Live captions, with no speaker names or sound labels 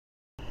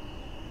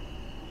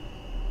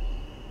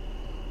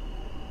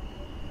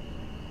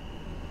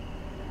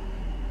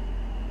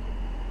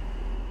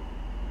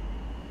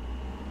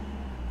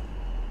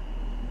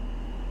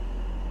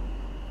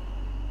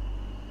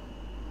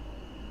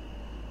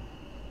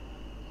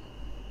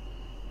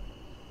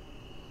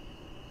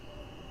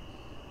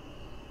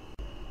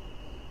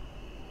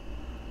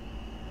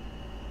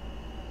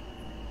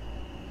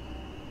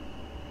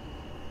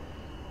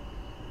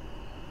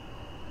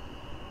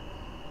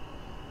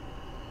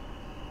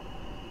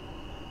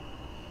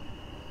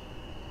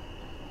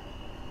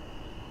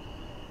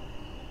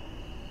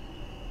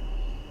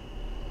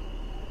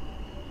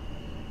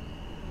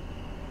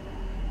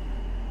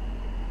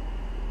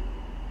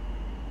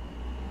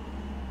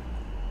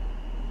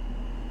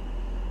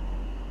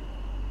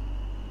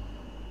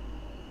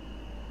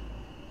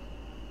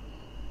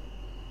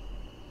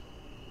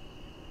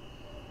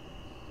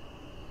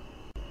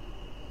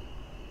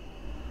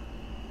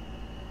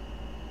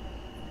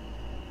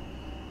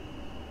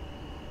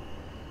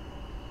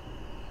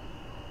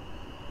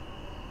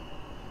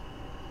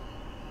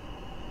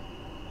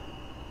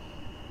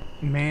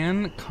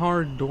Man,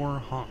 car, door,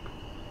 honk.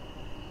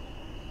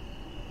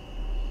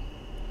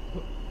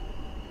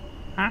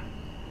 Huh?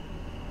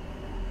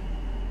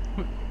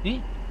 What?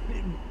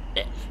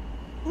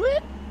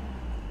 What?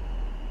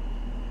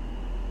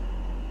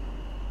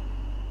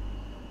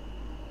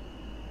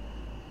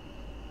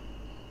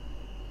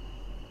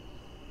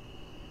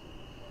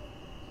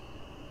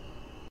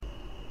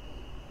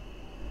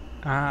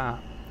 Ah,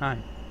 hi.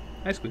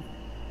 Hi, Squeak.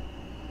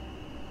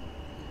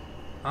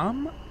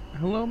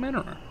 Hello,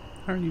 Manorar.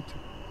 How are you two?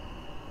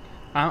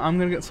 I'm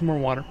gonna get some more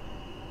water.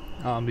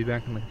 I'll be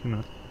back in like a few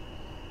minutes.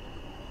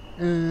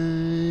 I'm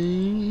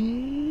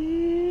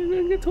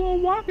gonna get to a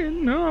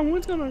walking. No, I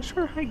was gonna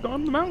sure hike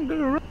on the mountain.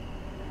 Gonna run.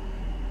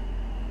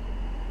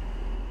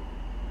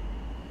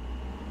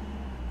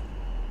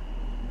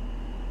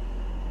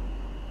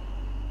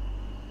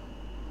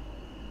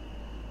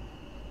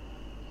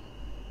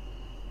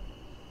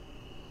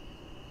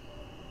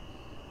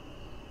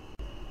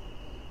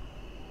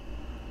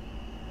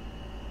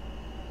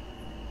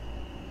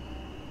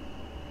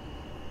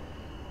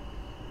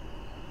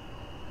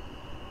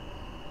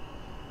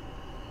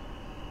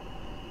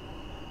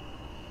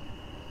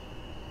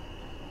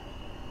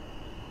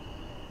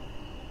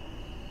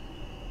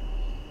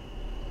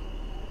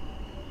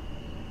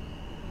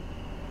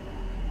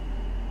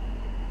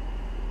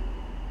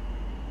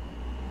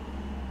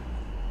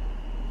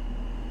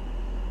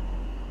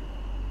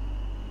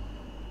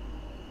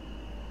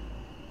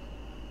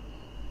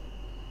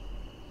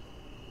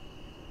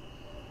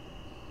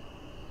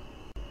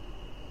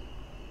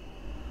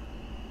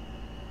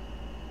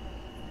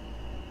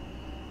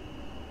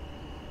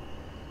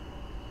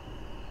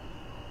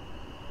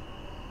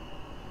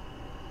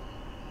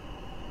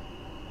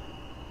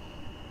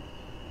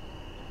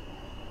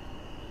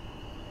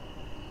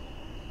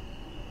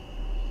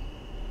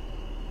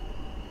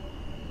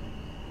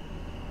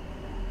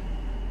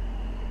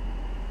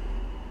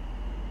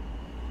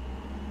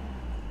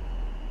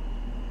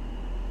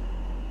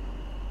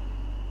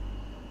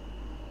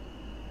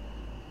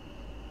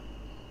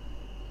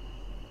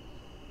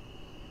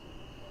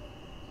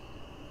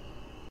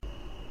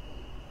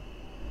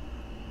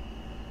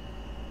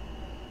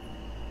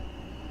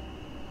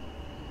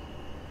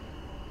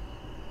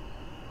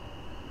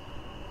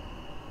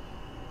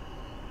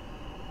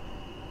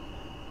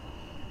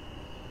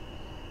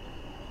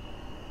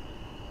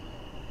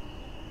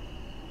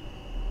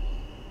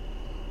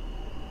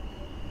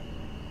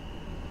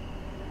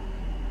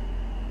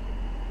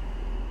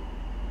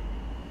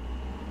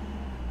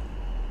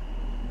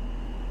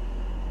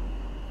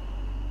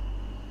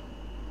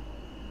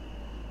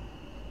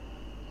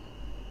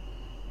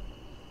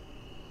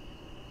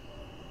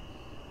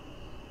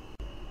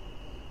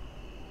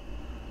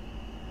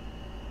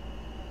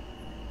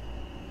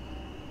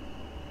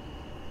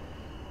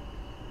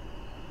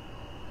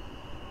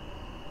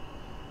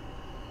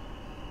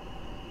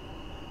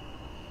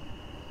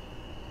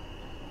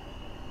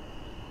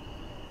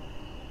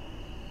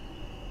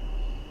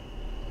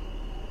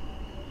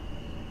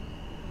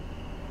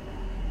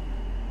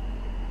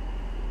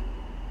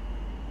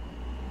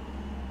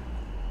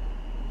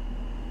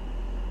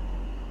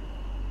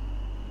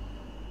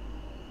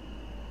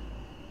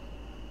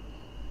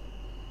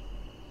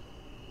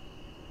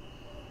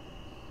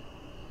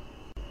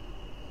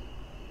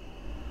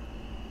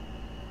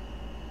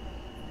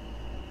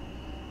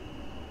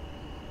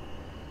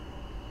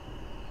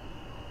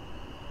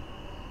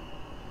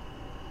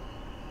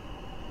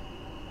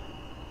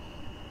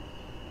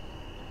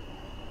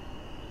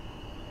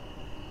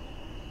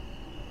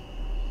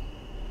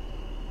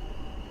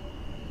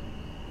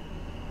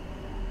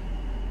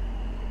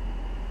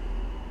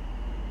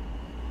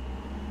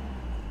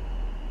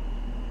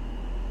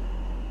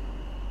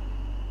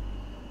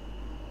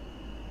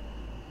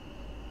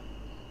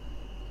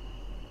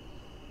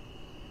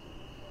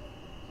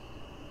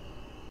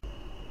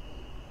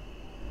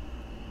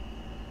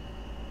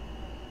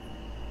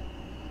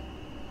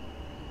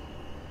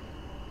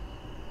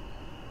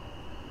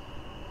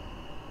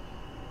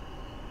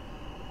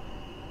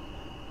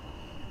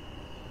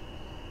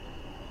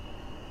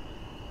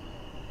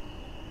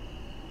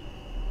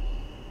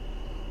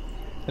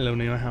 Hello,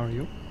 Neil. How are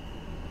you?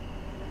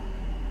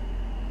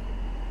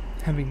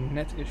 Having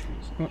net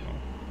issues. Uh-oh.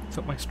 Let's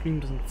hope my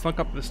stream doesn't fuck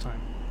up this time.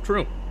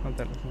 True. Hope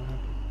that does not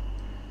happen.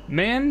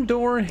 Man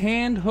door,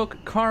 hand hook,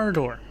 car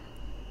door.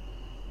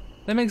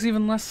 That makes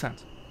even less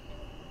sense.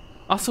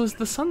 Also, is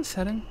the sun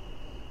setting?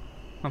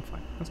 I'm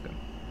fine. That's good.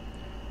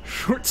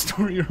 Short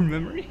story or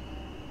memory?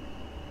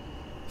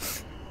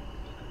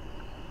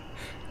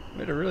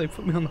 Way to really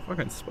put me on the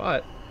fucking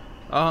spot.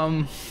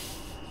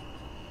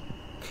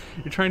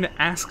 You're trying to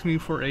ask me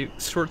for a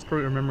short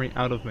story or memory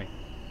out of me.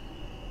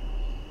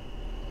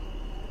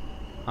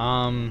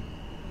 Trying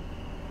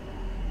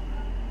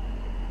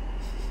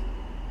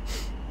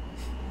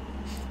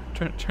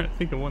to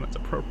think of one that's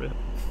appropriate.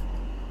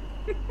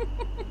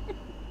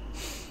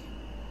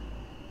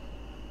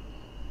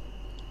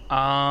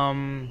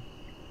 One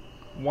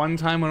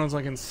time when I was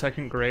like in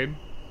second grade.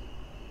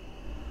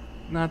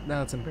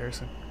 That's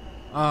embarrassing.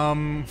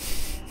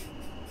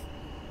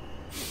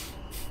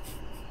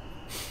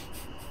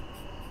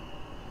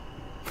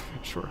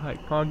 short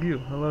hike. Hog you.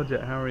 Hello,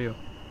 Jet. How are you?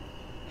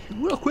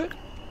 Real quick.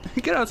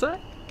 Get outside.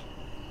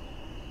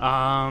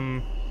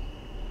 I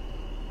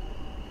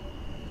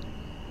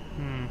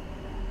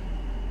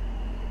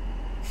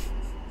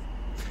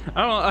don't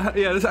know.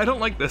 Yeah, I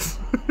don't like this.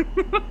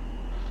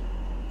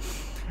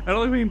 I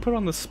don't like being put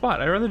on the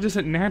spot. I'd rather just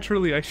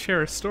naturally I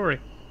share a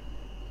story.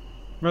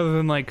 Rather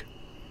than like,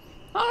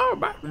 oh,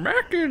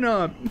 back in,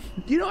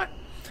 you know what?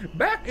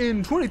 Back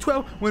in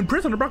 2012, when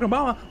President Barack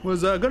Obama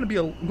was going to be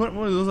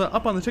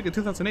up on the ticket,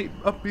 2008,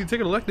 up the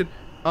ticket elected,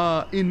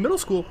 in middle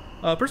school,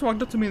 a person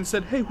walked up to me and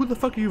said, "Hey, who the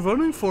fuck are you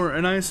voting for?"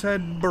 And I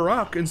said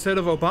Barack instead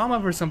of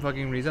Obama for some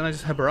fucking reason. I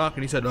just had Barack,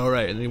 and he said, "All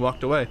right," and then he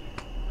walked away.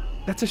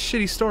 That's a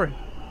shitty story.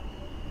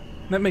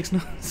 That makes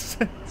no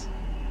sense.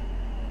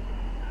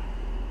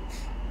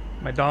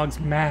 My dog's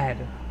mad.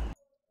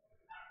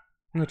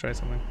 I'm gonna try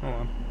something. Hold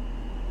on.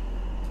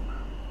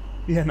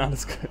 Yeah, not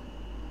as good.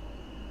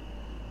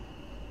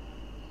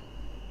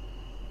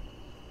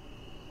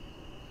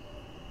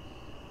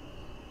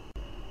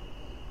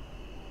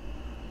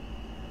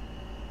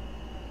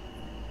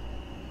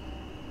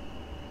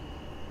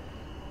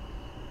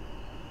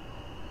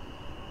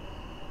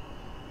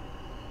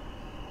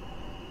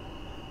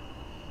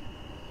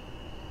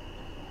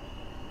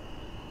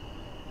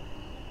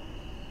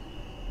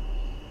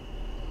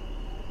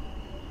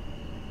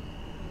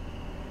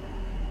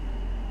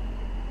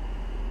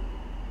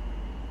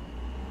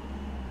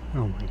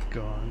 Oh my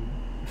god.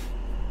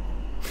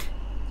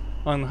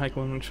 On the hike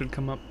one should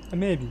come up.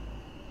 Maybe.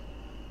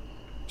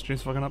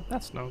 Stream's fucking up.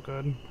 That's no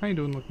good. How you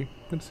doing, Lucky?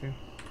 Good to see you.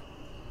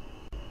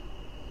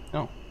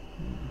 Oh.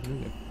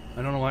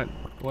 I don't know why.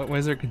 Why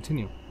is there a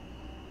continue?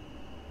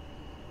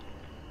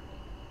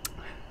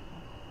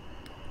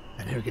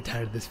 I never get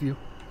tired of this view.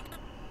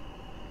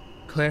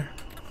 Claire?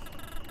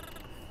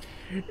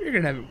 You're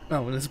gonna have.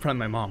 Oh, this is probably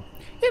my mom.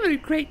 You have a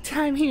great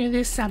time here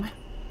this summer.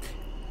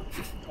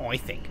 Oh, I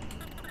think.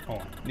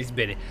 Oh, this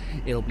better.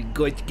 It'll be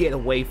good to get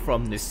away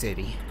from the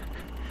city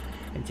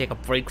and take a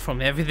break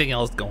from everything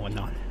else going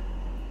on.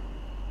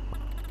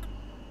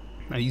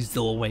 Are you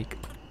still awake?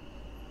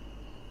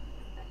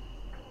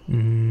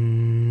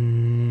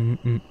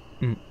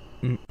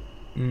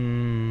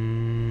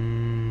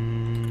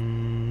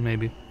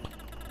 Maybe.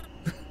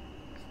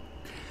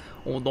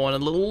 Hold on a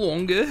little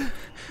longer.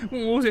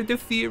 What was it, the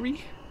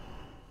theory?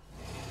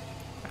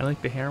 I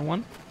like the hair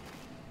one.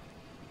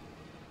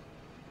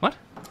 What?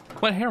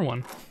 What hair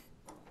one?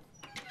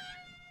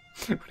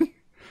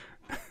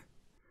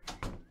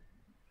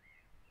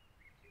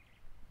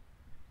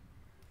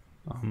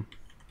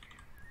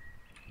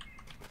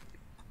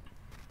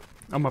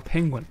 I'm a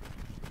penguin.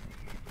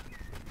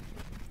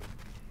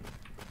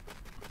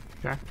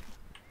 Okay.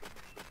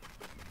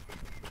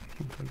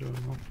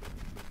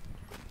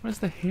 Where's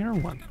the hair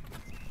one?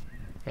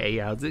 Hey,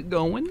 how's it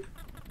going?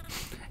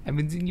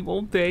 Haven't seen you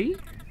all day.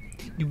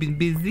 You been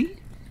busy?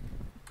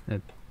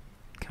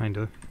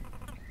 Kinda.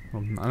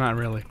 Well, not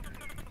really.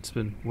 Just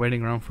been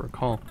waiting around for a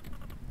call.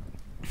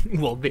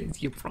 Well,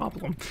 there's your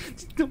problem.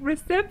 There's no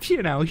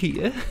reception out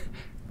here.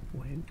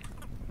 Wait.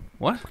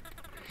 What?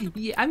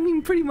 Yeah, I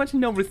mean pretty much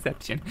no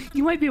reception.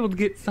 You might be able to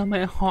get some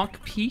at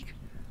Hawk Peak.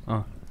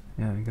 Oh,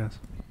 yeah, I guess.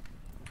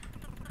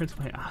 Hurts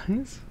my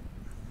eyes?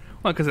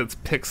 Well, because it's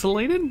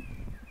pixelated?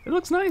 It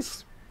looks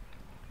nice.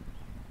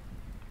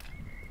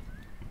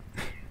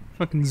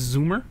 Fucking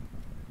zoomer.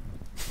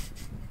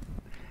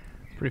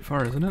 Pretty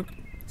far, isn't it?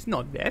 It's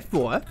not that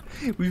far.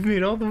 We've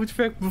made all the way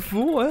back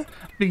before. I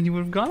think you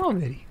would have gone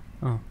already.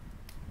 Oh.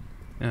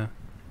 Yeah.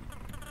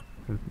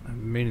 I've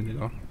made it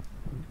go.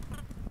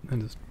 I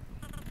just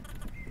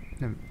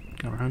haven't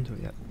got around to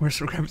it yet. We're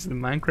subscribers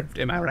in Minecraft,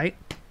 am I right?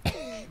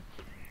 How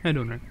you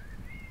doing, Rick?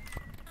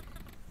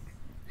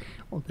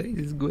 Well,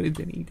 today's as good as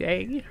any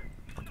day.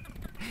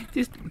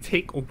 Just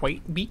take a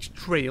White Beach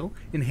Trail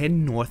and head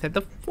north at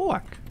the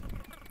fork.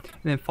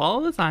 And then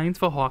follow the signs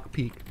for Hawk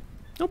Peak.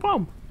 No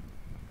problem.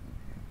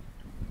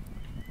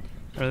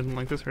 Rather than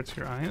like this hurts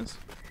your eyes?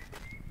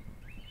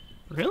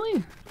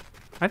 Really?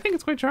 I think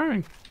it's quite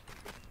charming.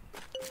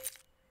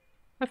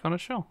 I found a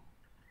shell.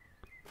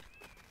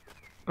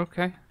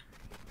 Okay.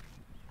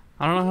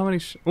 I don't know how many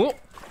oh!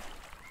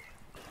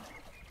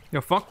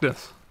 Yo, fuck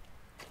this.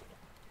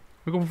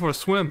 We're going for a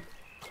swim.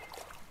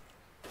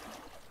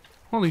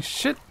 Holy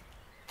shit.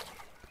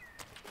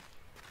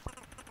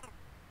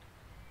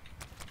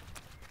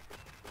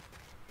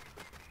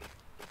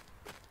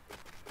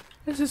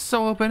 This is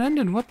so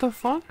open-ended, what the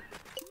fuck?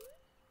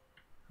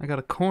 I got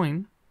a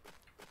coin.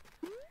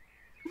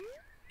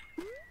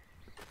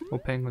 Oh,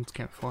 penguins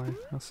can't fly.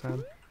 How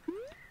sad.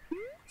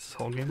 This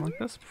whole game like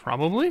this?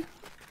 Probably.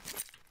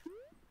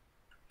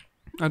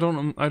 I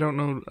don't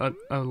know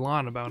a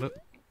lot about it.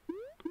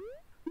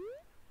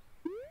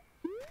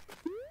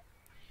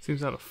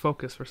 Seems out of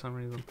focus for some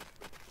reason.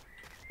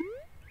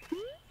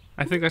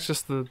 I think that's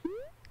just the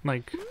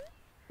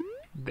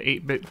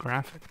 8-bit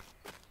graphic.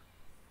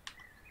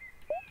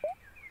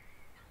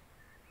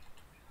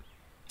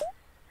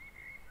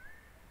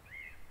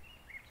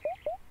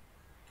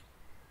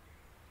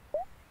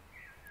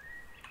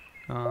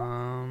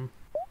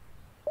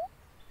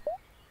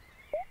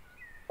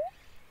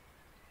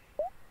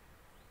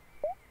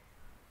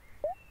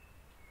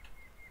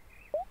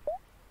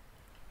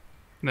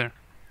 There.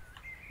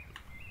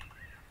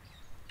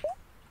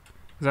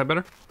 Is that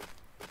better?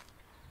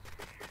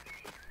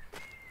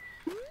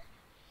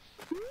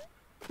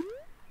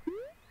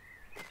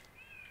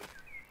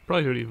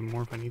 Probably do it even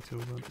more if I need to,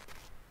 but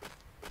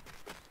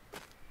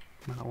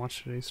might not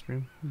watch today's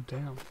stream.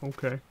 Damn,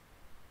 okay.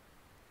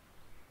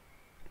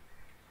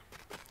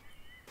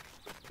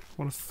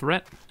 What a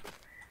threat.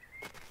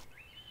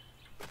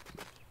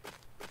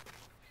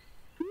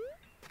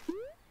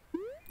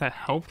 That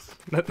helps?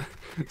 That's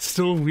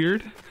still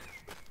weird?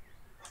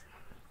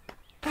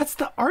 That's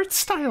the art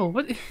style!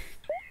 What?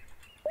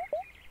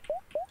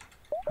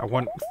 I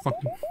want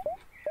fucking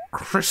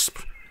crisp,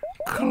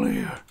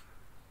 clear.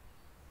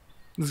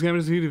 This game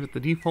is viewed at the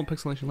default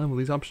pixelation level.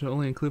 These options are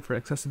only included for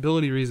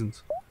accessibility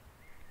reasons.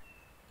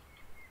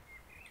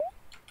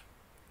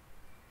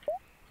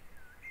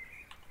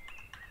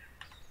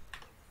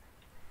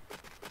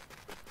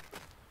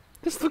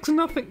 This looks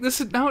nothing.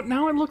 This is now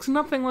it looks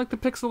nothing like the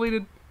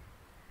pixelated.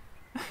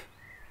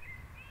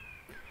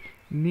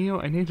 Neo,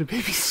 I named a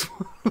baby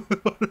swan.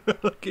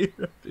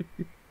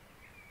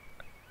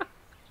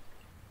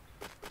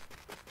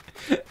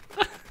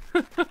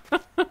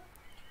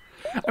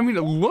 I mean,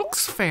 it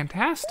looks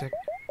fantastic,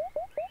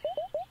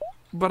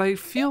 but I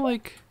feel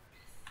like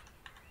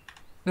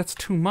that's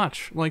too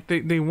much. Like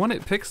they want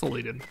it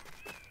pixelated.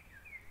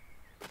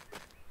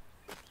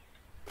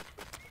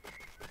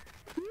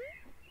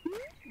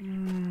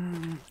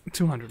 Mm,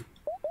 200.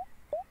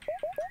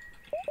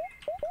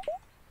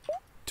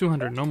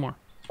 200, no more.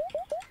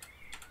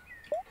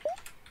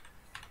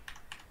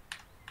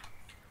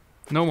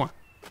 No more.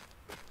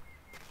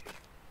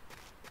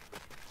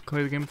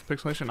 Play the game with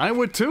pixelation. I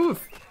would too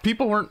if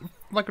people weren't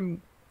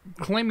fucking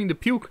claiming to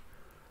puke.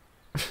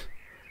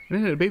 They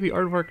did a baby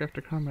aardvark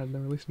after combat and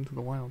then released into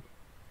the wild.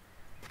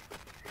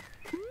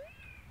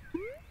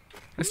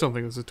 I still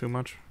think this is too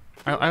much.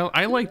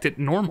 I liked it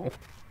normal.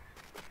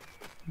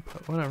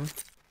 But whatever.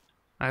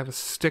 I have a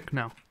stick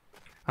now.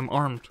 I'm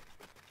armed.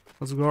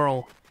 Let's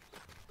go.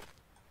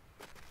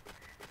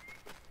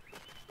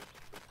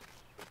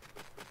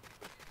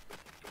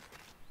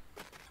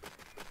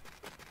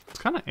 It's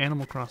kind of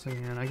Animal Crossing,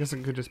 and I guess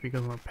it could just be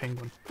because I'm a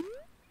penguin.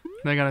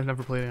 Then again, I've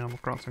never played Animal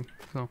Crossing,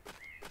 so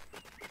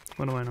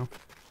what do I know?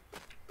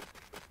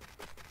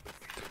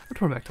 I'll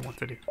turn back to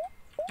 150.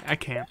 I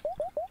can't.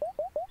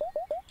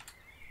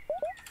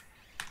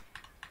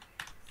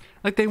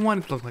 Like, they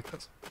want it to look like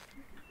this.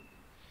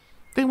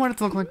 They want it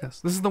to look like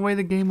this. This is the way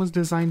the game was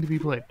designed to be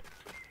played.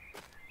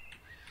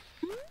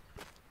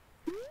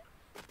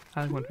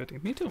 I like 150.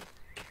 Me too.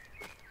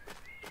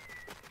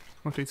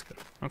 150's good.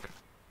 Okay.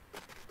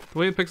 The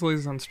way it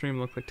pixelates on stream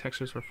looked like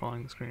textures were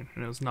falling the screen,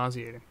 and it was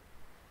nauseating.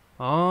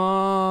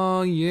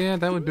 Oh, yeah,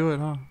 that would do it,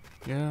 huh?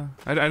 Yeah.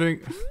 I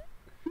think...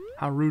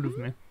 How rude of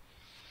me.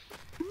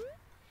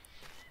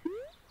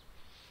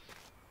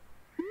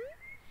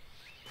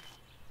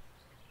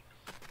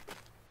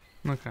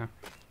 Okay.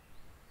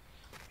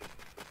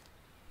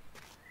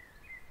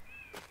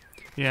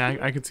 Yeah,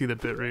 I could see the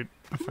bitrate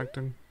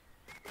affecting.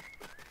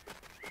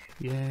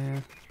 Yeah.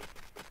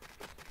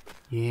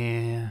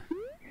 Yeah.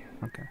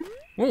 Okay.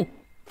 Whoa!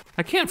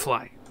 I can't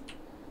fly!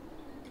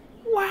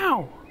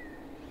 Wow!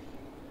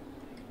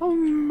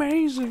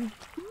 Amazing!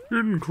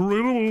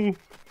 Incredible!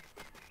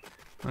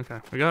 Okay,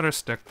 we got our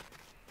stick.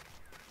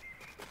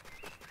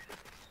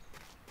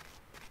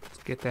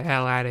 Let's get the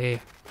hell out of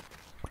here.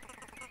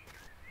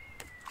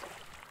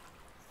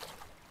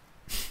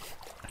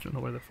 I don't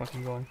know where they're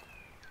fucking going.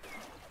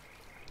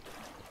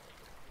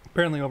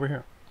 Apparently over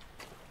here.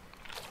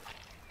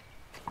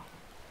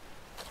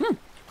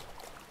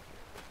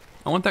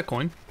 I want that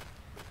coin.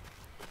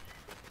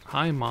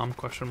 Hi, Mom,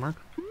 question mark.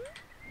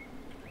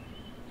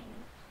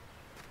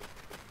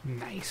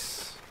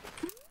 Nice.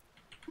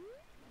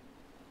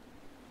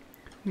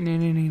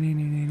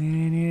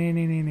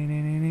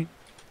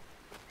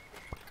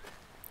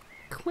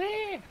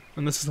 Claire!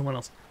 And this is someone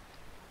else.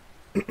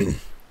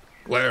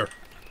 Claire,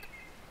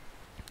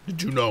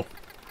 did you know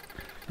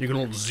you can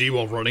hold Z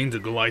while running to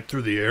glide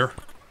through the air?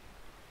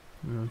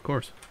 Of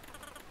course.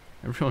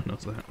 Everyone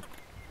knows that.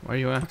 Why do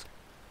you ask?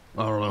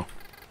 I don't know.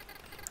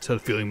 Just had a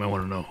feeling you might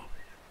want to know.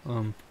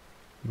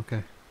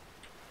 Okay.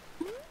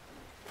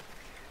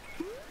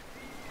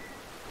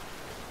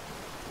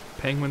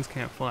 Penguins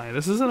can't fly.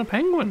 This isn't a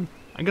penguin.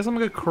 I guess I'm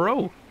like a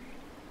crow.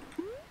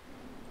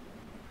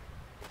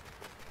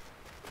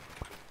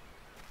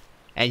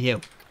 Hey,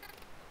 you.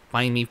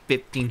 Find me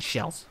 15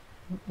 shells.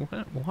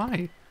 What?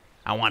 Why?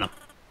 I want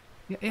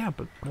them. Yeah,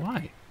 but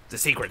why? It's a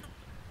secret.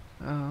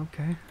 Oh,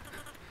 okay.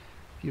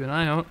 Keep an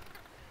eye out.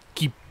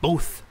 Keep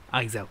both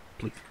eyes out,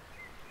 please.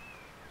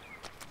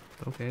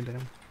 Okay,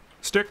 damn.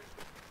 Stick.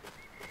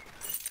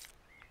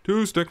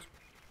 2 sticks.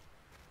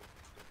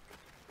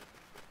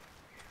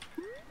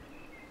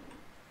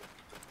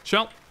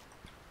 Shell.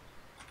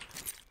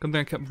 Good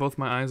thing I kept both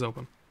my eyes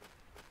open.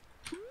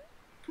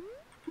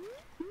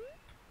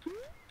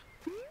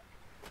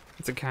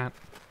 It's a cat.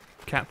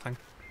 Cat thing.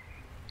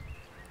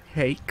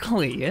 Hey,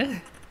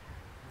 Claire.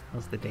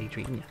 How's the day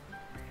treating you?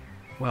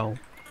 Well,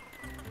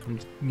 I'm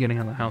just getting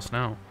out of the house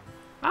now.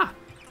 Ah!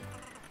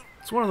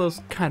 It's one of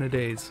those kind of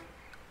days.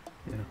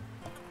 You know,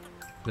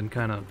 been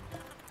kind of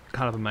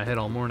caught up in my head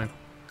all morning.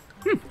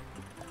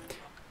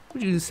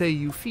 Would you say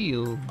you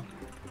feel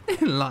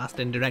lost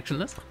and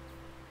directionless?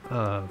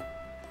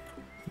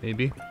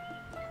 Maybe.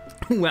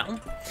 Well,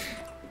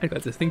 I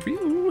got this thing for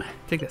you.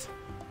 Take this.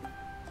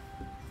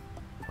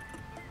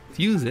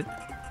 To use it,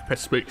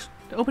 press space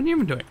to open your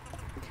inventory.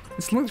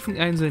 It selects from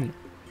the items in you.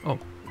 Oh,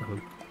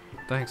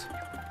 thanks.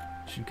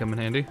 Should come in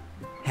handy.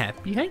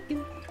 Happy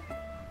hiking.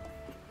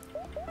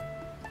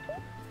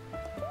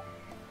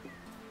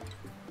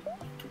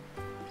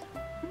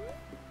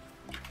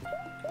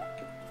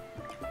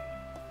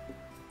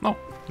 Oh,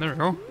 there we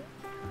go.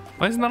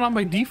 Why isn't that on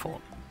by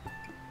default?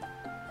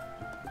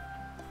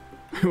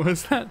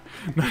 What's that?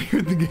 Not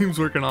even the game's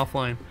working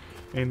offline.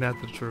 Ain't that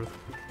the truth?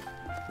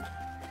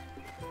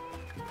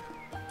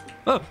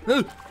 Oh!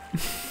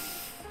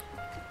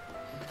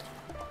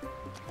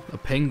 A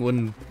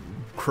penguin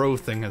crow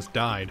thing has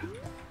died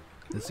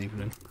this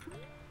evening.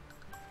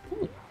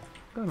 Ooh,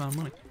 got a lot of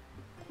money.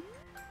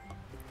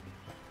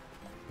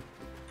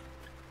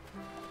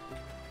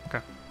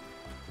 Okay.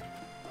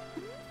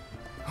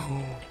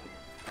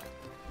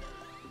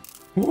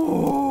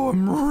 Oh,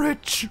 I'm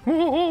rich!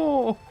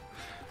 Oh,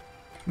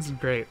 this is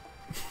great.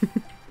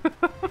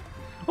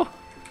 Oh.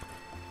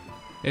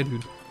 Hey,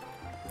 dude,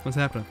 what's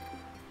happening?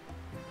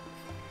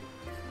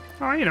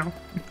 Oh, you know.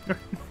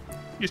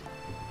 Just.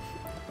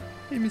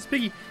 Hey, Miss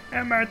Piggy.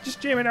 I'm just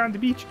jamming out on the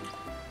beach.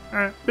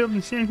 Building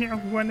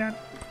sandcastles and whatnot.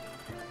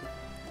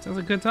 Sounds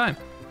like a good time.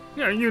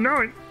 Yeah, you know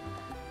it.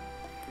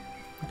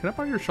 Can I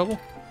borrow your shovel?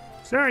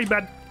 Sorry,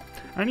 bud.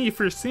 I need it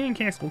for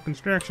sandcastle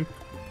construction.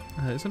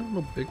 Isn't it a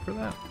little big for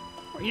that?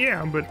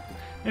 Yeah, but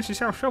that's just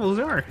how shovels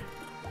are.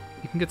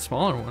 You can get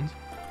smaller ones.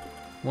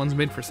 One's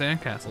made for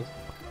sandcastles.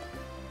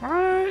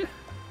 What?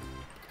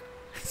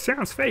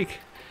 Sounds fake.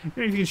 If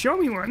you can show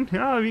me one,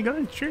 I'll be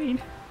glad to trade.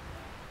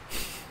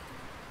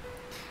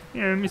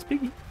 Yeah, Miss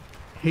Piggy.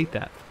 Hate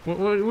that. What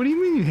do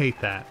you mean you hate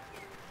that?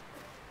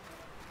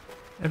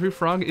 Every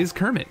frog is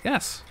Kermit,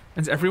 yes.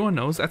 As everyone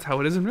knows, that's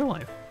how it is in real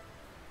life.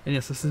 And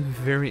yes, this is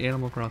very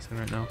Animal Crossing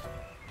right now.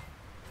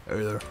 Hey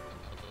there.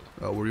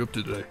 What are you up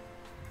to today?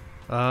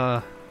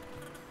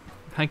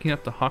 Hiking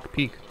up to Hawk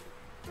Peak.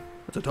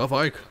 That's a tough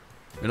hike.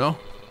 You know?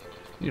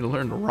 You need to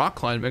learn to rock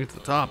climb to make it to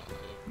the top.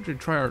 You should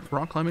try our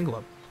rock climbing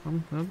club.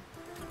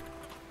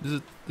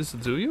 Does this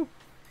do you?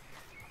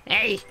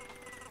 Hey!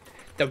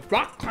 The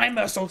Rock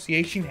Climber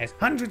Association has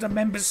hundreds of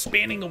members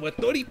spanning over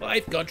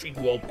 35 countries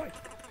worldwide.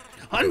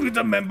 Hundreds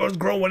of members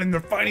growing in the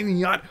fighting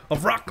the art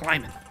of rock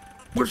climbing,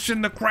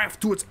 pushing the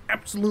craft to its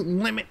absolute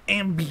limit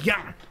and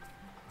beyond.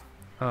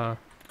 I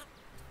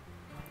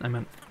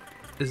meant,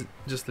 is it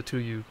just the two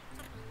of you,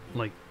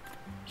 like,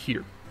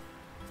 here?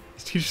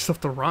 Just teach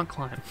yourself to rock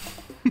climb.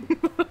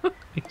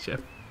 Hey,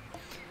 Jeff.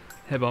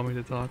 Headball me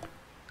to talk.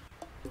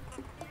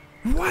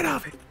 What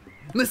of it?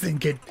 Listen,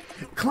 kid,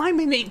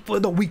 climbing ain't for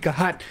the weak of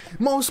heart.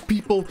 Most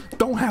people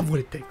don't have what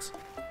it takes.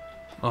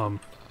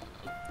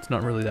 It's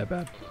not really that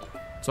bad.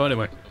 So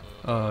anyway,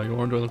 you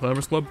want to join the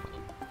Climbers Club?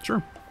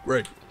 Sure.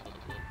 Great.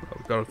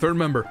 We've got a third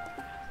member.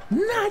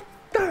 Not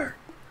third.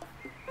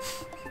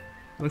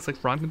 Looks like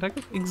Frog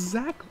Detective?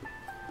 Exactly.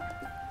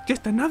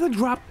 Just another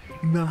drop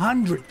in the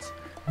hundreds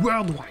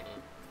worldwide.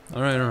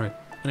 Alright.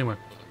 Anyway,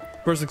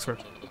 first things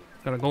first.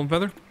 Got a golden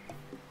feather?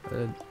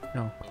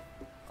 No.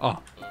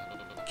 Oh,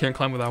 can't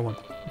climb without one.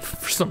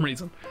 For some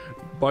reason.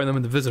 Buying them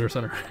in the visitor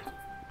center.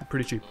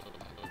 Pretty cheap.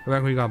 Go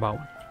back when you got about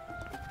one.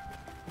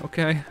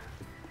 Okay.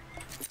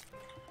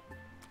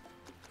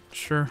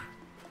 Sure.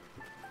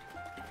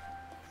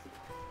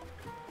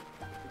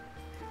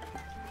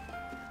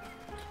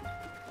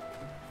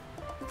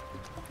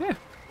 Yeah.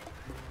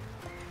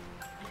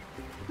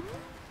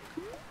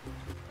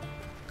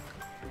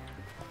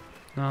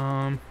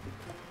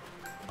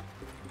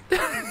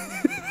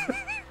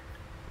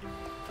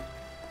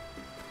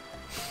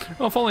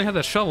 Well, if only I had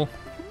that shovel.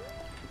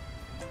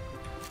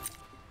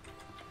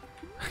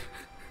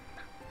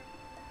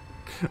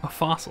 A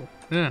fossil.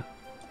 Yeah.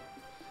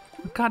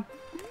 God.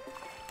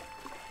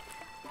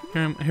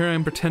 Here I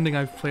am pretending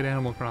I've played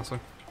Animal Crossing.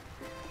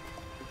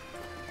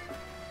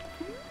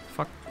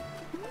 Fuck.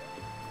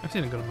 I've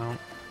seen a good amount.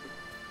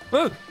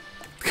 Oh!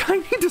 I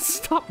need to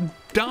stop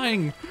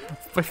dying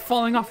by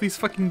falling off these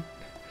fucking...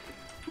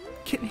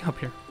 Get me up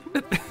here.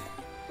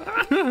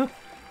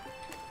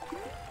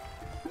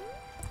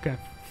 Okay.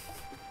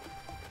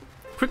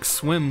 Quick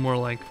swim, more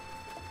like.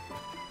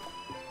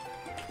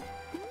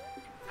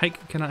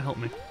 Hike cannot help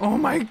me. Oh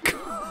my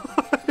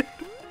god!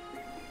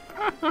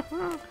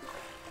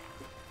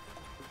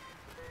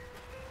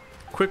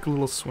 Quick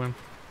little swim.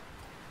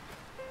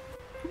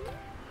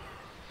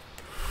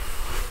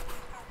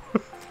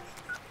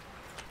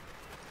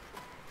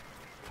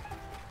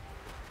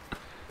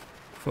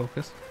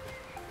 Focus.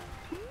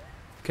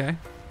 Okay.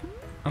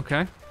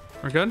 Okay.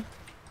 We're good?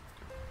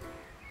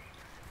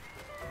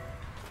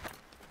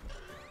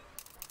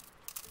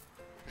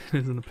 It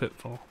isn't a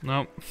pitfall.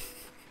 Nope.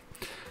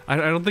 I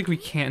don't think we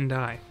can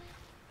die.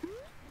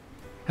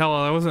 Hell,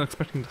 I wasn't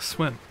expecting to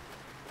swim.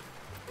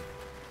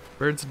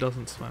 Birds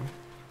doesn't swim.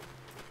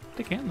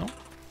 They can though.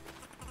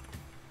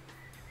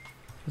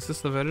 Is this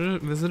the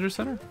visitor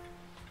center?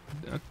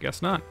 I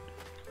guess not.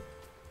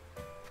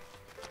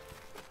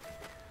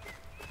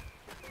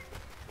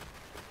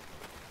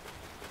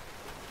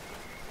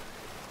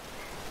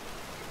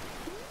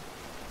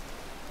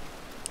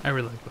 I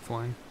really like the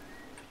flying.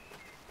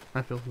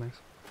 That feels nice.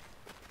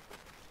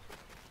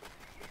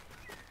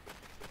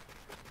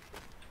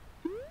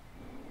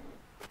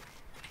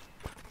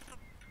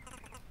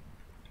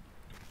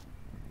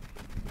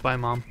 Bye,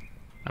 Mom.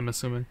 I'm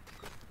assuming.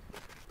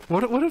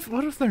 What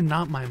if they're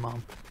not my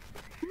mom?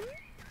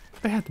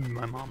 They had to be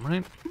my mom,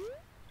 right?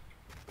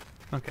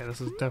 Okay,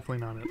 this is definitely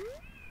not it.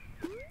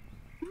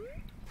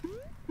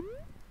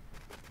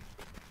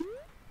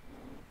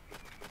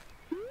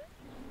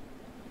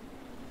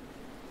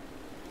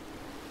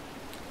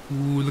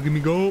 Ooh, look at me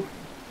go!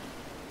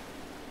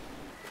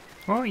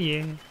 Oh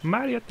yeah,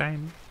 Mario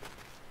time.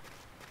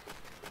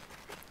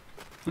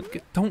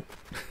 Okay, don't...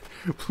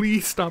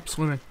 Please stop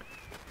swimming.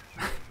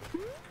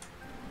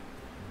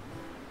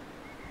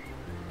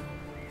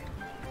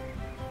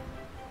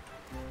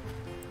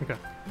 Okay.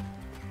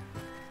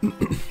 Oh,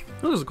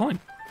 there's a coin.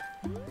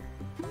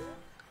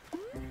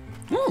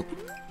 Ooh,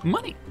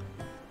 money.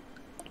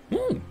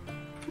 Ooh.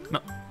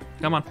 No,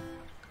 come on.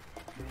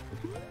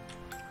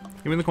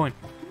 Give me the coin.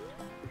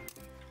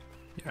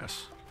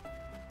 Yes.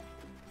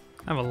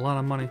 I have a lot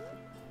of money.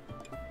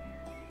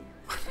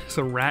 There's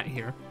a rat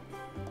here.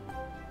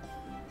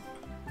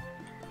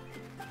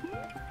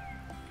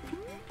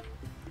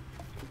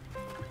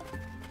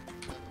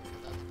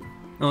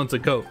 Oh, it's a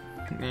goat.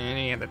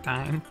 Any other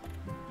time?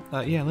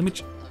 Yeah, let me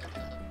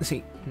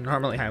See,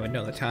 normally I would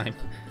know the time.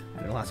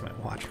 I lost my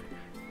watch.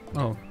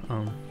 Oh,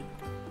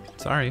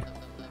 sorry.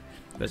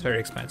 But it's very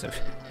expensive.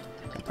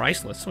 And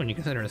priceless when you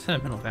consider the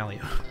sentimental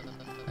value.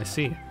 I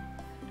see.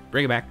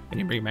 Bring it back. Can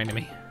you bring it back to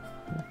me?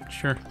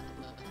 Sure.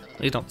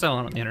 Please don't sell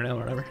it on the internet or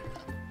whatever.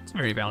 It's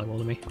very valuable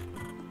to me.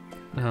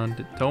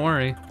 Don't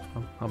worry.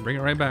 I'll bring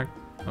it right back.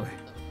 Okay.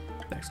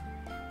 Thanks.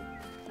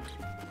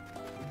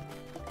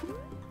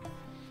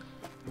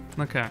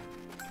 Okay.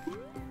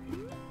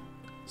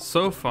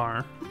 So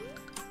far,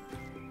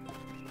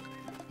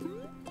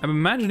 I'm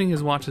imagining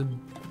his watch is...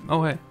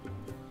 Oh, hey.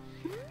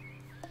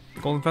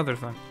 Golden feather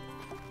thing.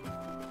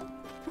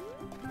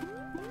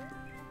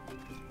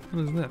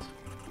 What is this?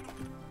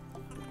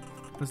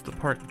 This is the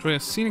park. Enjoy a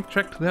scenic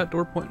trek to the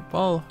outdoor point and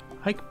follow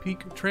Hike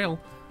Peak Trail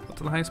up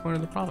to the highest point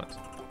of the province.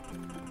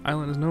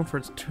 Island is known for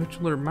its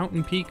titular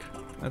mountain peak.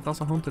 It's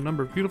also home to a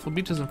number of beautiful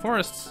beaches and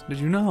forests. Did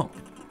you know?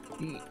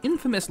 The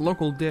infamous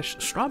local dish,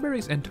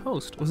 strawberries and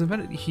toast, was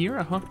invented here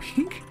at Hawk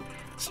Peak?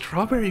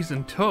 Strawberries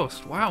and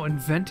toast. Wow,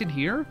 invented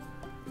here?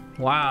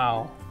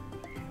 Wow.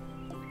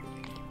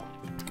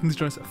 Please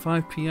join us at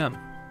 5 p.m.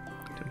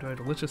 to enjoy a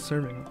delicious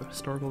serving of the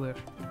historical dish.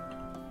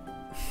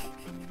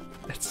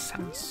 That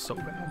sounds so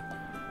bad.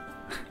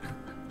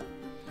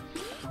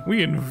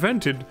 We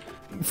invented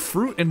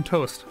fruit and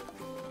toast.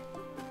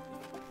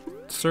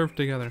 Served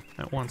together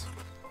at once.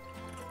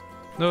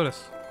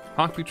 Notice,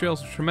 Hawk Peak Trail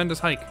is a tremendous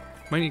hike.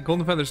 Might need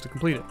golden feathers to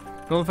complete it.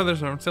 Golden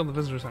feathers are on sale at the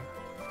visitor center.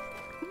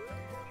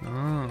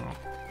 Oh.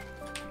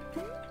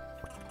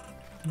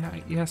 Yeah,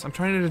 yes, I'm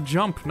trying to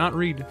jump, not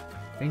read.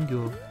 Thank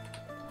you.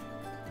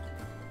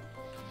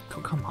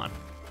 Come on.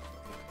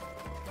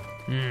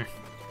 Does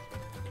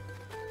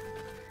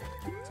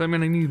that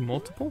mean I need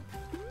multiple?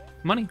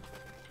 Money.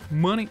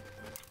 Money.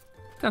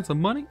 That's a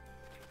money.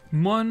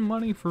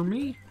 Money for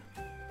me.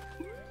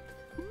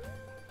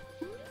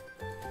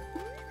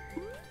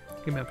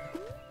 Give me up here.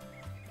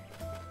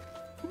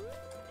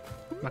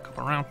 Back up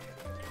around.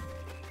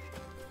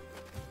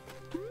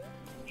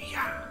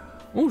 Yeah.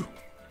 Ooh,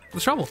 the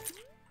shovel.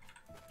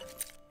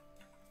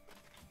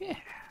 Yeah.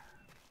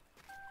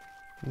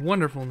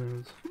 Wonderful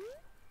news.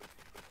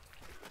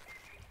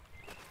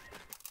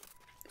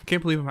 I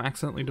can't believe I'm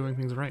accidentally doing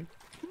things right.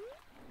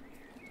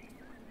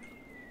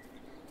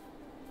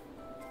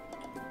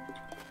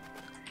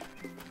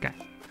 Okay.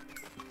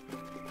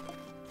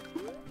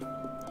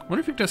 I wonder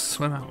if you could just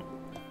swim out.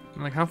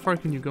 Like, how far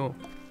can you go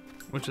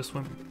with just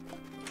swimming?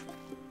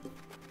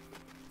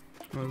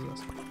 What is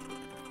this?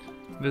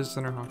 Visitor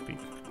Center, Hawk Peak.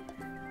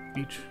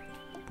 Beach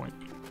Point.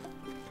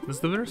 This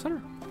is the Visitor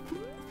Center?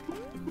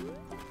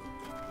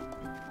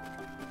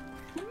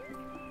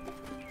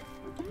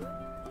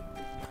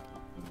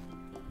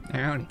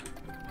 Howdy.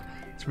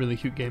 It's a really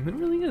cute game. It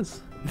really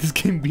is. This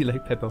game be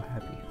like Peppo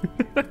Happy.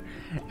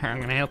 How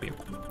can I help you?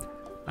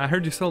 I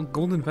heard you sell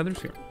golden feathers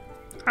here.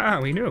 Ah,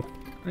 we do.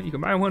 You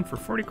can buy one for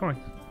 40 coins.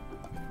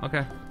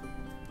 Okay.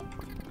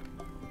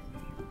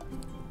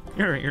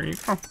 Here you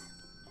go.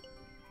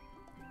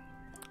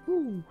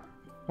 Ooh.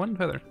 One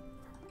feather.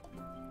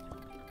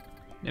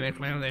 Let me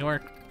explain how they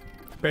work.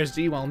 Press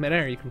Z while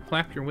midair. You can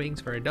flap your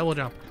wings for a double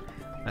jump.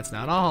 That's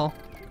not all.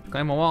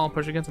 Climb a wall,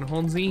 push against and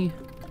hold Z.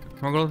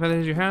 The more golden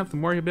feathers you have, the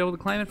more you'll be able to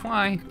climb and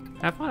fly.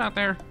 Have fun out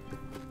there.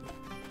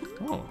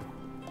 Oh.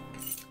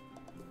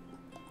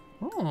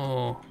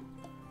 Oh.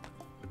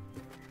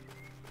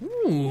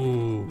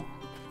 Ooh.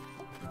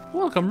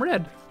 Welcome,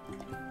 Red.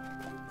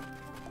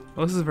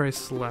 Oh, this is very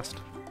Celeste.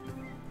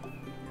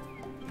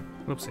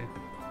 Whoopsie.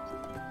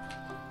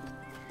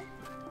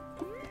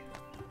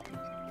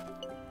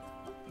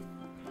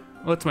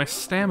 Oh, it's my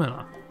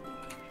stamina.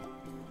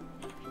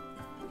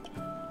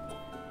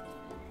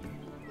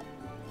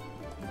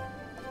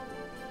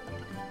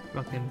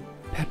 Fucking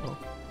Peppo.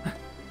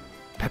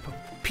 Peppo.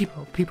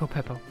 Peepo,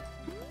 Peppo.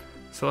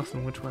 Celeste,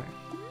 which way?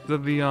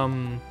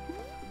 The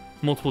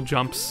multiple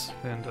jumps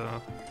and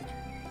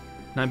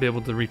not be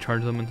able to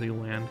recharge them until you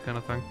land kind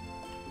of thing.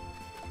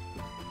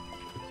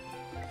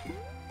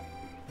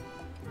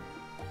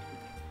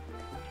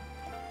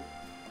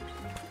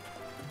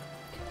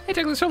 Hey,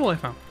 check the shovel I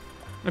found.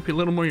 Might be a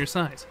little more your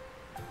size.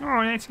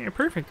 Oh, that's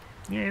perfect.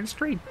 Yeah, it's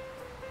straight.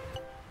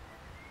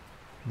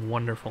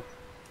 Wonderful.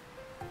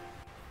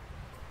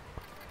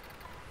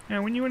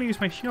 When you want to use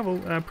my shovel,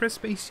 press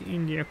space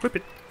and equip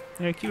it.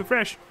 Keep it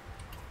fresh.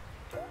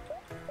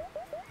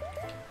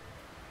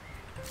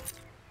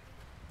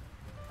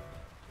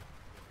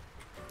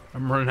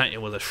 I'm running at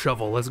you with a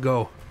shovel. Let's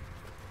go.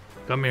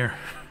 Come here.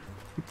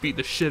 Beat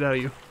the shit out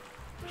of you.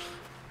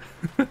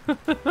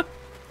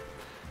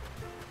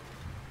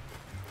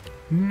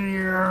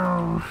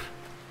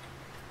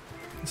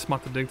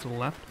 Spot the dig to the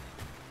left.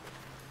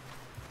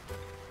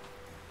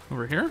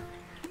 Over here?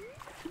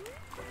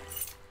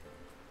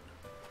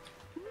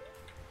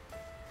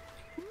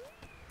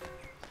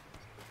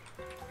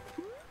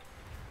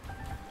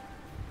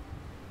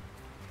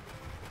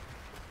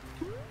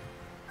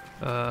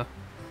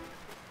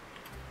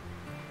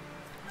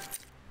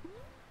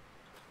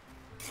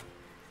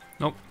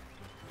 Nope.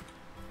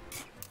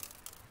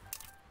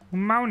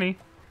 Mounty.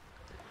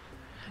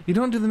 You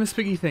don't do the Miss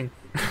Piggy thing.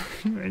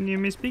 And you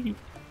Miss Piggy.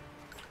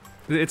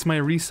 It's my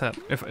reset.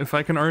 If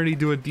I can already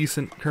do a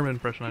decent Kermit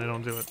impression, I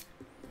don't do it.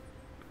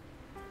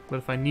 But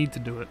if I need to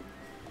do it,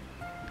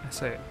 I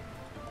say it.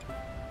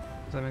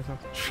 Does that make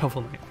sense?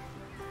 Shovel Knight.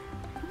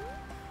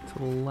 To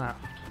the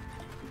left.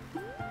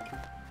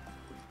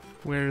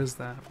 Where is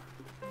that?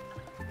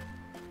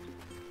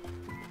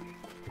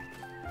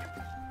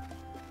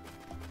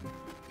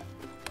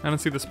 I don't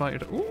see the spot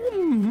you're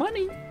ooh,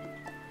 money!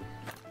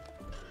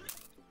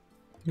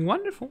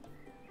 Wonderful.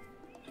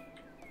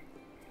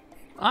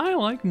 I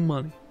like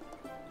money.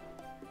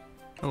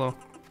 Hello.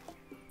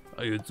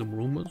 I heard some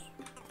rumors.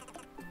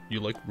 You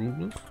like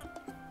rumors?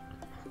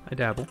 I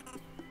dabble.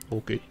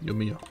 Okay,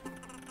 yummy.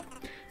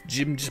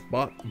 Jim just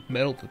bought a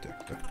metal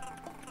detector.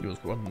 He was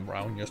running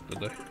around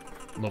yesterday,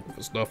 looking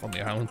for stuff on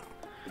the island.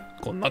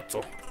 Go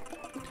nutso.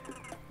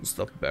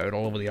 Stuff buried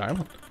all over the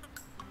island.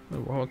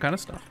 What kind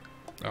of stuff?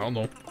 I don't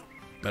know.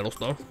 Metal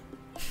stuff.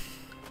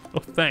 Oh,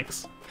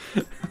 thanks.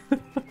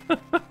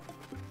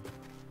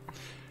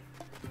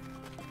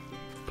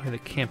 By the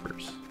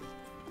campers.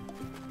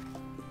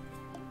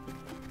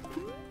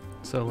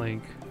 So,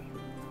 like...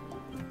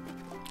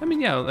 I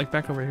mean, yeah, like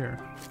back over here.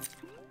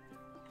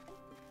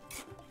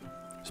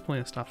 There's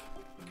plenty of stuff.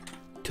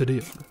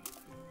 Today.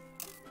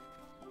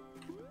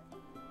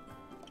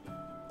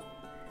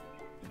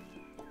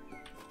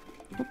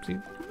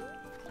 Oopsie.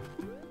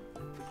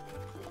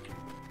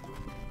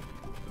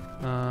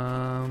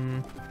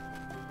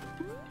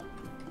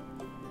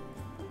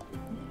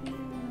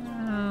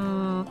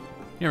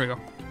 Here we go.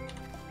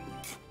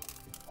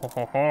 Ho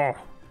ho ho.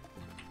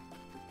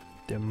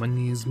 The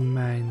money is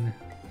mine.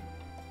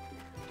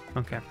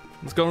 Okay,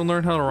 let's go and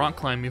learn how to rock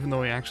climb, even though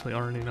we actually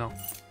already know.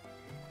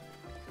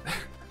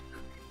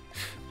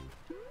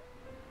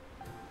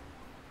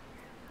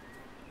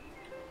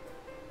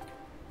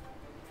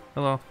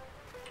 Hello.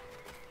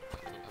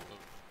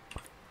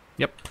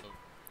 Yep.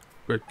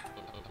 Great.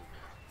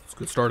 Let's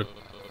get started.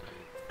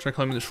 Try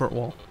climbing the short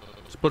wall.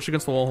 Just push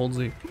against the wall, hold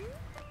Z.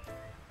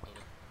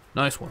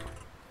 Nice one.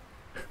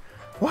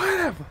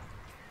 Whatever.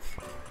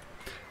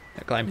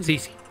 That climb is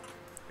easy.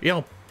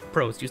 Real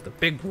pros use the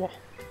big wall.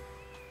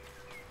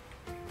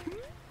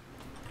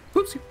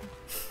 Whoopsie.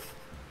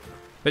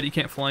 Bet you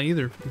can't fly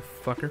either, you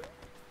fucker.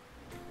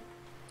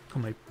 Oh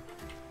my.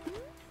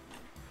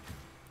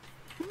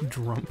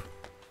 Drump.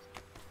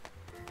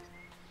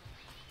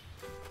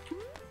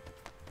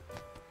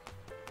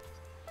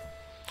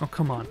 Oh,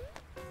 come on.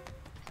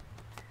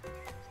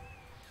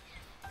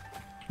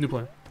 New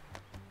plan.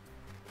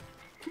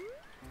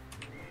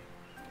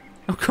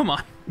 Oh, come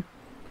on.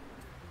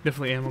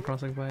 Definitely Animal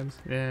Crossing vibes.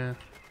 Yeah.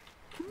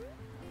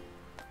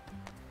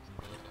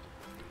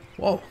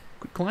 Whoa,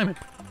 good climbing.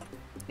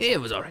 It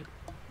was alright.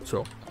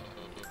 So,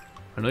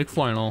 I know you can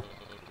fly and all,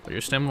 but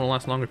your stamina will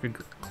last longer if you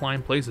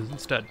climb places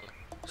instead.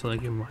 So they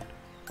keep in mind.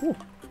 Cool.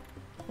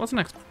 What's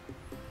next?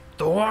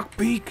 The Walk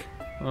Peak!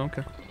 Oh,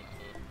 okay.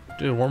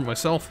 Dude, warm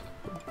myself.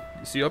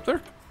 You see up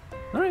there?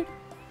 Alright.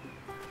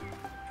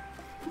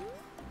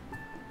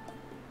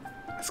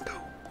 Let's go.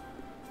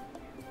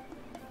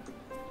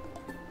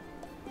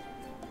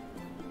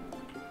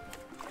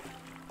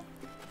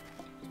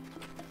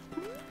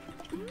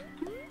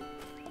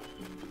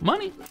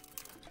 Money!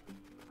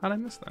 How'd I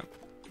miss that?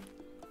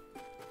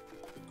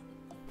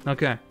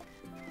 Okay.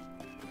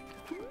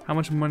 How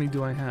much money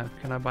do I have?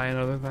 Can I buy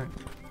another thing?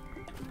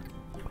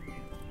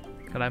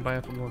 Can I buy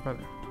a more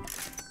feather?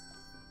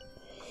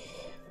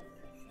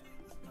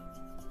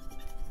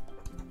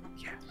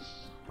 Yes.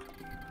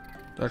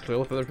 That's actually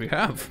all the feathers we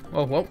have.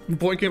 Oh, well, the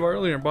boy came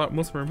earlier and bought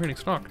most of our remaining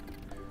stock.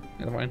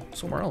 Never mind,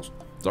 somewhere else.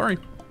 Sorry.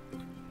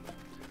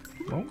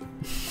 Well.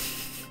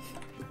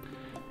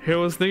 I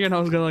was thinking I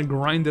was gonna like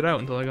grind it out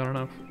until I got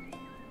enough.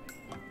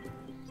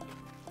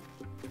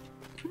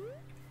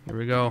 Here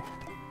we go.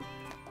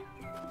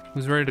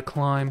 Who's ready to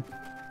climb?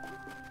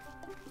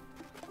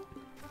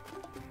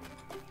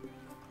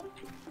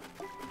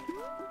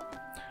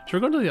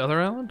 Should we go to the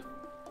other island?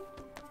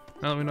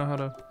 Now that we know how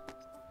to...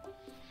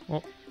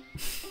 Well...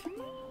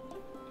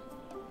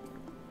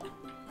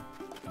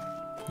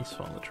 Let's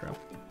follow the trail.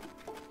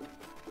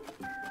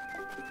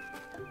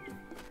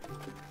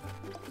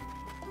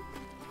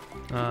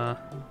 Oh,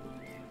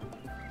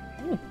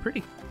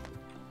 pretty.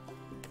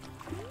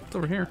 It's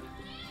over here.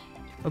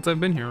 Once I've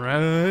been here,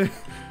 right?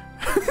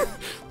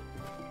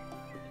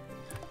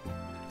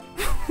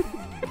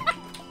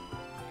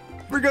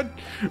 We're good.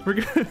 We're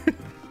good.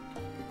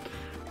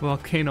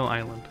 Volcano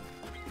Island.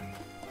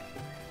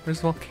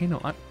 Where's Volcano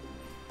Island?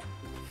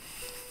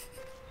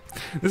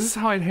 This is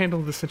how I'd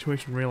handle this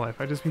situation in real life.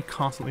 I'd just be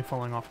constantly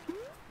falling off.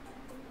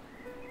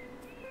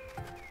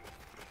 I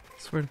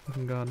swear to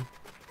fucking God.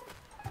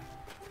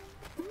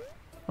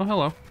 Oh,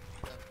 hello.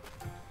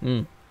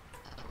 Hmm.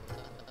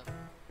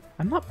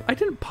 I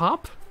didn't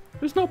pop.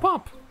 There's no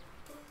pop.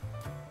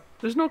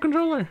 There's no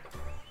controller.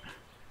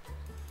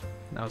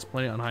 I was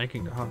planning on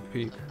hiking to Hawk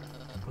Peak,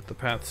 but the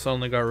path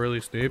suddenly got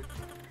really steep.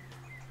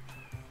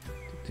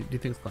 Do you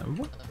think it's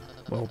climbable?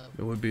 Well,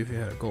 it would be if you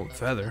had a gold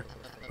feather.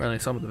 Apparently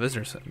some of the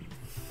visitors said.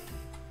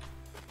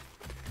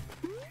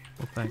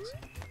 Well, thanks.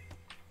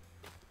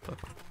 Fuck.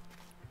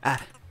 Hi.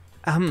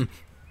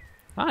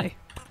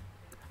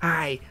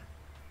 Hi.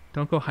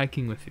 Don't go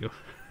hiking with you.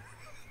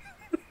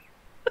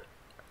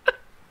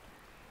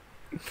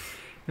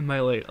 Am I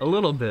late? A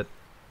little bit.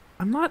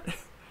 I'm not...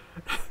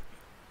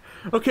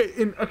 Okay,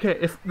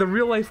 if the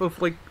real life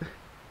of, like...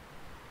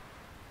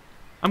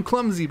 I'm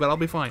clumsy, but I'll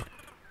be fine.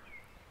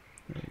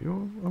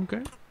 You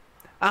okay?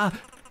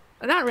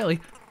 Not really.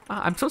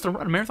 I'm supposed to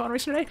run a marathon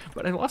race today,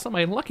 but I lost on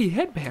my lucky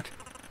headband.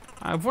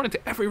 I've won it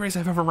to every race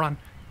I've ever run.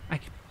 I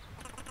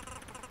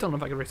don't know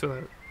if I can race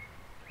without it.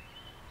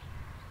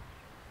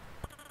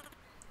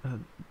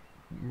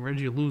 Where'd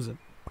you lose it?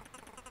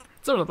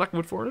 It's on the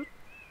Blackwood Forest.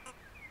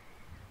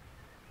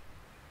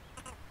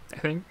 I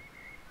think.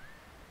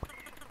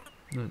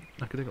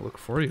 I could take a look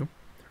for you.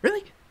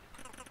 Really?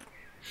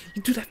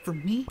 You do that for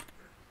me?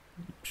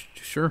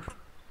 Sure.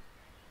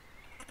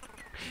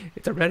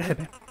 It's a red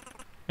headband.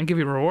 I give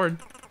you a reward.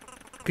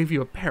 I'll give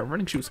you a pair of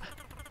running shoes.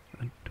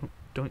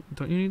 Don't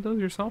you need those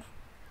yourself?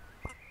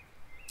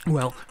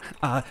 Well,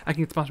 I can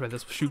get sponsored by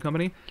this shoe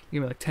company.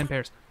 Give me like 10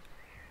 pairs.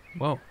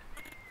 Whoa.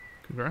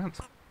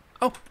 Congrats.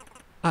 Oh,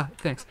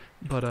 thanks.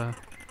 But let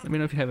me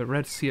know if you have a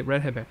red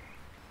headband.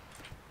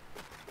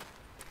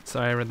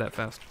 Sorry, I read that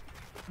fast.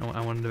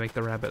 I wanted to make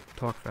the rabbit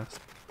talk fast.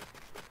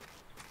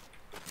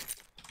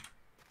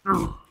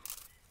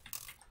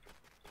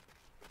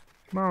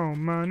 More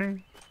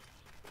money.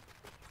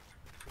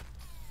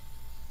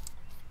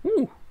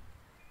 Ooh.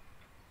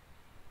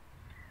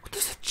 What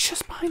is it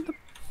just behind the...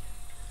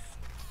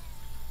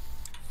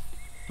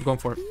 I'm going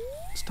for it.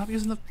 Stop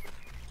using the...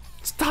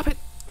 Stop it!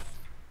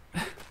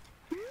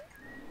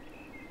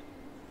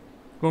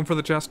 Going for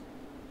the chest.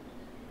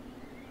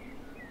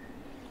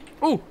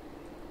 Oh!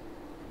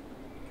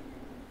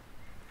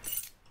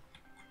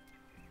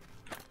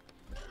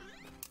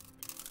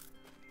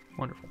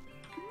 Wonderful.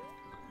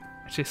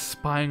 Actually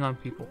spying on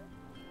people.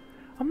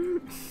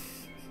 I'm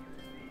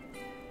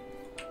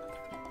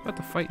about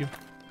to fight you.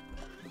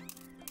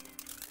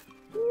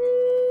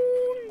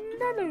 Ooh,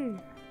 nanny.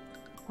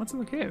 What's in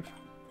the cave?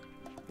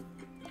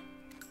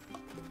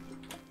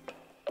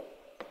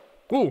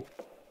 Ooh!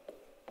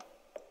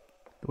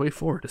 The way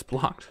forward is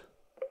blocked.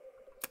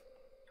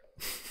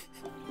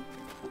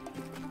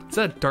 Is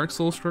that a Dark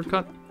Souls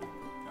shortcut?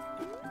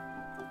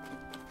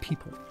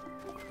 People.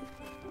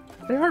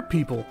 They are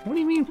people. What do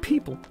you mean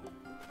people?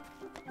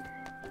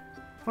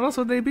 What else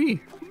would they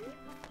be?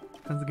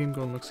 How's the game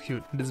going? Looks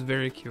cute. It is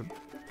very cute.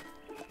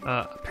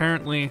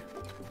 Apparently,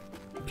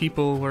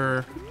 people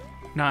were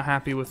not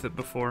happy with it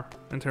before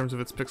in terms of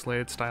its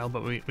pixelated style,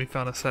 but we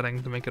found a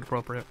setting to make it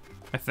appropriate,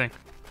 I think.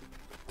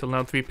 To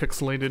allow it to be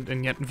pixelated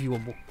and yet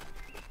viewable.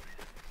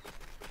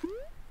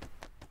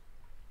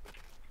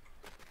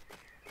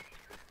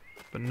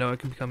 But no, it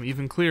can become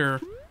even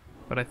clearer,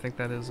 but I think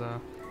that is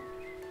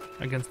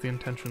against the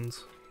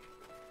intentions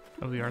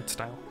of the art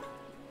style.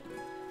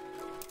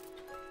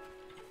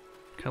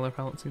 Color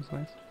palette seems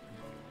nice.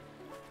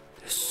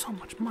 There's so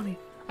much money.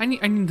 I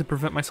need to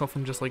prevent myself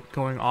from just like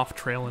going off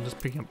trail and just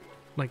picking up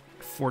like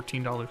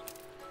 $14.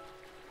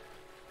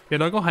 Yeah,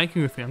 don't go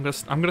hiking with me. I'm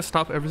gonna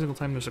stop every single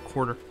time there's a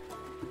quarter.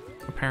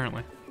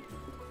 Apparently.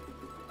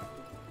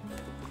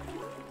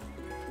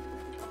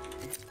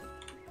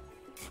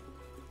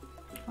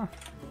 Huh.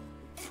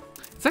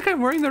 Is that guy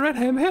wearing the red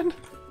headband?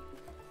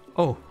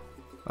 Oh,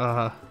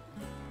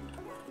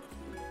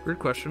 weird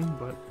question,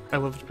 but I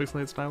love the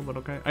pixelated style, but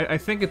okay. I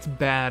think it's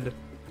bad.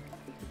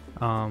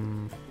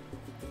 I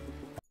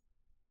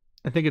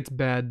think it's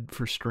bad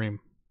for stream.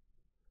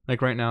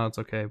 Like right now it's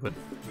okay, but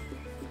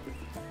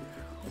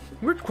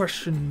weird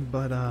question,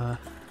 but did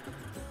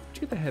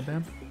you get the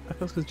headband? I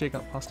feel it's because Jay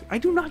got lost. I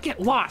do not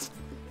get lost!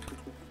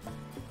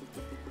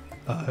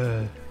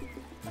 I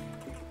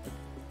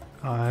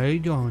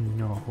don't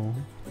know.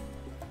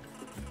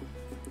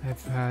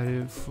 I've had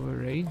it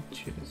for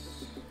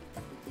ages.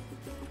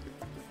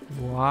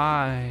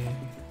 Why?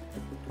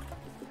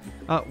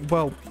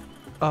 Well,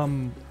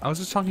 I was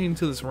just talking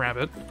to this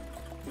rabbit.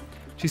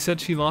 She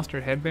said she lost her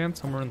headband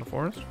somewhere in the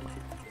forest.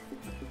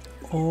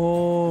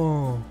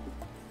 Oh,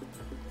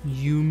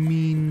 you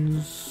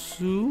mean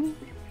Sue?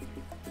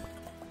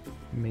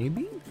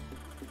 Maybe?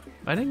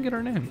 I didn't get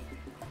her name.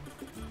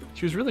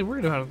 She was really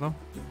worried about it though.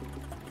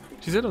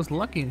 She said it was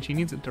lucky and she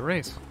needs it to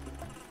race.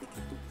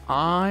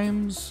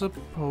 I'm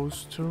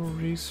supposed to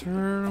race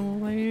her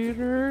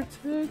later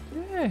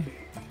today.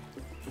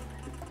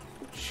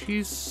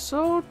 She's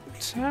so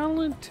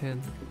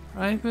talented.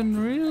 I've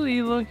been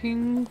really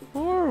looking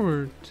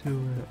forward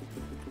to it.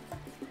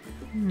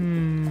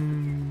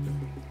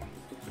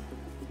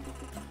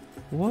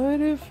 What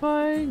if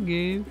I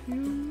gave you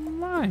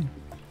mine?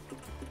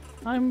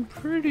 I'm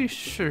pretty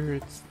sure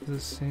it's the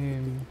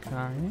same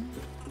kind.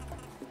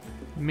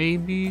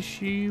 Maybe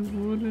she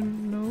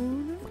wouldn't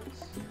notice?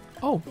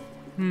 Oh,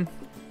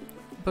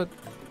 but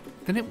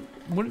then it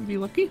wouldn't be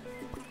lucky?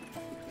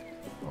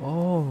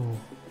 Oh,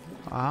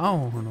 I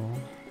don't know.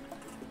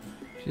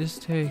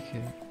 Just take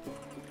it.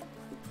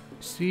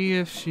 See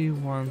if she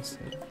wants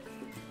it.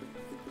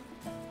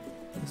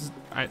 This is,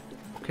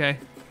 okay.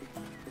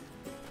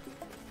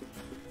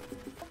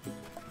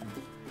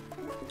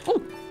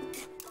 Oh!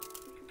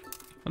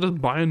 I'll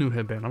just buy a new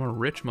headband. I'm a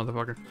rich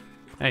motherfucker.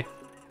 Hey.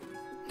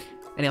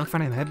 Any luck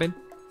finding the headband?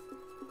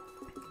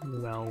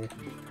 Well,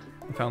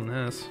 I found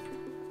this.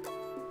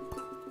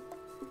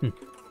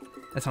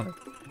 That's not it.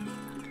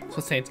 So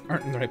let's say it's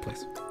aren't in the right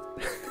place.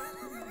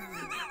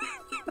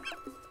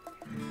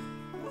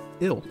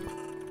 Ew.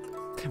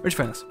 Where'd you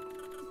find this?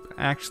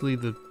 Actually,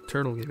 the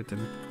turtle gave it to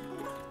me.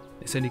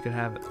 They said you could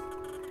have it.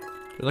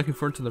 They're looking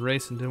forward to the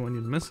race and didn't want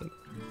you to miss it.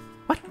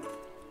 What?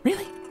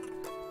 Really?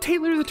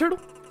 Taylor the turtle?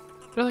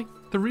 They're like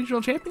the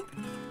regional champion?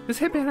 This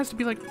headband has to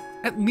be like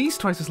at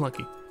least twice as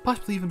lucky.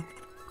 Possibly even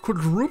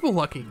quadruple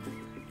lucky.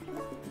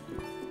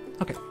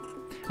 Okay,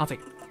 I'll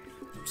take it.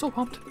 I'm so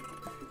pumped.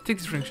 Take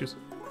these ring shoes.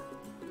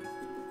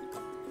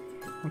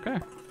 Okay.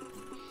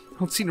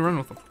 Let's see to run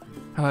with them.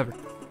 However,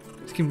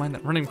 just keep in mind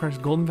that running requires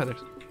golden feathers.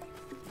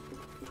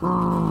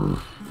 Man,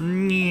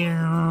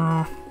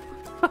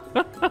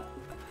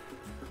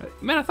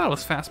 I thought it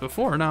was fast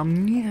before. Now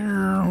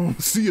I'm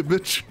see ya,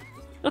 bitch.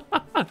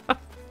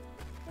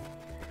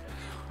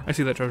 I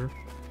see that treasure.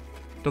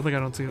 Don't think I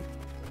don't see it.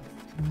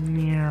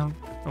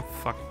 Oh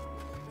fuck.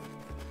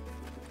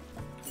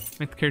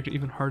 Make the character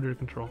even harder to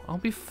control. I'll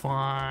be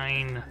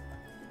fine.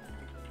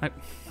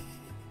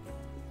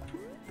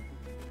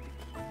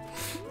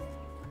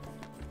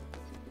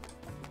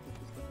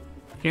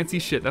 Can't see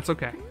shit, that's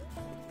okay.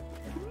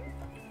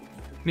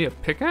 Need a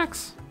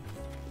pickaxe?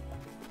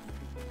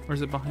 Or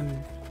is it behind me?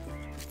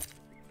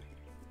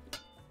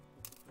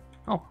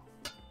 Oh.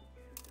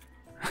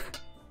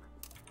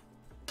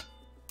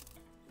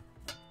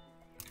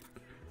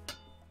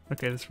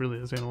 Okay, this really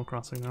is Animal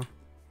Crossing now.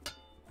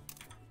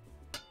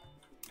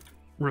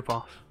 Rip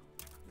off.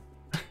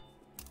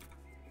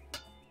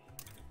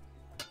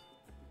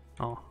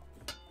 Oh.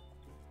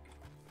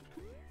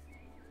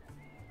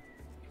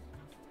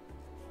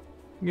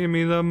 Give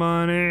me the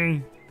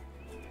money.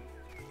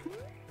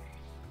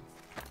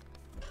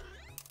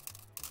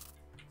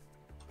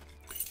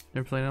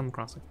 Never played Animal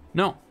Crossing.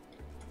 No.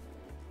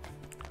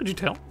 Could you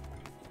tell?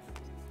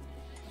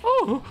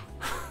 Oh.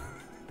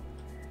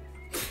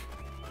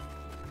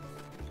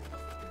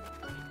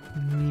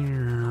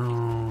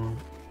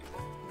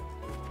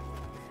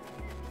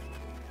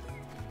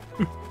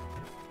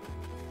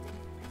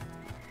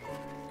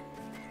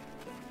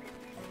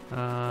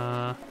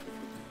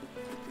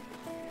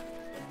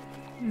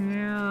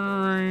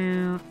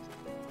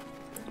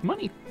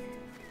 Money.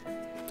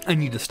 I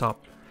need to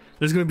stop.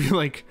 There's gonna be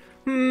like,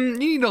 you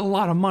need a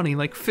lot of money,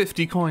 like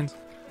 50 coins.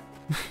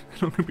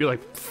 I'm gonna be like,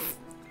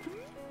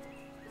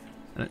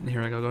 and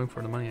here I go going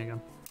for the money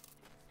again.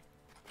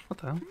 What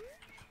the hell?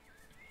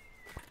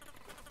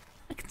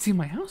 I can see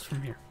my house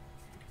from here.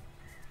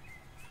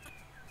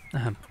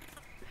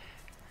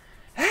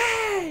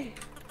 Hey!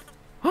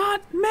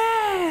 Aunt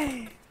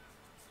May!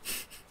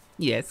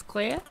 Yes,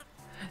 Claire?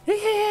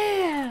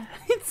 Yeah!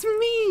 It's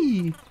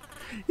me!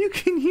 You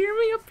can hear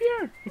me up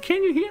here?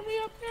 Can you hear me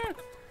up here?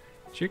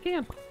 Sure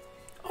can.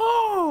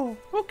 Oh,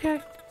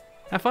 okay.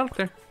 Have fun up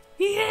there.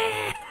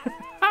 Yeah!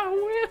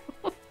 I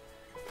will!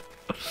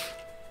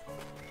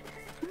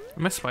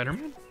 Am I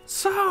Spider-Man?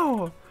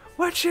 So,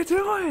 what you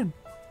doing?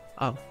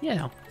 Oh, you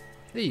know,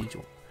 the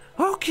usual.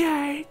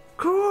 Okay,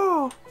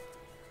 cool.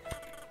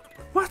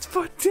 What's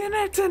for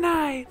dinner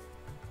tonight?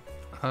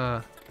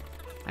 I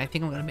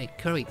think I'm gonna make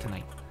curry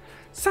tonight.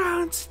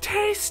 Sounds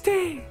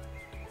tasty.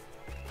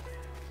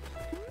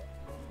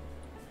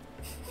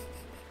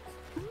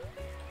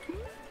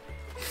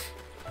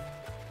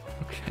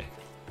 Okay.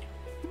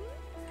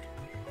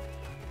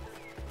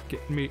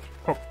 Get me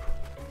up.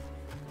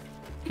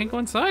 Can't go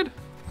inside?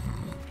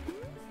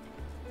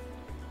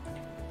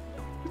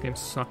 Game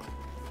sucks.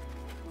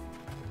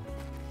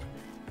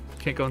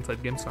 Can't go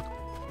inside, game sucks.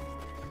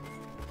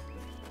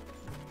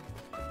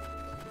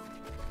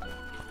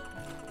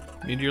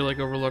 Meteor Lake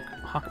Overlook,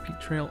 Hawk Peak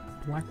Trail,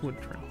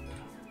 Blackwood Trail.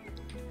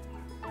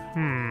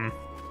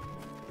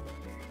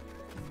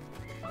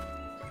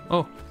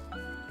 Oh.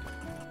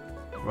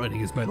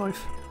 Riding is my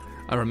life.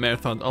 I run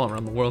marathons all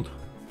around the world.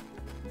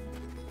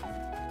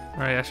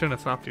 Alright, I shouldn't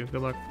have stopped you.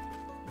 Good luck.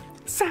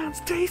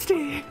 Sounds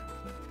tasty!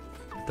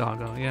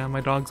 Doggo. Yeah,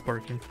 my dog's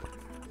barking.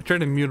 I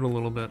tried to mute it a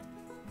little bit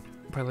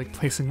by like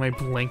placing my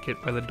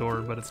blanket by the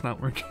door, but it's not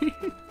working.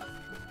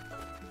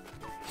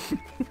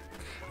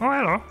 Oh,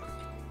 hello.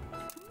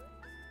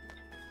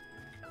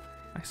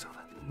 I saw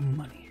that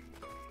money.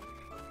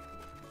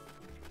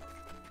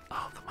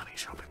 Oh, the money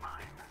shall be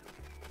mine.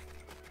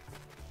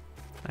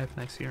 I have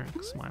nice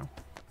earrings. Smile.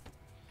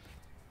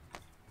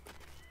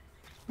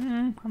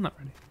 I'm not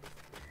ready.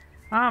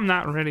 I'm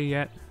not ready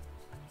yet.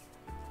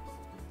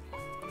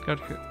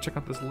 Gotta check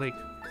out this lake.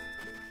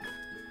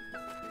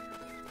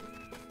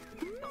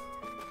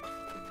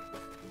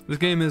 This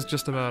game is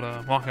just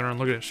about walking around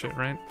looking at shit,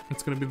 right?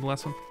 It's gonna be the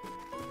lesson.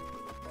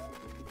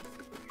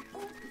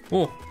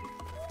 Oh,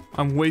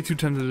 I'm way too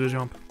tempted to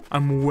jump.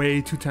 I'm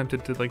way too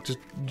tempted to like just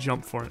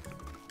jump for it.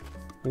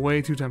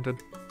 Way too tempted.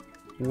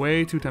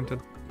 Way too tempted.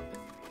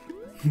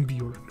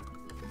 Bjork.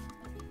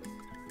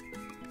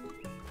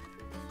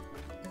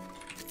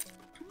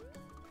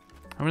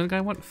 How many did the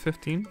guy want?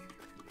 15?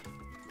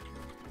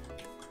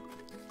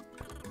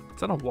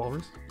 Is that a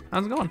walrus?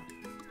 How's it going?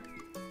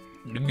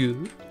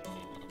 Good.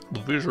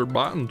 The fish are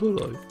biting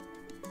today.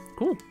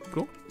 Cool,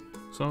 cool.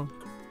 So,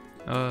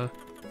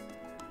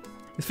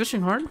 is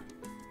fishing hard?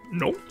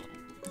 Nope.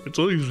 It's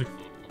easy.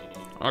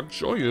 I can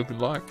show you if you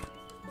like.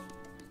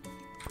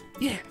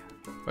 Yeah.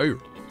 Here,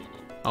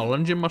 I'll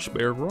lend you my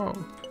spare rod.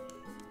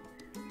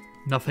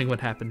 Nothing would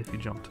happen if you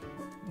jumped.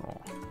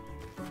 Oh.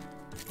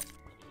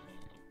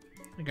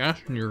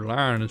 Casting your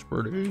line is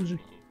pretty easy.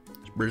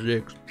 It's pretty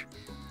easy.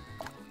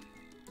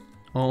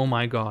 Oh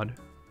my god.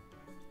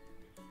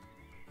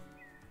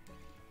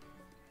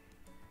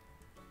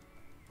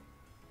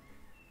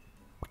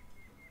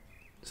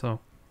 So,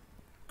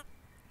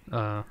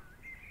 what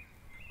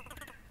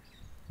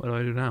do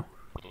I do now?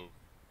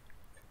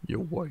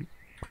 You wait.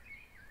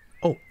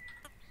 Oh,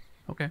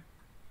 okay.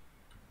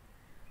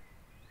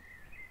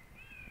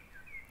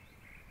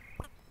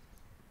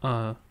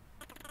 Am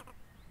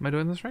I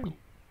doing this right?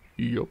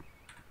 Yup.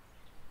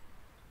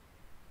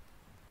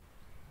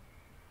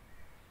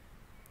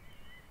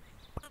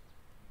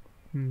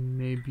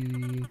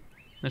 Maybe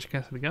I should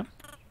cast it again?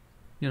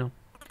 You know,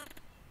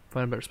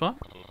 find a better spot?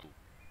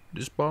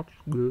 This spot's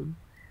good.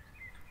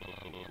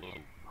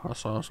 I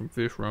saw some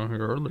fish around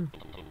here earlier.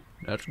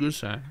 That's a good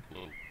sign.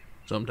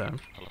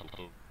 Sometimes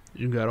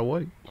you gotta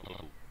wait.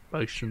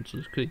 Patience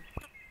is key.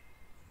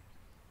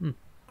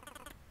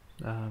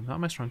 Not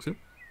my strong suit.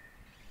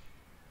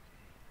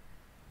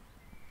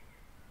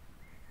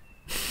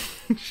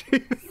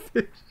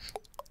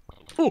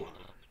 Oh,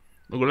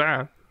 look at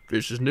that.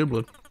 Fish is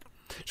nibbling.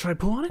 Should I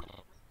pull on it?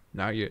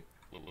 Not yet.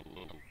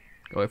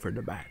 Go wait for it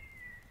to bite.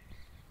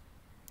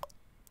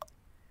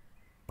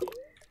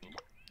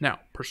 Now,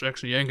 press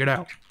X to yank it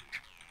out.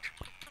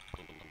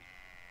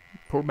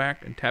 Pull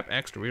back and tap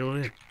X to reel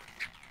it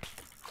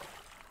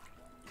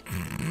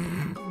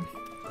in.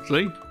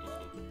 See?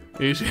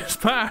 Easy as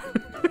pie.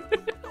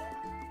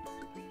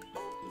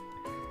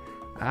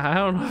 I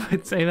don't know if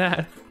I'd say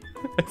that.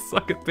 I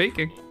suck at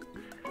baking.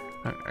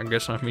 I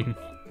guess I mean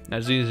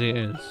as easy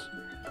as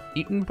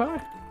eating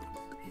pie.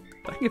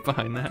 I can get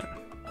behind that.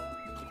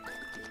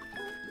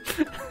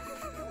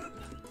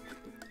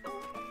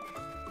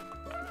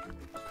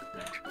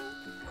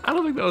 I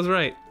don't think that was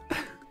right.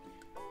 I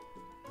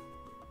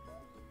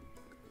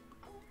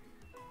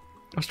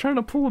was trying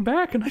to pull it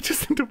back and I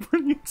just ended up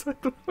running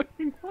inside the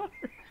fucking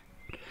water.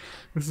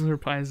 This is where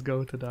pies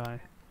go to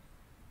die.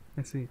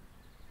 I see.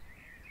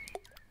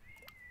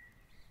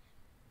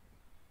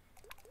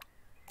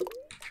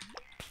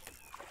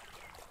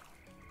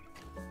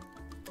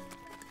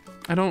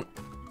 I don't...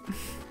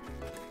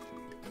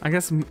 I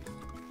guess...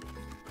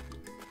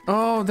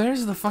 Oh,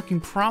 there's the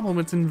fucking problem.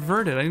 It's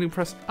inverted. I need to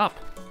press up.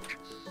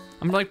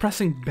 I'm like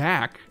pressing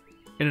back,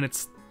 and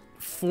it's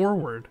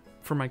forward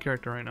for my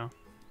character right now.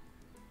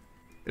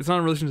 It's not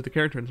in relation to the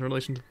character, it's in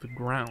relation to the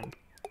ground.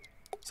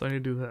 So I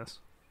need to do this.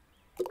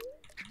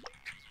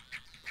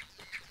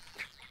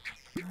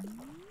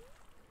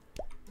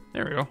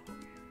 There we go.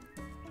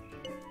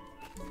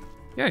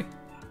 Yay.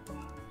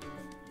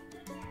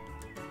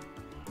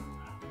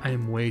 I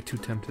am way too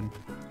tempted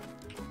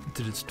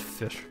to just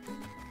fish.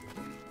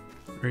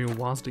 Are you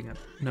WASDing it?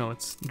 No,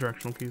 it's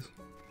directional keys.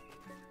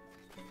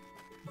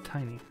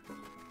 Tiny.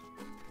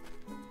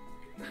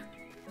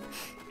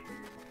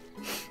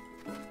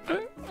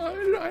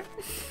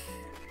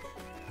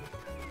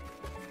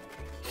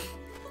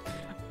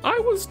 I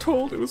was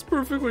told it was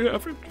perfectly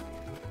average.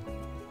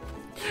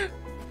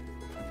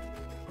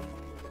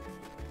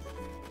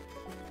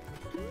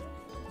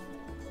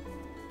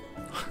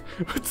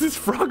 What's this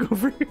frog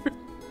over here?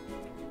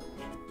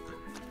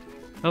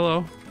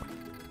 Hello.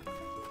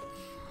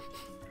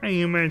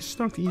 Hey, man,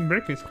 stop to eat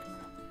breakfast.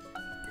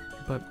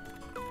 But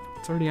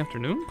it's already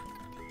afternoon?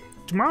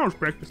 Tomorrow's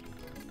breakfast.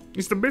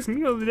 It's the best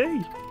meal of the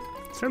day.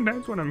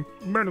 Sometimes when I'm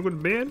about to go to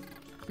bed,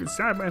 it's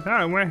side by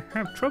side when I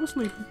have trouble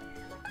sleeping.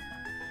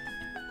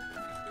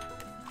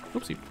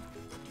 Oopsie.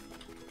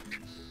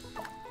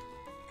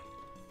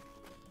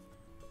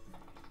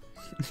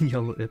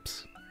 Yellow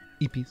ips.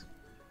 Eepies.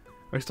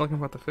 Are you still talking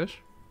about the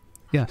fish?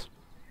 Yes.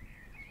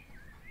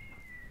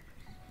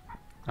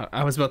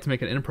 I was about to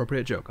make an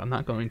inappropriate joke. I'm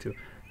not going to.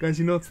 Guys,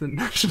 you know it's the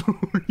National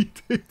Read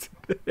Day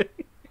today.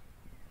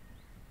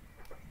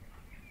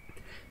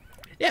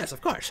 Yes,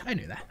 of course. I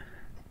knew that.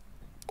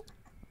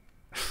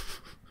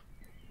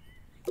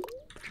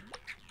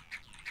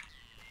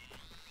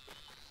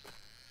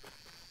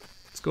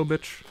 Let's go,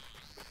 bitch.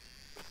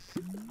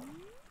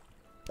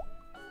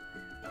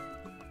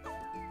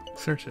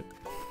 Search it.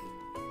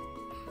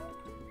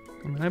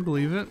 I mean, I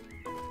believe it.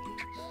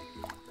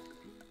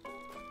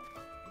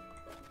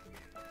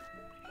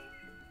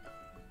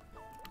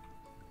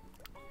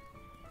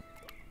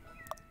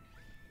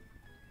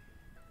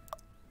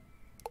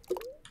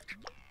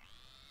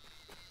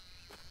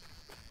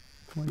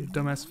 Come on, you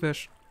dumbass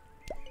fish.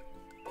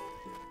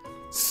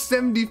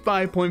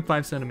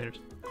 75.5 centimeters.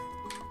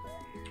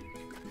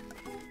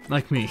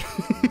 Like me.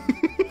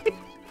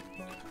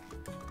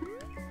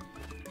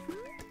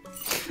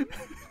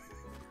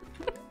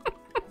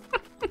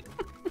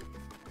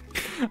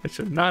 I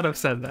should not have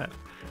said that.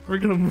 We're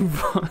gonna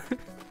move on.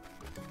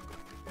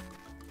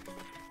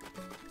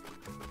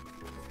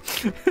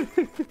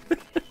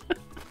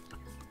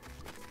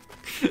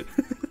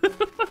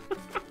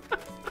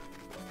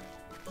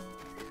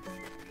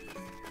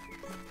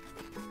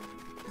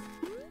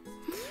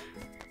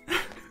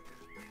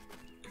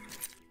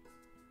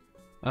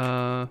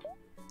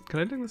 Can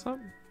I dig this up?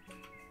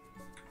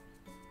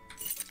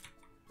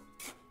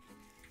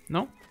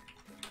 No?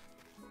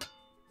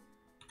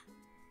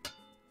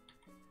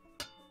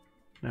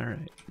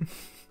 Alright.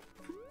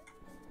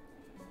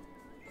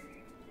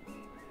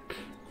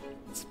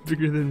 It's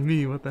bigger than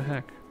me, what the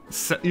heck?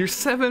 You're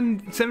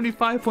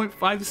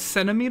 75.5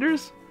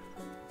 centimeters?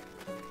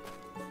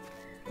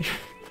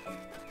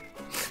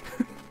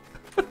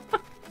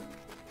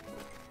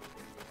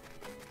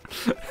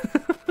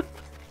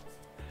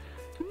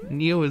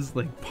 Neo is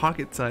like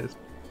pocket sized.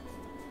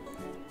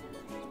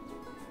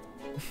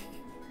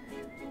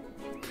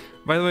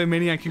 By the way,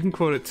 Maniac, you can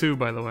quote it too,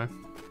 by the way.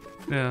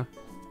 Yeah.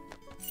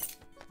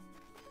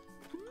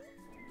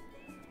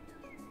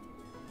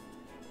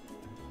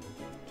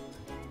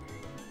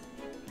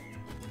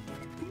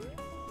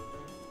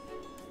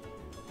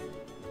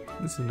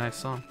 This is a nice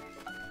song.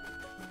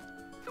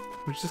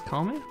 Would you just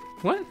call me?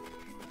 What?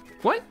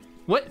 What?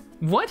 What?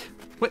 What?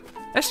 What?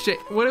 SJ,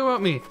 what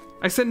about me?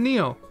 I said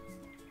Neo.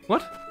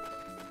 What?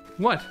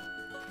 What?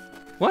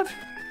 What?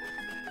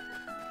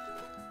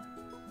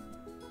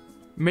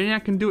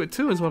 Maniac can do it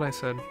too, is what I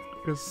said.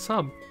 Because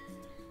sub.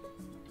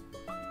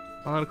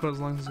 I'll let it go as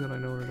long as it's good, I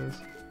know where it is.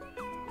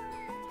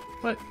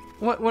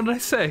 What did I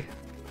say?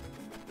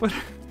 What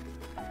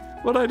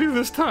did I do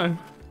this time?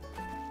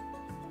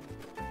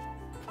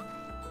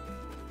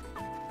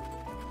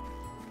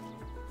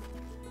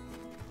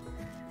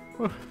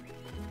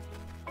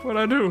 What'd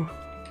I do?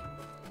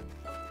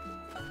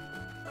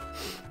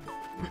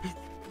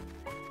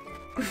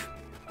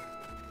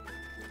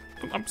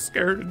 I'm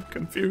scared and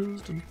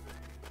confused and...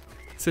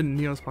 It's in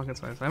Neo's pocket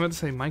size. I meant to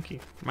say Mikey.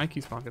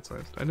 Mikey's pocket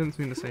sized. I didn't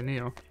mean to say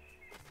Neo.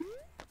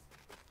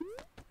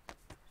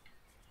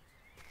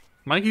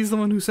 Mikey's the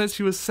one who said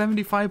she was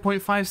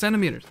 75.5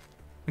 centimeters.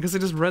 I guess I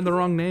just read the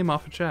wrong name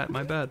off of chat.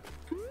 My bad.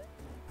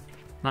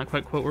 Not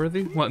quite quote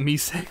worthy? What, me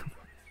saying?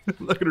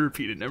 I'm not gonna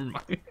repeat it, never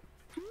mind.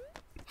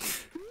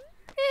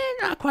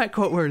 Not quite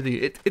quote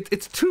worthy.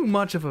 It's too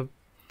much of a...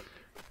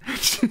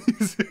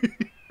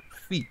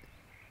 Feet.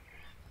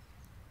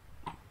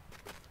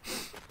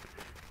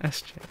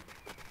 SJ.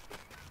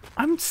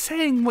 I'm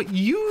saying what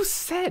you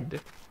said.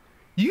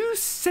 You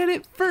said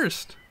it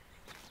first.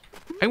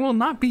 I will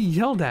not be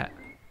yelled at.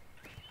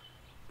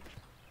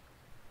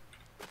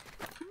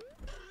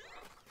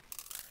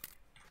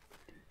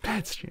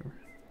 Bad streamer.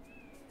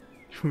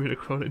 You want me to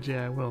quote it?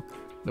 Yeah, I will.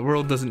 The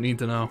world doesn't need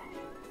to know.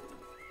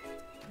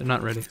 They're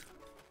not ready.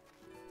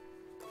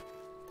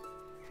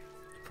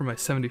 For my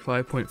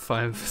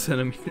 75.5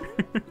 centimeter.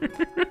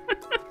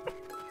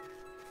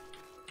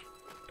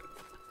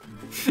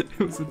 It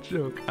was a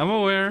joke. I'm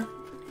aware.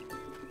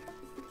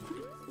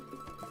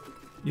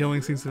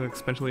 Yelling seems to have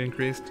exponentially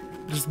increased.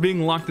 Just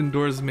being locked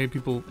indoors made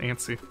people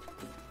antsy.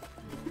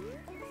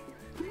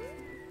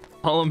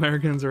 All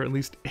Americans are at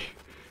least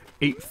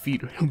 8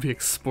 feet or he'll be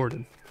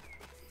exported.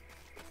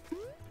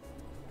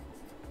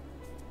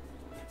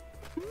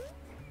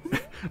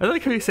 I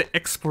like how you say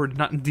exported,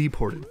 not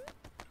deported.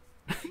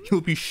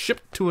 He'll be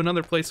shipped to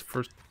another place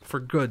for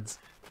goods.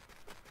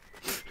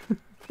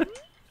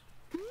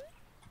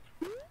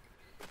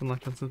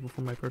 Unlocked on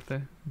before my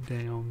birthday?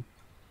 Damn.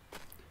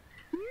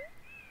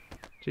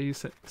 Jay, you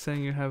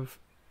saying you have...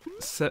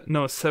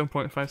 no, it's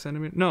 7.5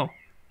 centimeters? No.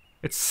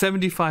 It's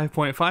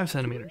 75.5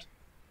 centimeters.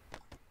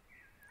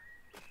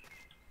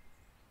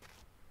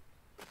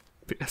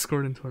 Be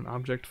escorted into an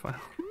object file.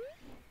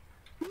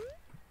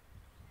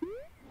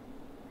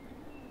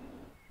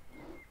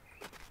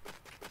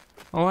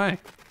 Oh, hey.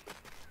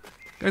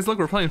 Guys, look,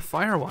 we're playing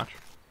Firewatch.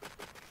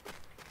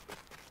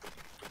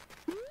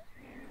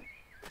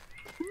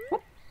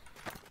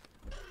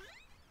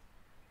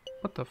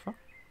 What the fuck?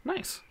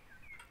 Nice.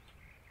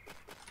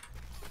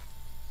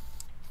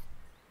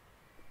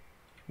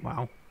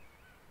 Wow.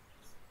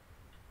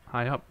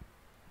 High up.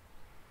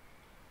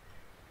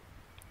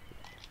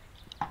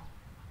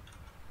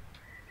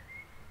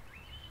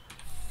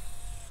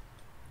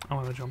 I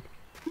want to jump.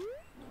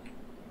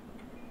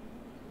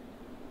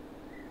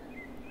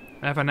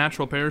 I have a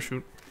natural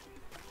parachute.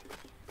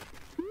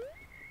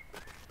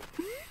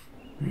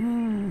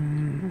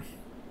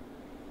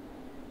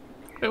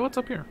 Hey, what's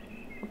up here?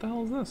 What the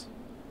hell is this?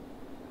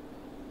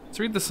 Let's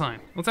read the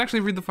sign. Let's actually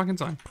read the fucking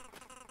sign.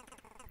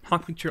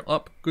 Hawk Peak Trail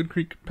up, Good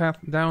Creek path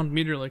down,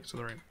 Meteor Lake to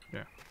the right.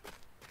 Yeah.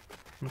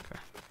 Okay.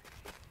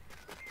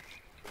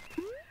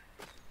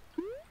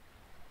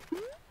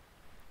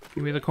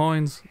 Give me the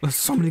coins. There's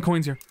so many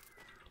coins here.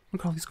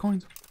 Look at all these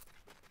coins.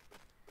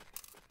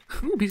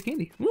 Ooh, piece of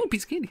candy. Ooh,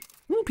 piece of candy.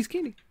 Ooh, piece of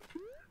candy.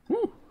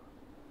 Ooh.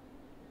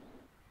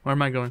 Where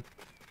am I going?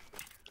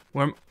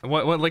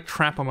 What like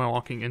trap am I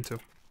walking into?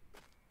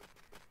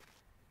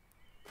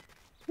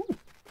 Ooh.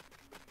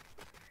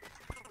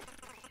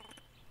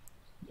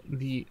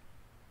 The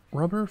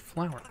rubber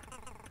flower.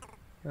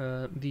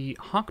 The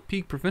Hawk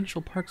Peak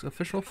Provincial Park's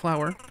official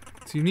flower.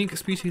 Its unique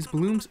species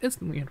blooms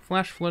instantly and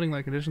flash flooding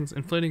like conditions,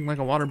 inflating like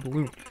a water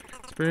balloon.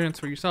 Experience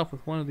for yourself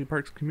with one of the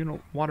park's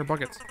communal water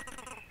buckets.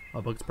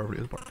 Buckets property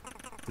of the park.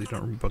 Please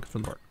don't remove buckets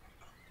from the park.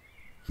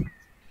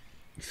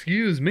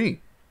 Excuse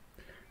me.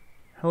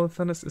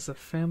 Helithenus is a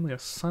family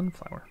of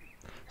sunflower.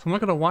 So I'm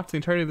not going to watch the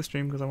entirety of the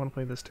stream because I want to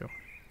play this too.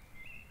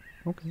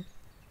 Okay.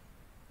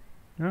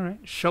 Alright.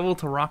 Shovel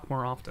to rock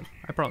more often.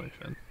 I probably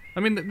should.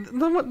 I mean,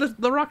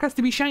 the rock has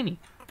to be shiny.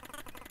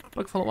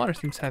 Bucket full of water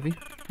seems heavy.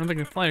 I don't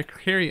think I can fly or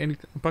carry any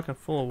bucket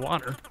full of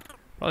water.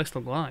 Probably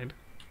still glide.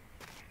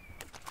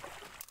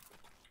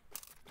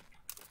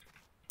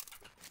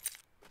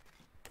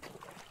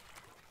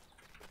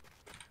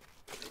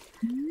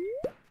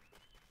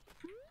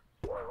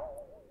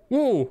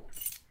 Whoa!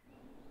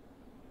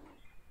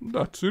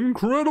 That's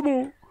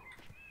incredible!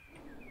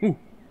 Ooh!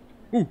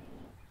 Ooh!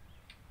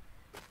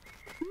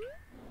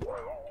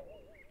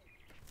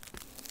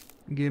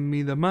 Give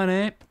me the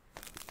money!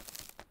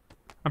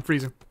 I'm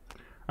freezing.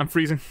 I'm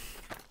freezing.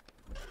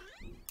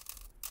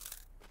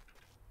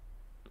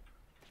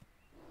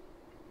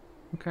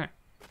 Okay.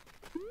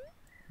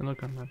 And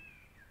look on that.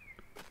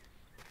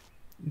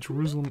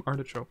 Jerusalem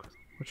artichoke,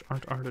 which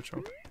aren't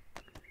artichoke.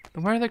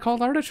 Then why are they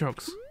called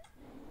artichokes?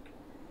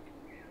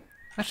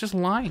 That's just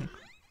lying.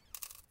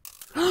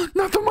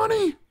 Not the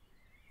money!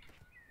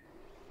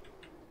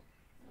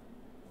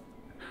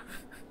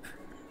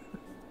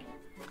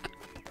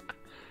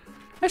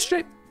 That's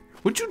straight.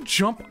 Would you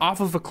jump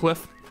off of a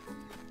cliff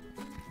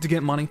to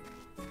get money?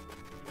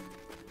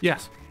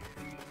 Yes.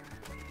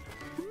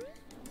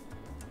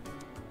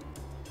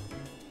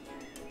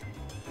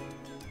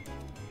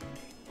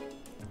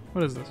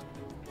 What is this?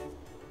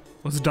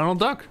 What's Donald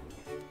Duck?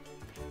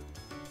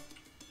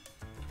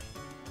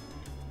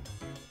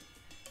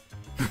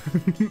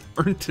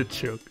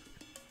 Artichoke.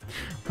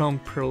 Call them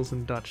pearls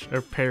in Dutch.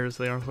 They're pears.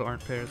 They also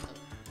aren't pears.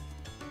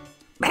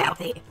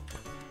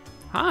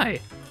 Hi.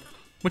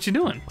 What you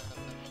doing?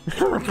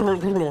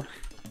 I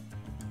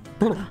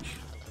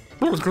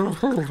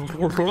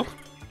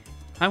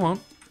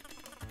won't.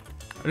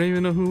 I don't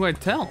even know who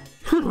I'd tell.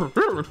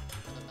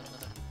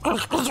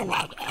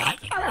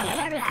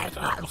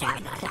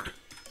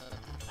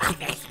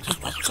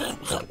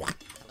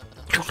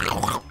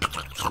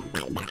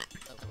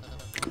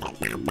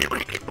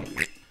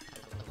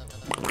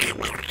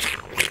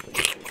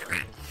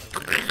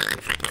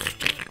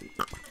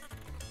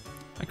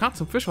 I caught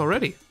some fish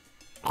already.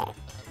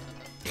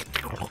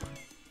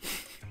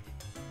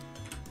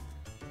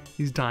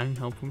 He's dying,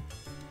 help him.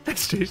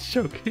 That's just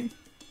choking.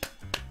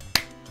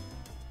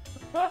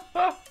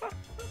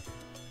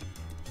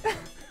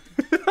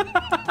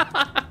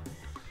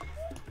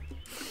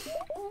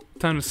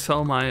 Time to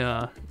sell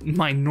my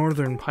my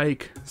northern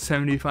pike,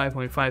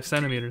 75.5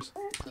 centimeters.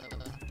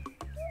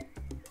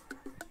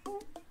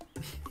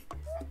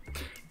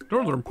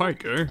 Northern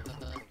pike, eh?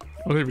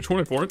 I'll give you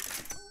 20 for it.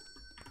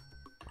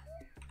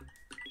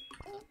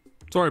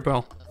 Sorry,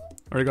 pal.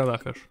 Already got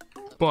that fish.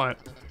 But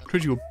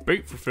trade you a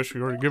bait for fish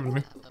you already given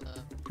me.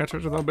 Catch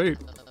fish without bait.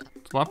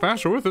 a lot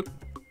faster with it.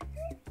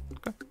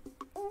 Okay.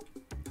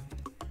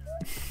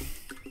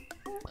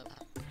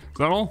 Is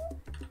that all?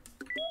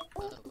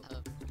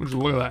 Would you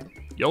look at that?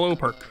 Yellow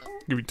perk.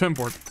 Give you 10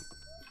 for it. Is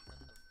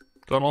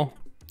that all?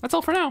 That's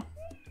all for now.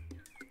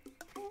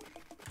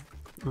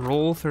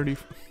 Roll 30.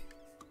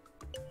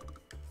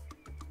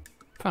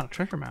 Found a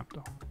treasure map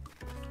though.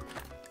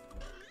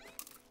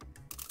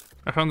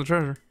 I found the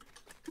treasure.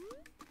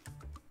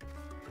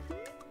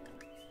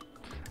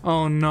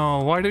 Oh no,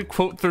 why did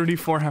quote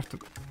 34 have to...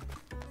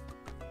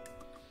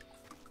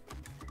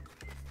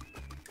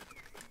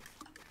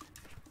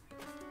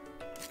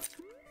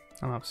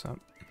 I'm upset.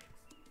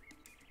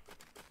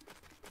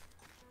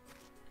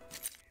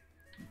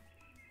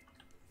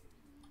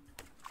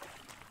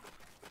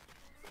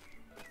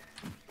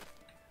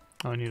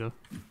 Oh, I need to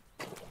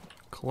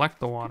collect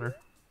the water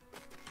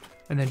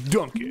and then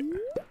dunk it.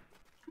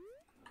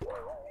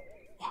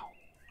 Wow.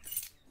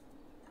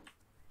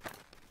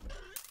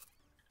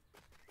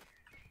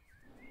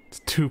 It's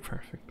too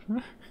perfect.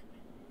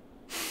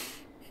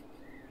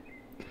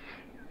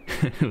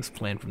 It was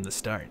planned from the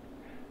start.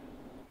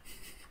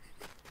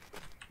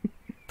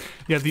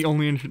 Yeah, the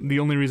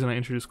only reason I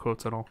introduced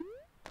quotes at all.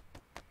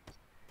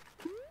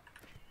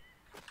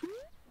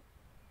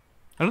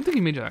 I don't think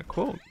he made that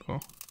quote though.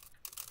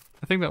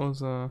 I think that was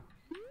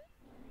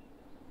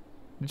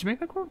Did you make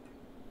that quote?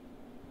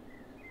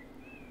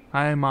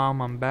 Hi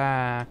mom, I'm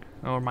back.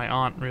 Or my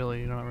aunt, really.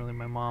 You're not really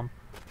my mom.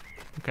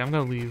 Okay, I'm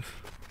gonna leave.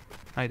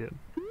 I did.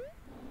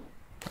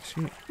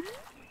 Shoot.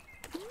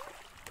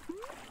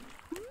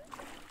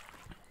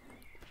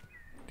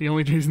 The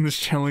only reason this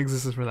channel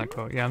exists is for that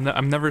quote. Yeah,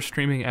 I'm never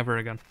streaming ever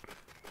again.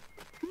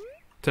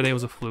 Today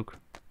was a fluke.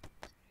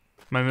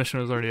 My mission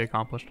was already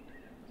accomplished.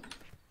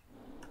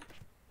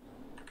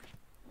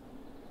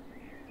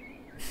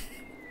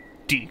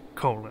 D: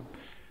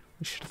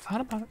 We should have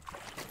thought about it.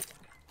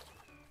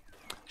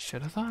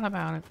 Should have thought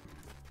about it.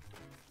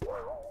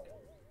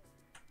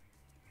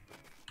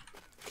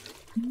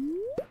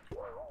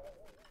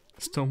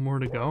 Still more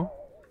to go?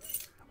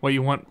 What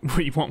you want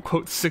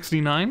quote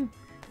 69?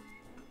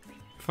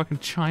 Fucking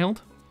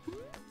child?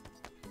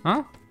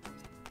 Huh?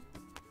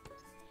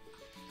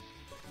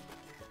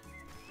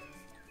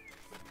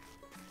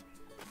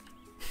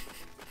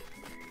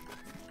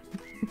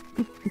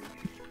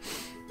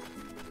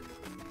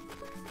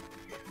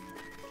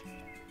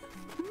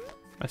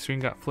 My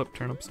screen got flipped,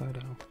 turned upside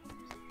down.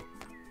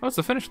 Oh, it's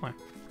the finish line.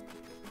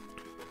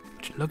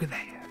 Would you look at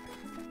that?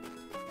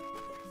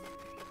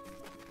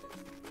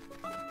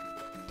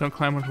 Don't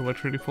climb onto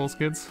electricity poles,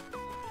 kids.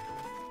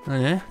 Oh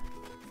yeah?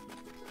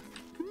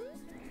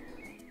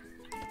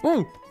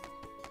 Ooh!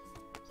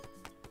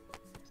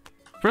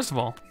 First of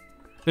all,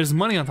 there's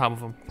money on top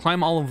of them.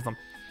 Climb all of them.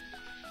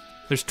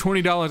 There's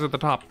 $20 at the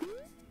top.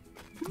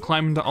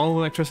 Climb into all the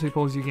electricity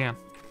poles you can.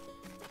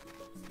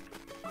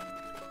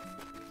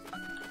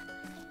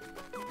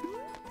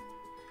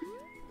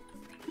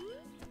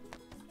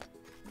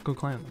 Go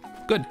climb them.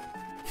 Good.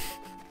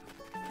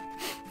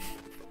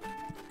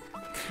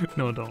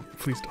 No, don't.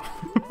 Please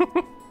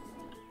don't.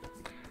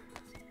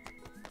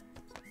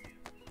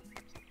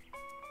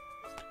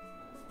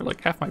 You're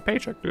like half my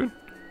paycheck, dude.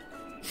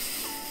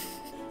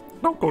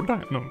 Don't go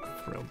die. No,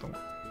 for real, don't.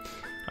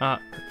 I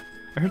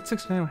heard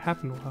 69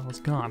 happened while I was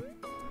gone.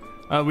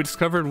 We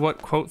discovered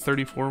what quote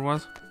 34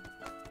 was.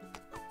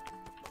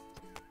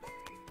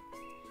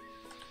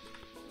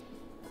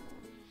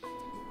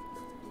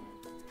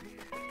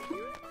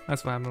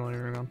 That's what happened while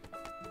you were gone.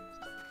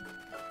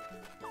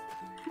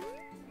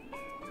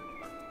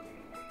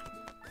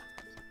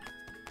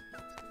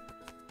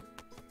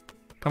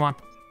 Come on.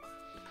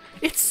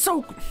 It's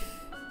so...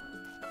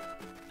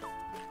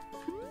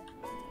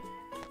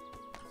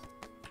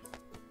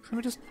 Let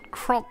me just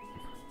crawl...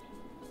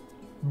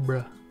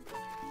 Bruh.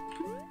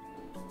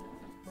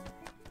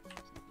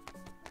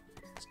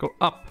 Let's go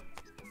up.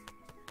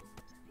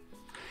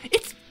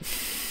 It's...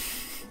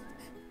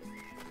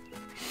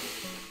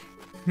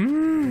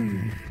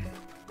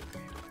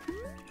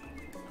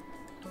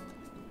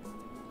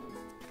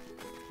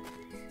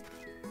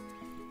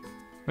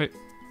 Wait.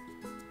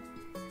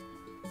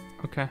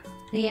 Okay.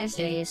 The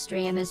SJ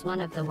stream is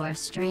one of the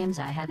worst streams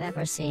I have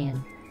ever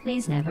seen.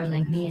 Please never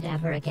link me it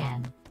ever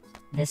again.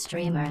 This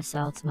streamer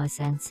assaults my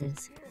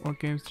senses. What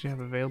games do you have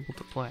available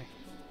to play?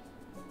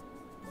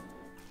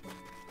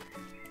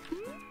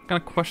 What kind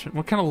of question?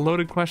 What kind of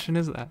loaded question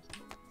is that?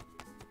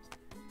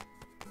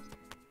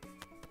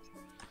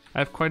 I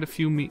have quite a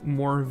few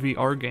more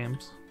VR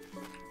games.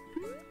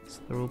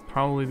 So there will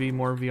probably be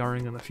more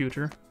VRing in the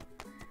future.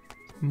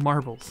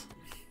 Marbles.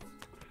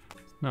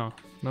 No,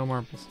 no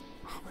marbles.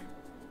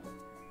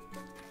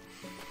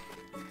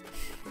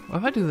 What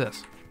if I do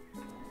this?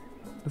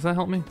 Does that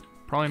help me?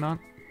 Probably not.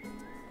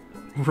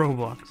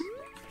 Roblox.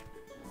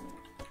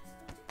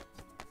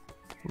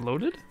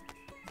 Loaded?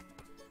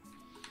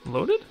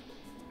 Loaded?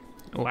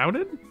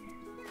 Louded?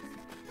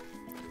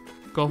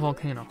 Go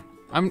volcano.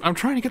 I'm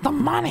trying to get the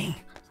money!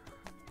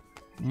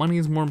 Money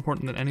is more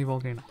important than any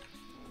volcano.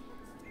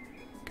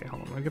 Okay,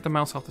 hold on. I'm gonna get the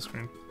mouse off the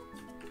screen.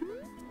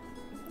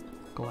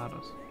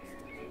 GLaDOS.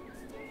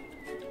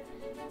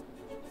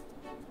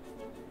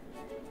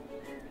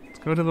 Let's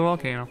go to the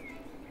volcano.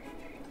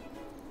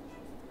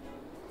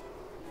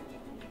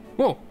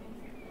 Whoa!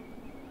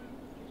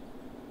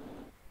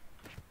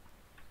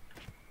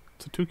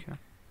 It's a toucan.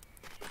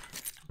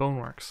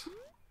 Boneworks.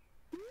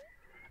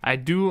 I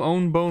do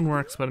own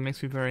Boneworks, but it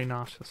makes me very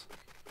nauseous.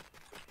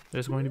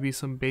 There's going to be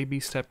some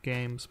baby step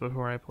games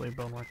before I play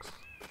Boneworks.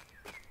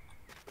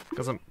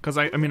 Cause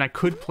I mean I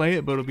could play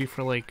it, but it'll be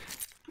for like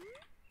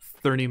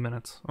 30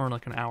 minutes or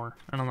like an hour,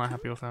 and I'm not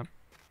happy with that.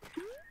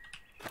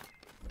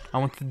 I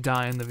want to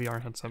die in the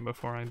VR headset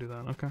before I do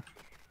that. Okay.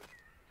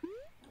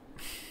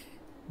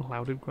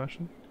 Loaded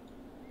question.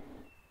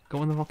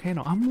 Go in the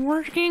volcano. I'm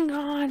working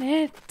on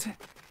it.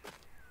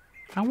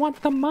 I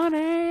want the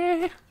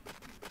money.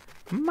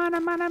 Money,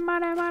 money,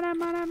 money, money,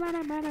 money,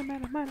 money, money,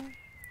 money, money.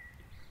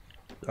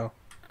 Oh.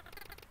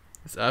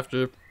 It's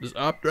after this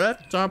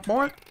updraft at some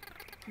point.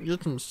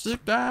 Get some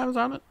sick dives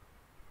on it.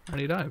 How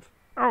do you dive?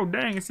 Oh,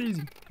 dang, it's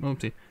easy.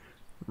 Oopsie.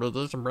 But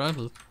there's some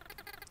branches.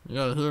 You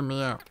gotta hear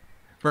me out.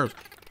 First,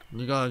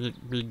 you gotta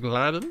be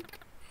gliding.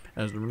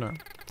 As you know,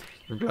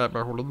 you glide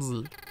by holding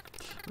Z.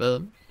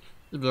 Then,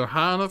 if you're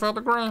high enough out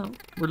the ground,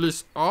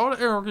 release all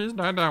the arrow keys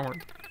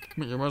downward.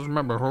 But you must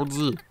remember, hold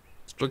Z.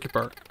 It's tricky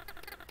part.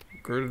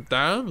 Greater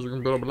dives, you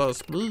can build up a lot of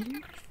speed.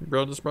 You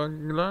build this by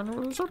gliding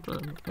with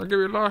something. I'll give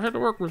you a lot of head to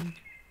work with.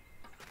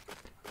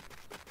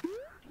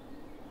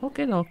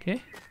 Okay,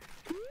 okay.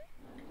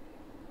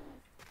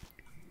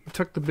 I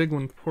took the big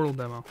one portal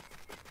demo.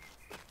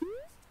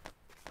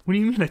 What do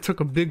you mean I took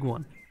a big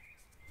one?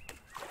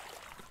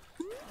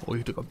 Oh,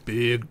 you took a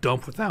big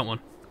dump with that one.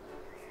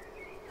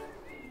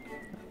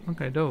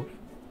 Okay, dope.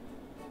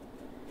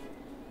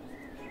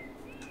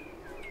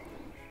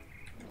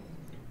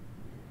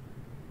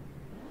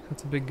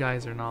 That's a big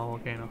geyser, not a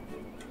volcano.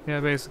 Yeah,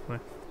 basically.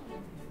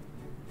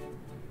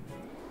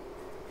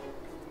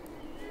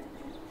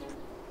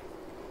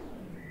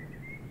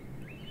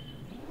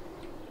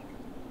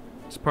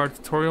 It's part of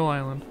Tutorial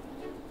Island.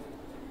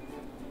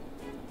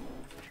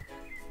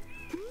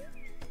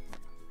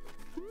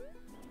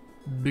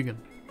 Biggin.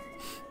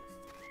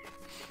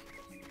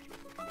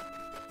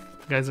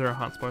 Guys, there are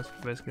hotspots,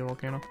 basically a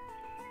volcano.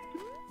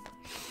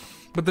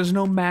 But there's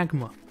no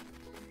magma.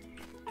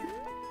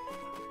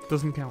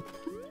 Doesn't count.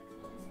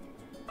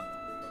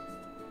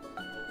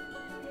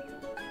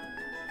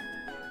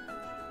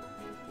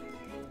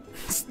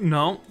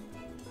 No.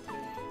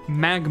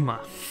 Magma.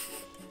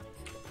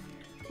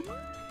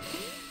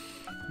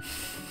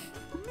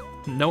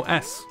 No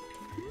S.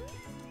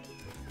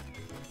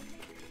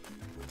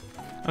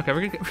 Okay,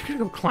 we're gonna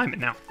go climb it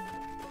now.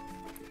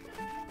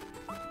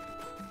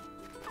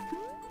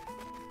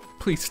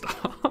 Please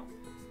stop.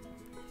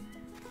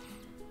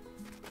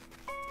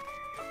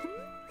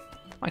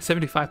 My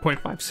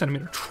 75.5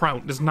 centimeter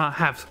trout does not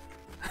have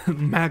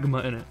magma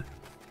in it.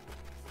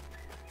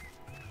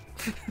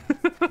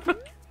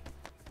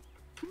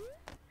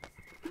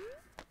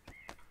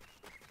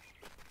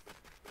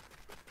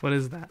 What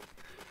is that?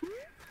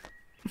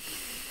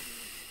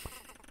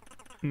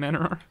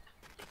 Manor.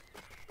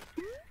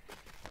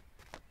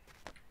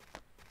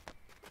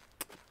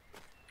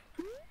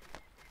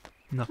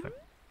 Nothing.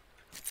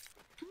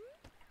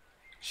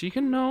 She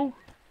can know.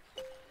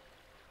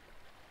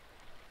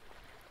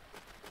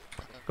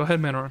 Go ahead,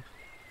 Manor.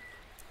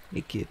 Hey,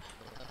 kid.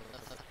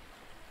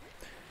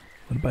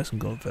 Wanna buy some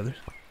gold feathers?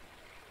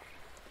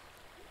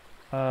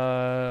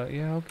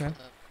 Yeah, okay.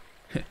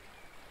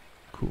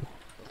 Cool.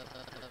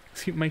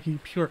 Keep Mikey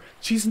pure.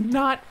 She's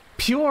not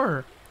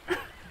pure!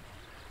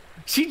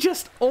 She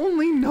just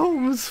only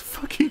knows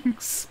fucking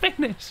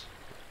Spanish!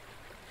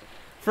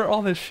 For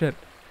all this shit.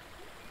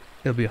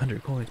 It'll be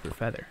 100 coins per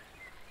feather.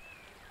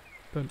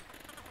 But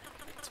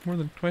it's more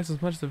than twice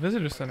as much as the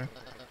visitor center.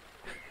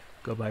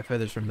 Go buy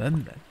feathers from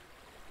them then.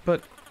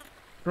 But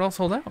they're all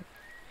sold out.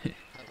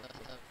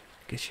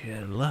 Guess you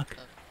had luck.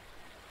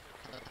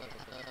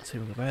 So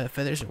you wanna buy the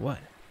feathers or what?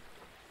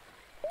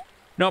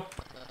 Nope.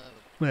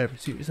 Whatever,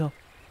 suit yourself.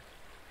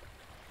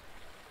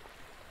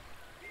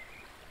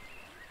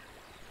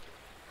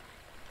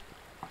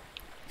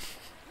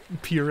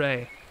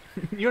 Puree.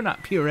 You're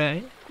not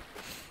puree.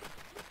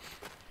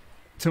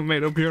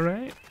 Tomato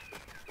puree?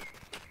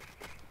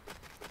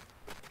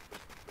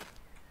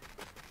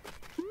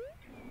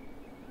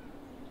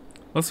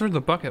 Let's see where the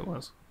bucket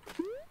was.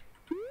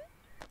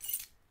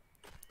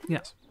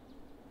 Yes.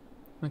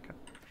 Okay.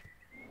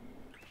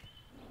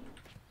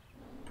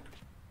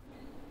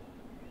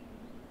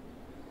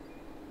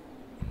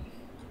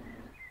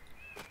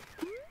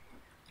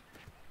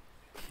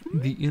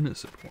 The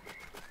innocent one.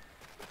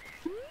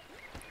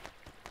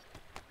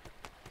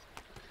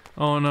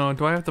 Oh no,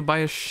 do I have to buy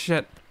a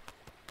shit?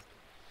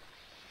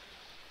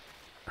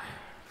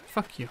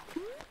 Fuck you.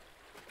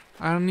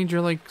 I don't need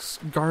your, like,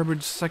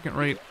 garbage second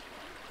rate.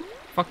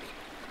 Fuck.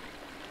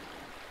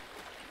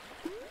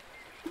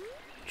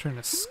 Trying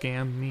to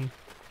scam me.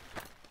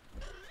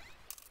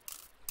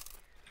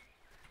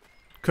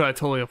 Could I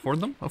totally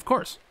afford them? Of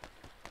course.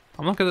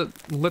 I'm not gonna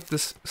let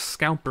this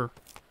scalper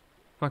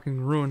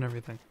fucking ruin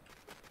everything.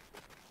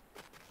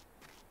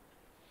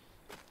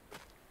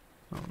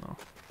 Oh no.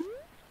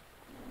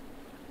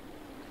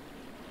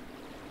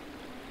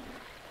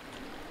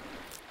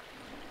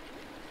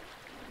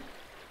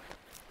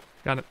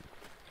 Got it.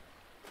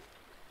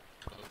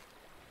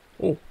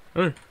 Oh,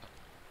 hey.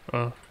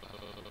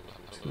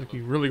 Seems like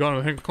you really got on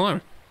the hang of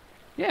climbing.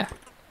 Yeah.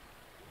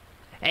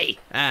 Hey,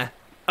 I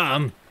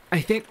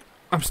think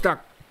I'm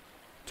stuck.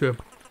 Tim.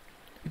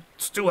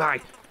 It's too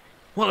high.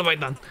 What have I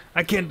done?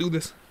 I can't do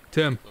this.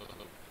 Tim.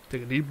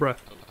 Take a deep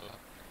breath.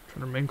 Try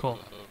to remain calm.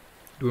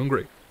 Doing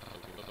great.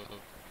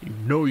 You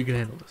know you can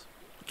handle this.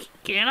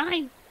 Can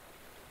I?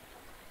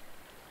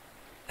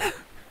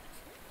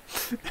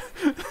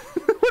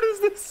 What is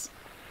this?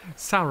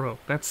 Sorrow.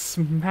 That's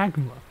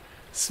smagma.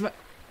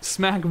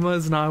 Smagma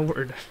is not a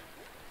word.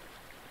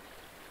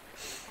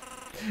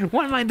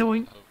 What am I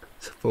doing?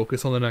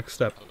 Focus on the next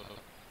step.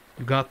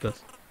 You got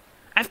this.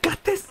 I've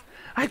got this.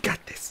 I've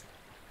got this.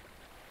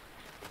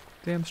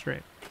 Damn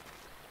straight.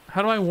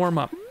 How do I warm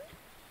up?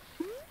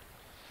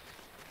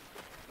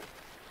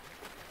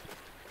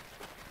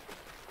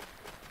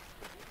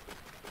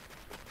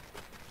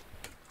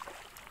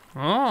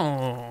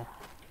 Oh.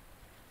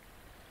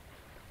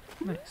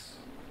 Nice.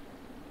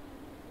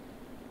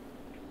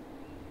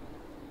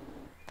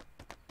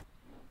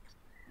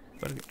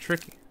 Better get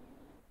tricky.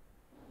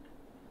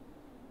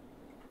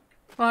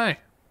 Hi.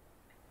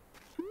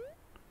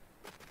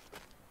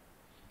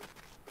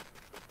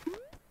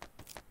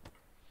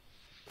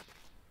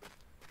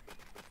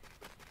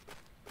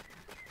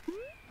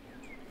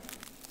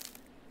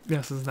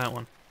 Yes, is that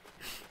one.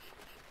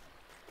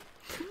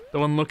 The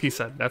one Loki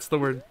said. That's the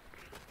word.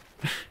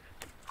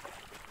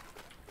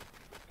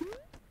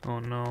 Oh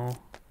no.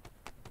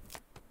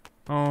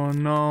 Oh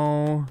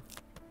no.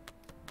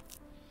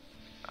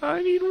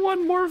 I need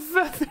one more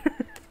feather.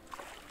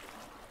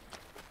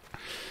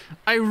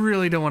 I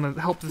really don't want to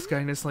help this guy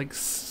and it's like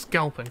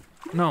scalping.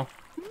 No.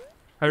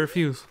 I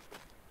refuse.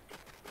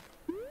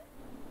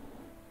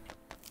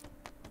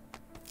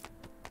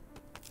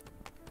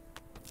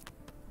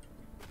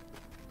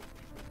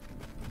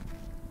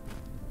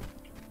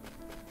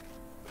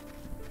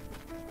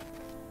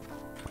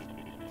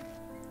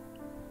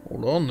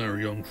 Hold on there,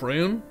 young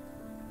friend.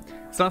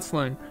 It's not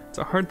slime. It's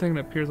a hard thing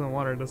that appears on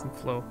water and doesn't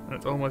flow, and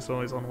it's almost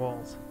always on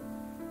walls.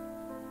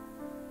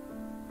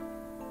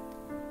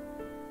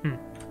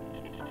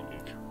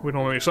 We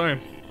don't know what you're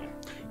saying.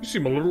 You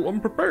seem a little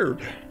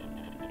unprepared.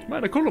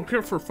 Man, I could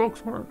appear for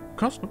folks who aren't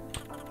accustomed.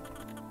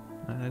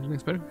 I didn't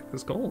expect it to get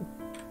this cold.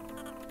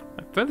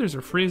 My feathers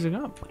are freezing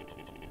up.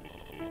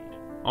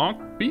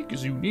 Ankh Peak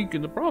is unique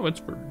in the province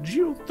for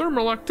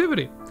geothermal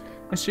activity.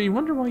 And so you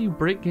wonder why you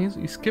break games,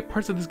 you skip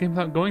parts of this game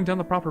without going down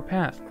the proper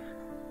path.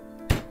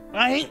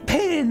 I ain't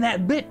paying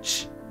that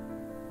bitch.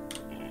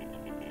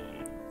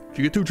 If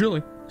you get too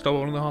chilly, stop at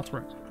one of the hot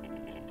springs.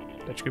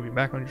 That should get you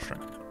back on your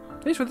strength.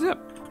 Thanks for the tip.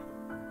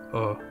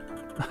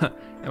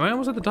 Am I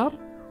almost at the top?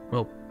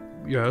 Well,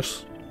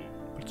 yes.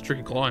 But it's a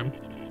tricky climb.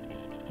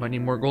 Might need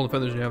more golden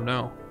feathers than you have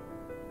now.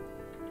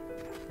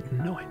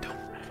 No, I don't.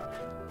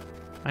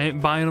 I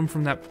ain't buying them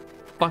from that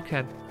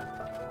fuckhead.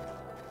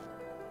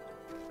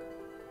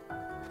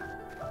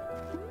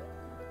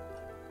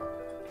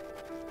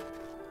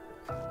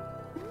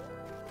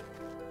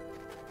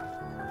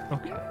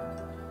 Okay.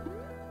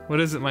 What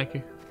is it,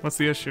 Mikey? What's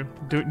the issue?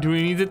 Do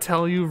we need to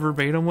tell you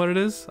verbatim what it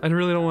is? I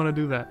really don't want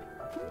to do that.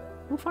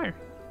 Oh, fire.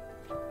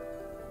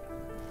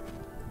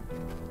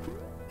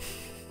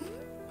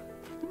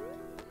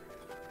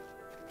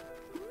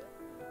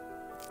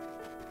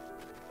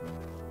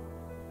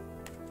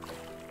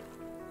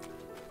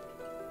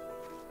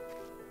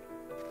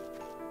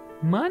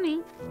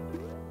 Money.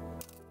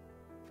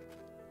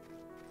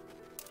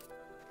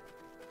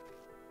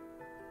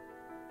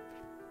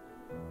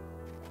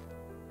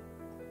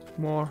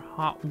 More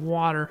hot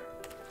water.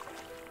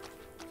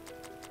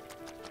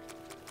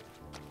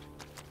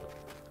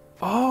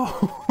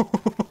 Oh!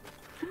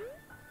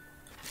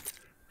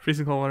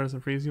 Freezing cold water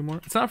doesn't freeze you more?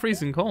 It's not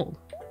freezing cold.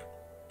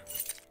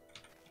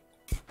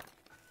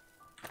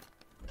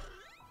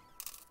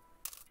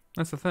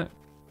 That's the thing.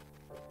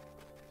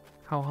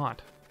 How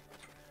hot?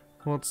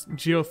 Well, it's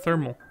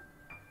geothermal.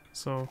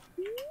 So...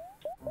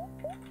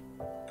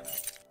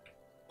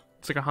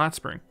 it's like a hot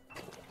spring.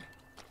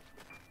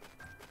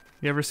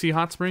 You ever see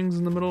hot springs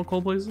in the middle of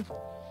cold places?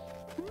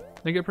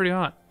 They get pretty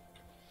hot.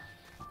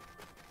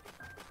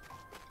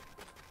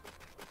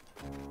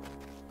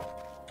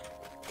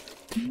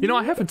 You know,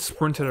 I haven't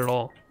sprinted at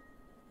all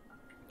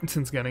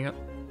since getting it.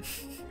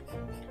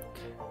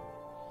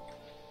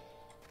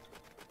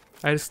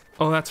 I just...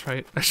 oh, that's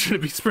right. I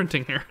shouldn't be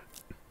sprinting here.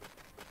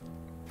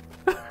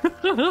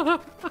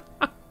 Well,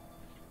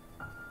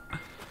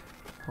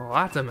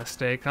 that's a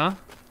mistake, huh?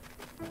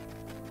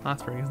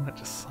 Hot spring, isn't that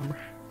just summer?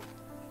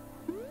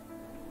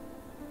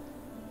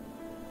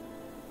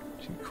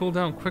 You cool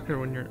down quicker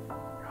when you're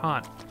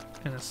hot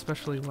and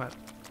especially wet.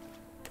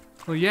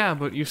 Well, yeah,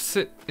 but you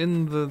sit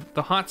in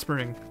the hot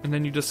spring and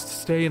then you just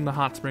stay in the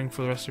hot spring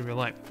for the rest of your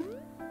life.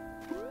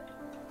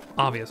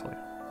 Obviously.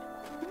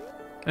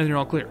 And you're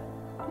all clear.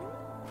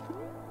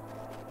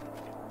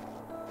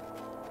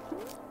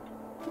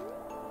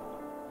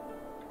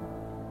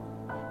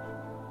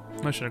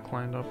 I should have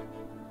climbed up.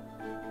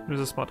 There's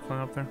a spot to climb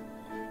up there.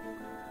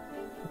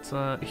 Let's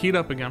heat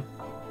up again.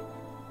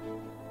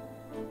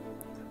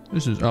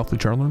 This is Alfie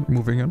Charlin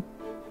moving in.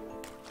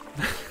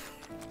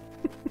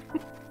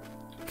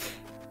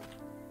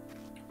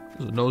 This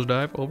is a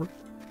nosedive, over.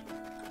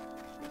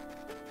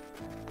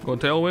 Going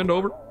tailwind,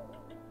 over.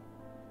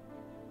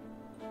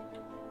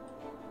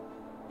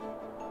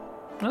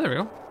 Oh, there we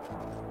go.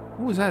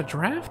 Ooh, is that a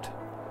draft?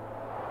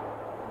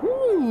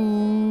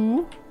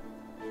 Ooh.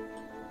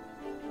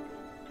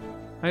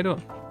 How you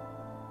doing?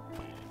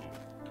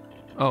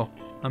 Oh,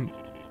 I'm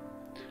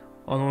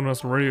on the one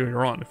that's the radio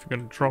you're on if you get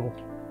in trouble.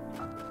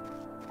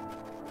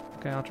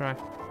 Okay, I'll try.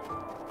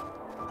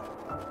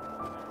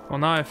 Well,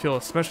 now I feel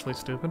especially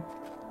stupid.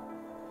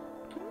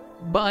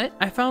 But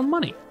I found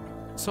money,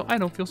 so I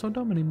don't feel so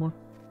dumb anymore.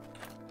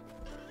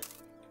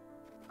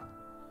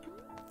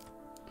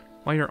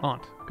 Why your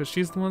aunt? Because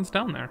she's the one that's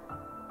down there.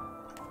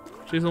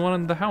 She's the one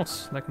in the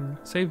house that can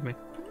save me.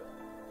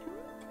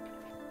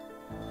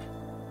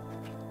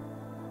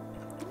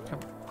 Come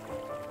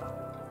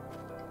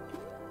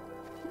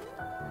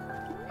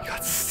on. You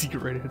got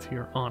secreted to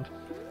your aunt.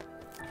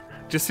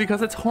 Just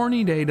because it's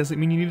horny day doesn't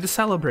mean you need to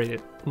celebrate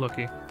it,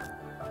 Looky.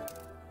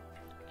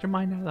 Get your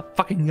mind out of the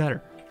fucking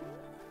gutter.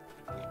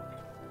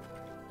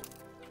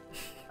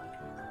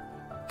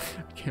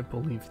 I can't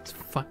believe it's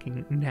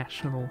fucking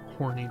National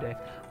Horny Day.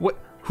 What?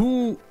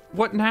 Who?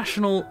 What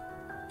national?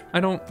 I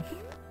don't...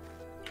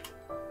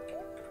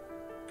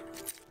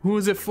 Who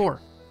is it for?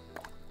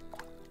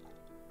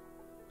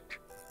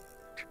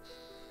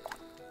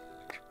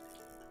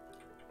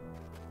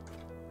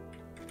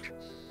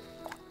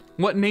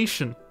 What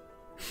nation?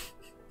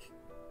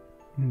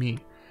 Me.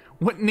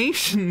 What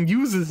nation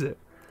uses it?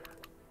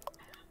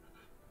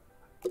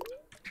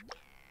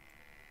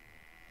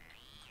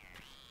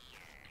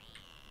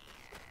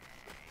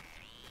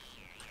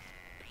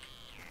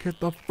 Get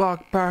the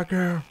fuck back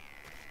here.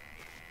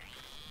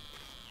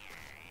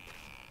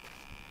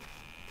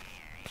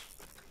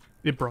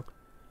 It broke.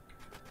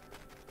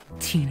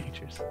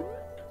 Teenagers.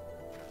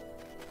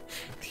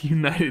 The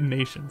United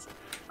Nations.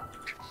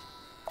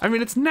 I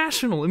mean, it's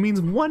national. It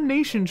means one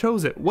nation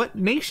chose it. What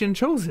nation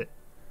chose it?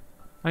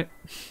 I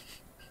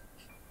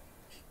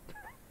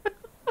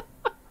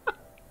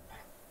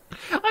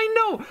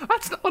know.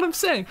 That's not what I'm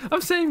saying.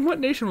 I'm saying what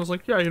nation was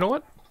like, yeah, you know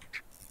what?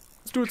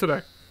 Let's do it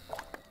today.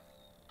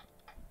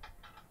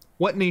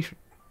 What nation?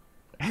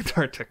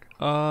 Antarctic.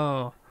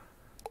 Oh.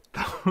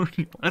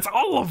 That's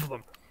all of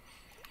them.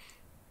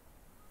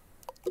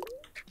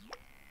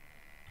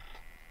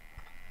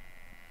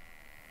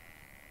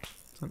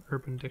 It's an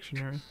Urban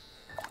Dictionary.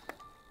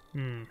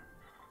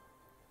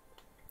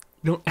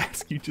 Don't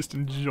ask, you just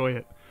enjoy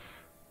it.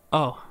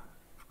 Oh,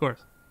 of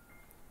course.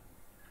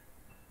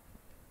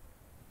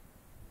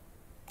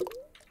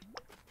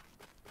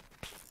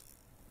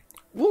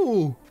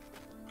 Ooh!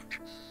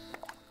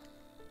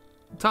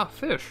 Top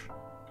fish.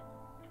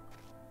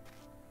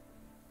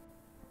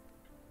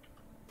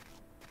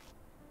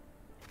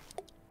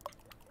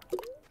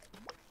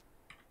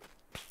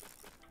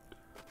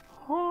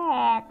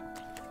 Oh.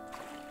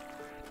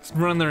 Just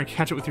run in there and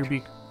catch it with your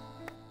beak.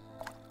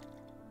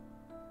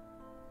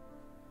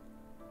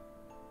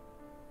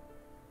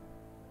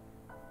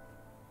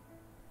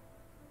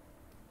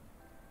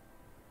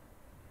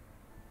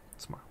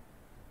 Smile.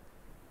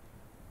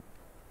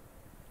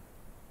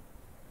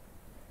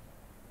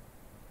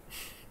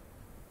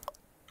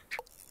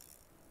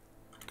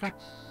 Okay.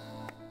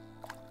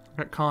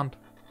 Got conned.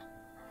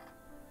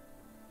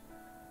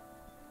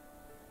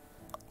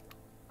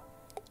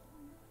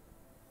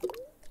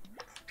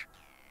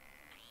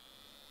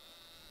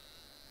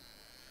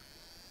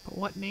 But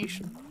what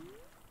nation?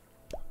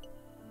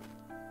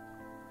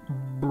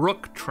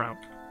 Brook trout.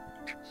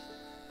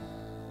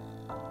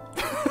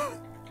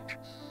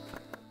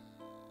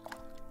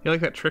 You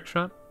like that trick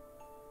shot?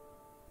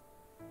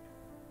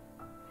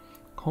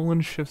 Colon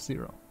shift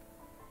 0.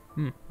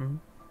 Mm-hmm.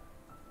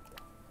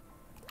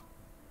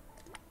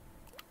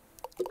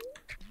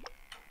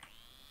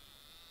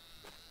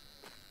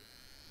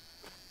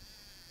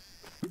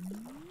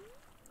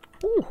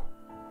 Ooh.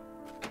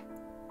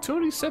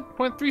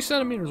 27.3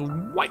 centimeters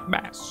white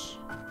bass.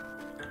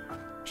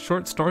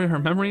 Short story, her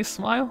memory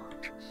smile.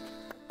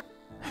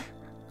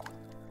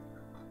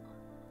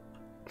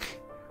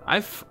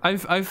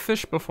 I've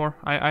fished before.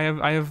 I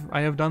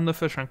have done the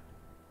fishing.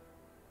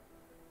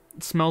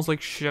 It smells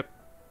like shit.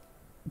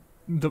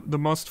 The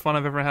most fun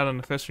I've ever had on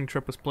a fishing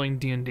trip was playing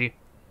D&D.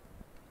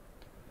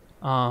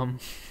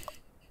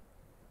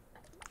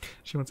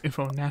 She wants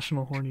info on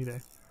National Horny Day.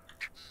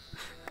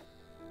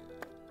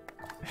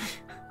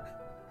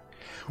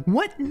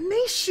 What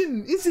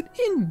nation is it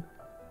in?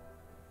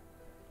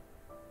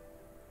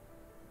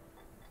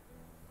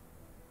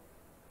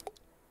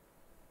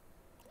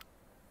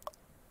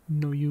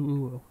 No, you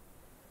will.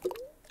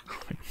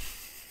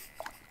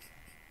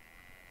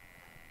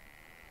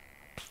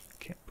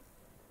 Camp.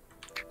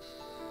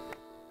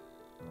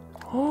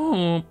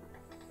 Stop.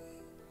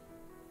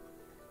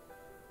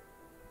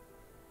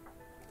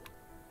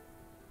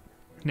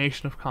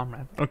 Nation of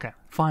Comrades. Okay,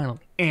 finally.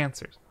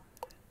 Answers.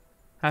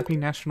 Happy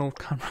National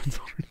Comrades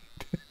Horny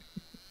Day.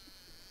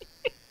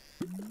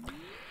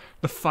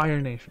 The Fire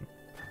Nation.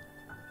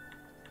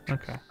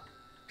 Okay.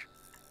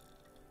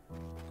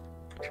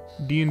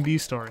 D&D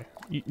story.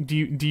 Do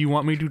you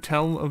want me to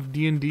tell of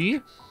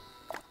D&D?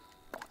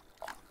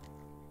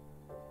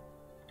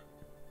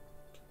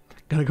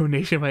 Gotta go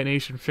nation by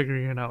nation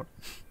figuring it out.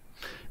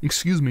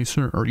 Excuse me,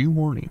 sir, are you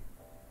horny?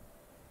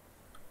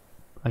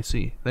 I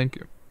see, thank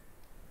you.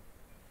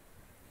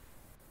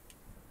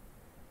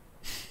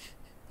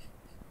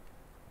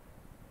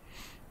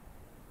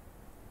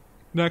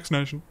 Next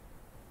nation.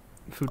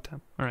 Food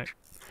time. Alright.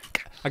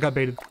 I got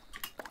baited.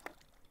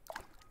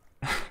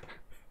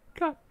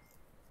 God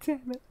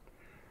damn it.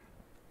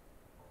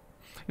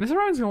 And this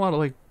reminds me a lot of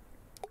like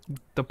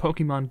the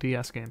Pokemon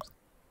DS games.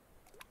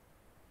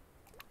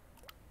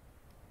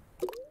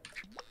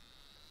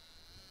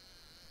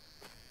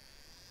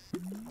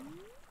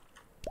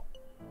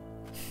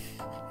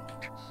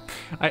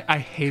 I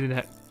hated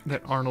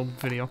that Arnold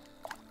video.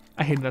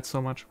 I hated that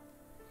so much.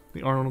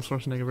 The Arnold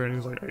Schwarzenegger video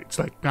was like, it's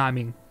like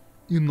gaming.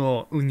 You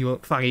know, when you're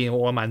fucking a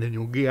woman and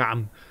you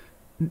gam.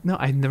 No,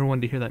 I never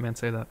wanted to hear that man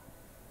say that.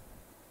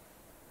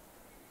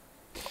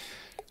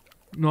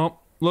 No,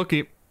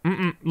 looky.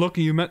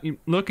 Looky,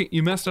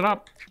 you messed it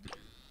up.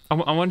 I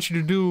want you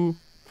to do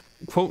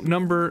quote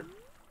number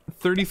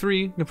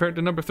 33 compared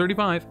to number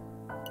 35.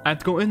 I have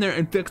to go in there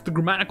and fix the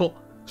grammatical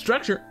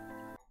structure.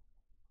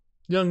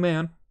 Young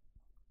man.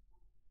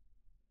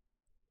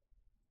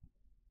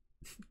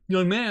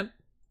 Young man.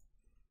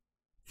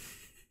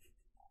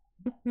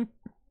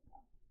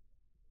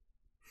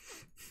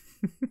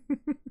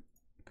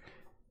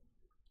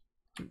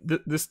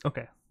 This,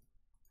 okay.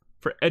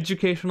 For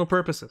educational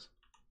purposes.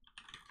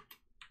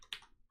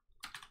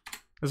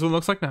 This is what it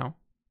looks like now.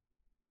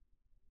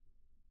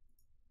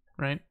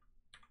 Right?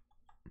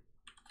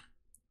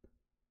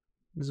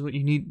 This is what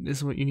you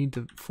need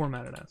to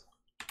format it as.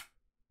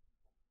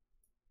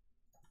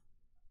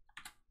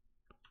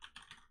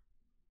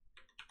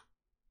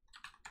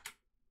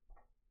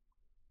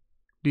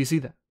 Do you see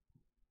that?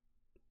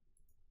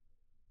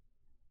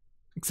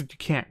 Except you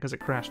can't because it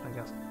crashed, I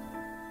guess.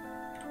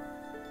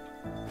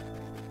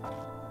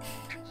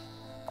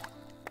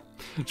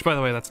 Which, by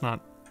the way, that's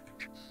not.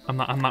 I'm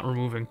not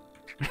removing.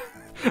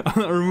 I'm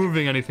not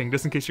removing anything,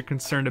 just in case you're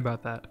concerned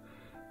about that.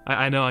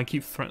 I know I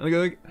keep throwing.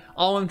 Like,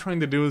 all I'm trying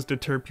to do is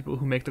deter people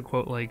who make the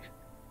quote like,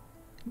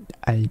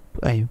 I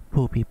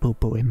poopy poo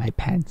poo in my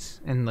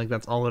pants, and like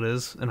that's all it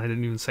is, and I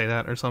didn't even say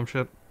that or some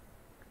shit.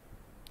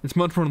 It's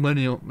much more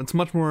lineal. It's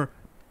much more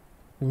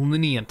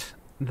lenient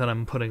that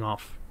I'm putting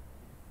off.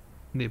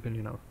 In the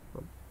opinion of.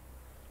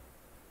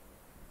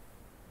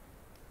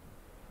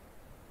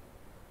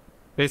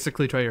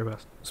 Basically, try your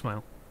best.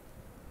 Smile.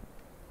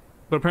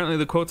 But apparently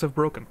the quotes have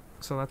broken,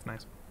 so that's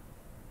nice.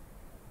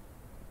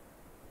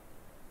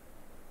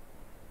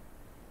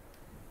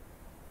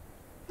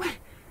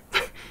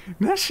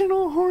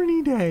 National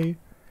Horny Day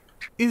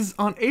is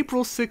on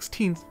April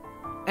 16th.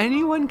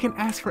 Anyone can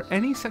ask for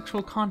any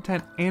sexual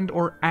content and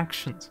or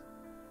actions.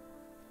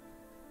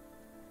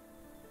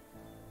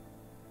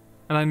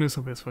 And I knew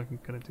somebody was fucking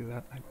gonna do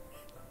that.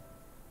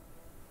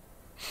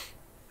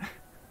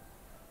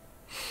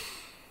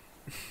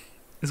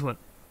 Is what?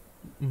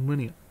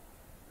 Linear.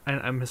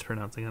 I'm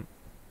mispronouncing it,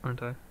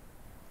 aren't I?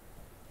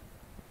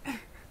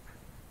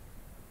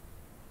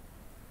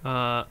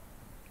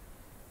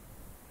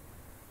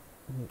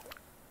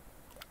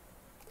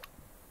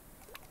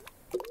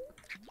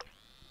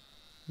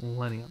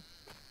 Millennium.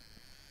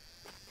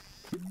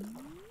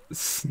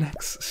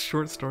 Next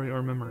short story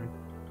or memory.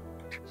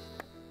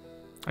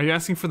 Are you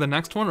asking for the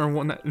next one or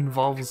one that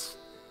involves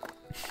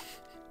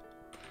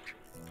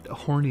a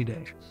horny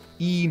day?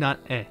 E, not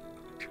E.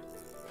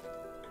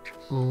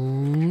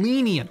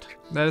 Lenient.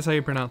 That is how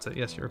you pronounce it.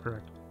 Yes, you're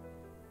correct.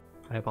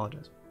 I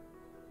apologize.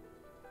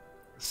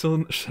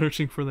 Still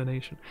searching for the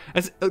nation.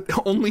 As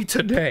only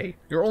today.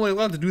 You're only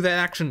allowed to do that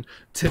action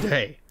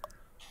today.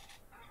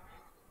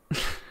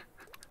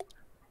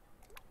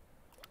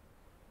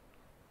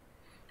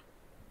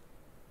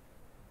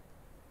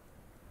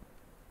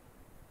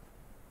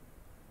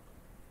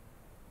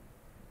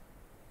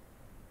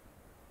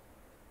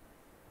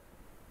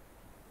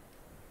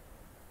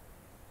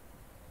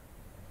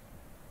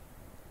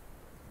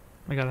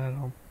 I gotta head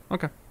home.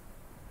 Okay.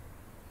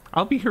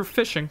 I'll be here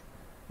fishing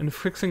and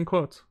fixing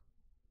quotes.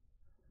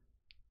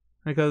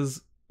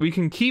 Because we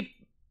can keep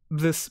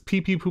this pee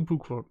pee poo poo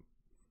quote.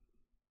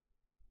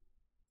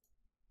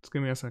 Just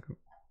give me a second.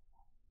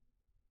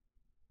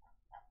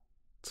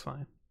 It's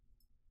fine.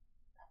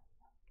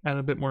 Add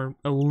a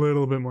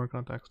little bit more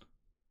context.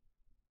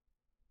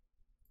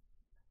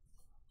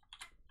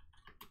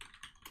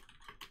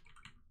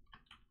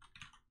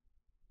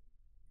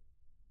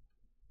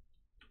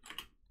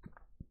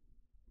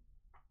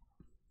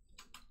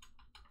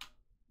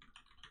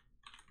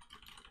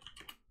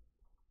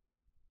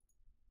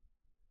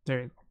 There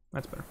you go.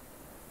 That's better.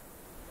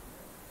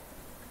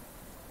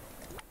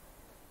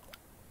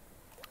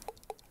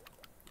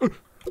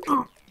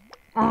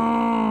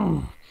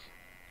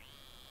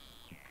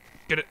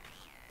 Get it.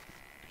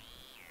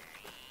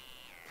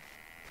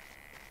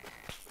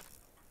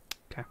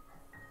 Okay.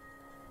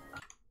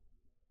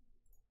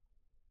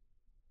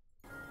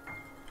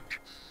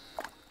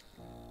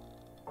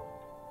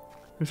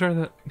 We started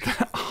that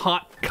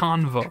hot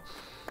convo.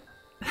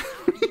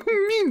 What do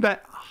you mean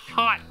that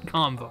hot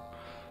convo?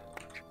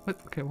 What?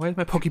 Okay, why is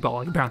my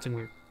Pokeball like bouncing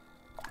weird?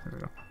 There we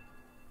go.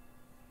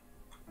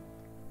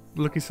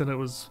 Lucky said it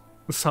was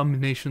some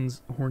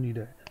nation's horny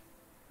day.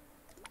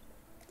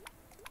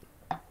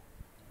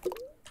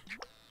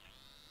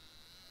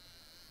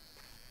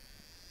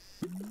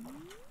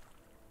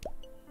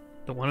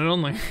 The one and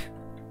only.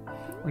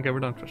 Okay, we're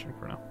done fishing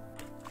for now.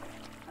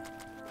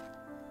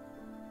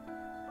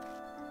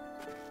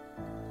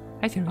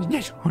 I said it was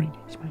national horny day.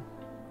 It's fine.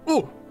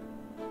 Oh!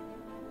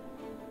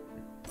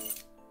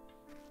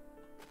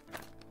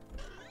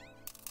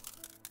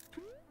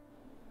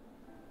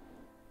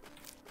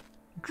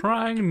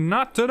 Trying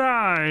not to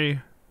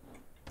die.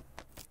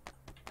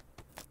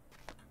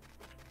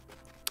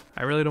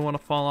 I really don't want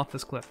to fall off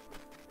this cliff.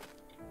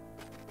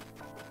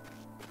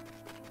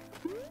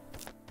 Can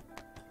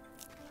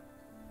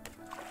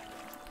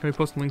we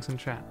post links in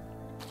chat?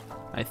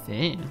 I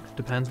think.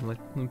 Depends on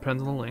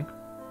the link.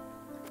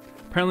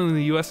 Apparently in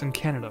the US and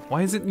Canada.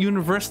 Why is it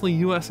universally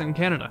US and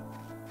Canada?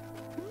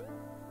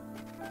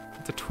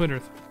 It's a Twitter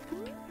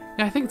thing.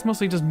 Yeah, I think it's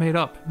mostly just made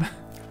up.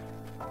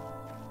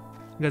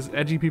 You guys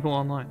edgy people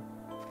online.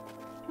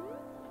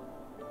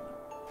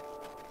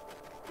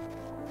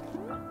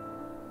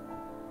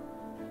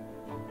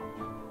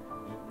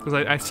 Because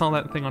I saw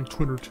that thing on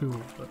Twitter too,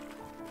 but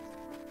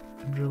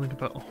I'm drilling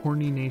about a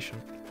horny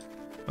nation.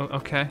 Oh,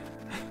 okay.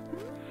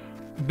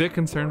 Bit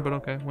concerned, but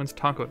okay. When's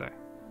Taco Day?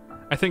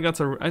 I think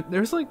that's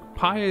there's like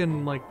pie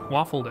and like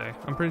waffle day.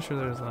 I'm pretty sure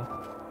there's a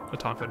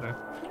taco day.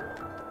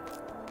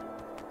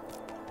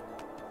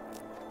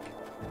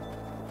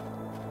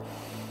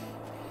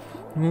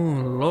 Oh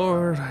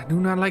Lord, I do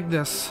not like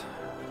this.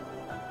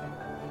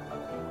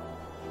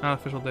 Not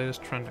official date is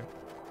trending.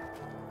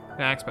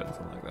 Yeah, I expected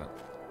something like that.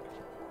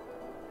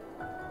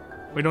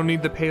 We don't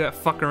need to pay that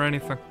fucker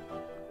anything.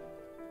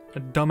 A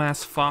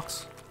dumbass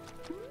fox.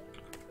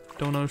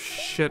 Don't know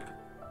shit.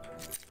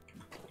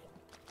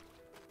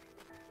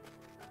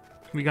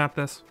 We got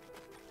this.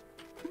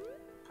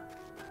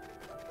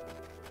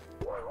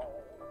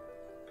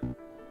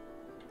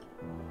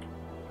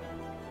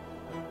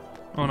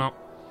 Oh no.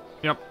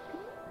 Yep.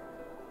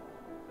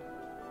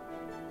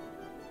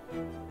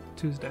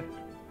 Tuesday.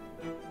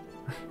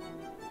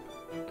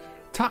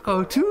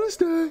 Taco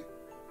Tuesday!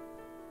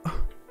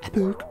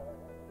 Epic.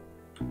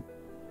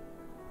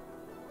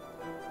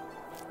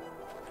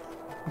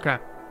 Okay.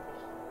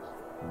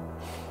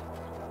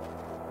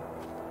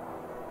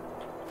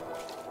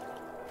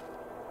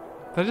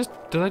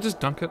 Did I just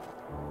dunk it?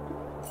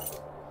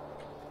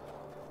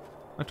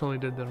 I totally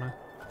did, didn't I?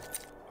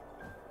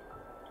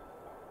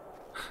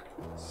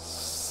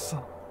 Son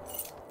of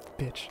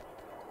a bitch.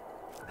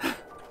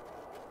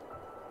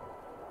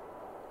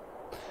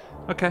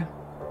 Okay.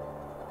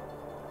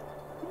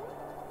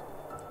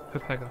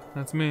 Pepega,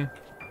 that's me.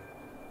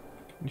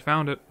 You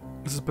found it.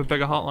 This is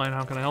Pepega Hotline,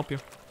 how can I help you?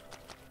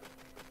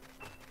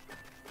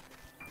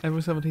 April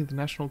 17th,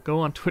 National Go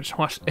on Twitch and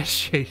watch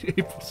SJ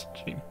April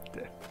stream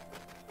day.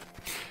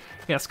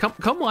 Yes,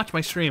 come watch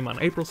my stream on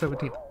April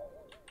 17th.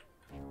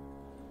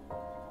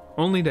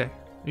 Only day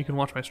you can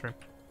watch my stream.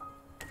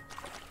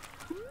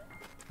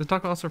 Does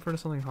Taco also refer to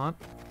something hot?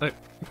 Like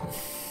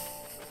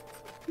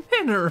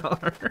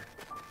Minerar.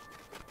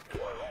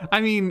 I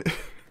mean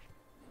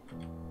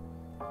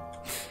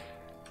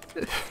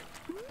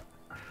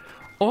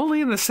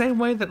only in the same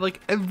way that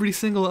like every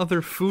single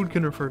other food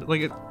can refer to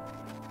like it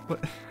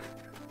what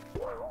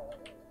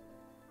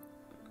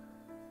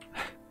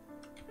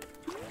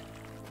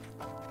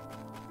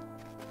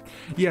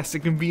yes, it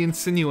can be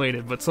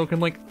insinuated, but so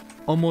can like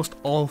almost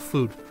all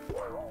food.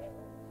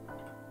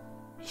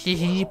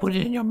 Put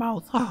it in your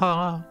mouth.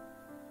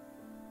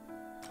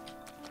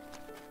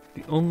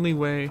 The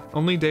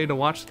only day to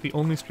watch the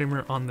only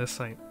streamer on this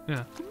site.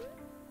 Yeah.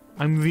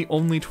 I'm the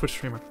only Twitch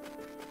streamer.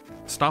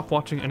 Stop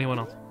watching anyone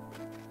else.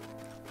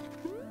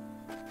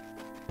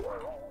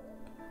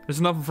 There's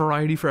enough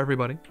variety for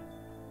everybody.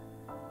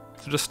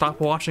 So just stop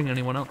watching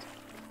anyone else.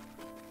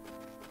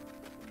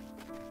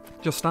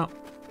 Just stop.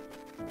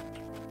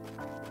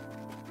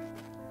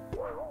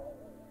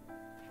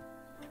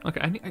 Okay,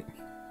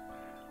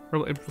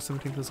 April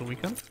 17th is a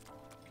weekend?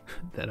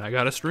 Then I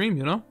gotta stream,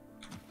 you know?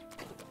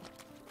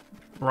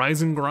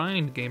 Rise and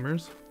grind,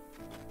 gamers.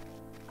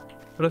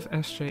 What if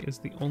SJ is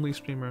the only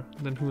streamer?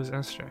 Then who is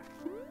SJ?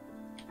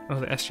 Oh,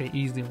 the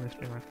SJE is the only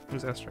streamer.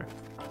 Who's SJ?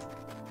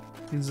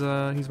 He's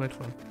my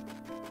twin.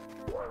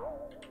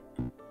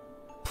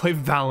 Play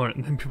Valorant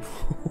and then people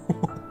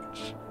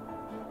watch.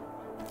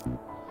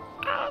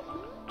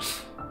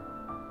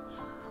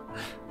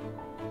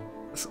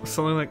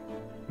 Something like,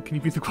 can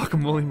you beat the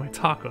guacamole in my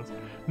tacos?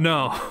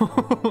 No.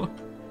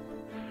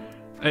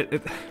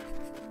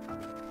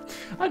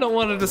 I don't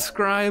want to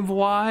describe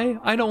why.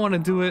 I don't want to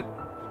do it.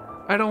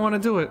 I don't want to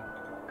do it.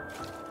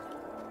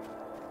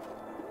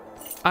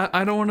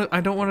 I don't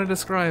want to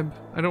describe.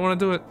 I don't want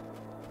to do it.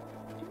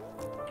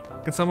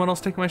 Can someone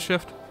else take my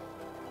shift?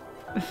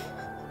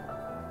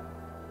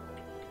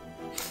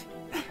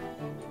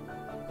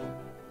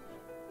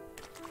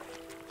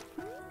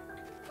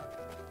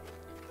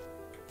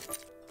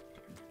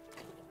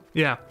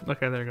 Yeah,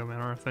 okay, there you go,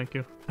 Manor. Thank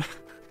you.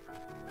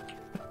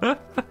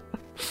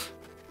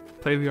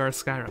 Play VR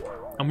Skyrim.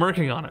 I'm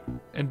working on it.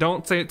 And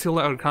don't say it too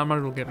loud,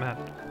 Comrade will get mad.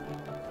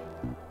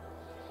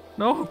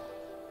 No!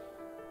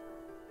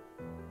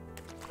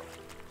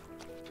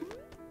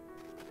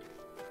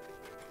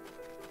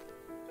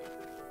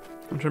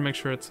 I'm trying to make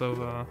sure it's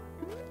of,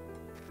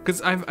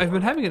 because I've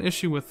been having an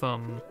issue with,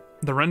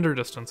 the render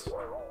distance.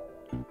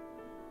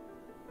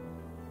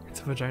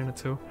 It's a vagina,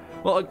 too.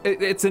 Well,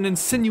 it's an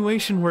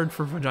insinuation word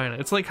for vagina.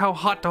 It's like how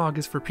hot dog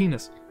is for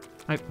penis.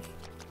 I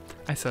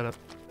said it.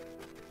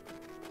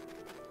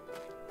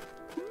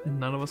 And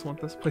none of us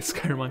want this. Play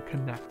Skyrim on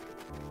Connect.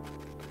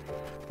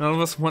 None of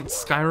us want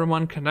Skyrim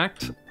on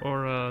Connect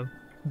or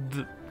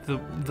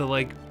the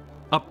like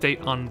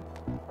update on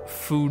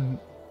food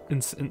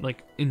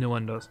like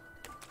innuendos.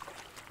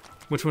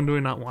 Which one do we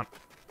not want?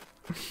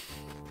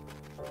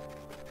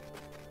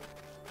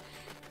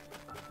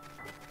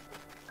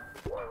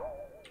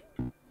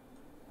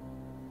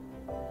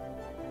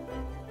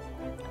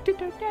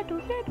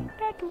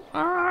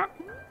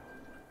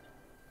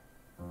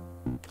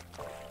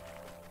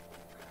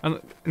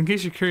 In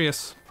case you're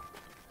curious,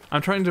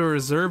 I'm trying to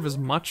reserve as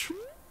much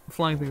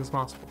flying thing as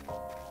possible.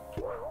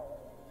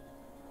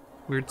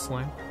 Weird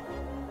slang.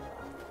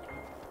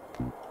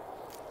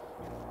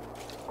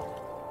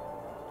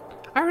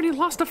 I already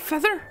lost a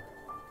feather?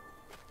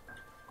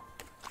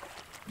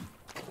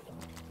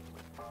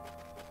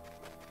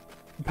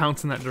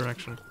 Pounce in that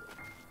direction.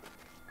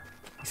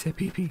 He said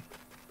pee-pee.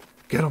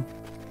 Get him.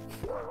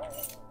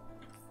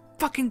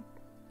 Fucking...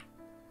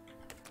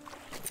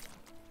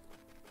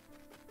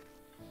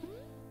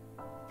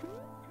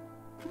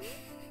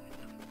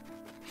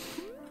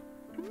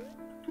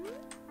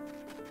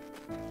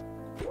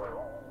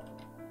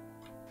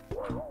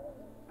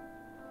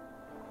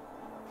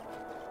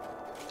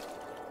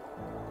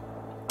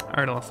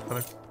 I already lost the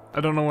feather.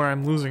 I don't know where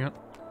I'm losing it.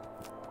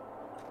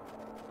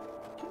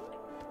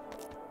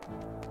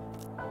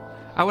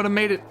 I would have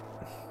made it.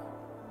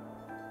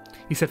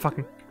 He said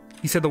fucking.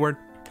 He said the word.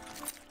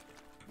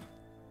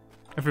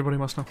 Everybody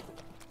must know.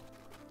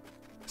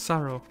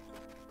 Sorrow.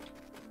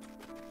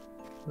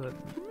 The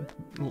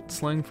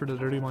slang for the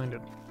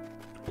dirty-minded.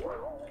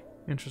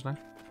 Interesting.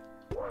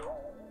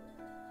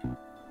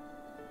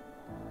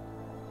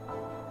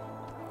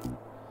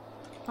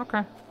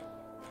 Okay.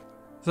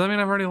 Does that mean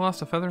I've already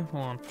lost a feather?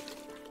 Hold on.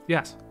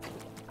 Yes.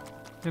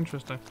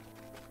 Interesting.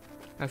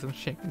 As I'm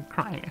shaking,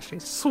 crying, actually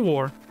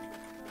swore.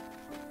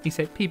 He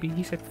said PB,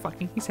 he said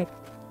fucking, he said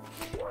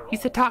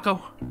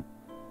taco.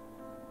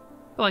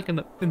 Like in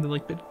the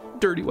like the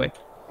dirty way.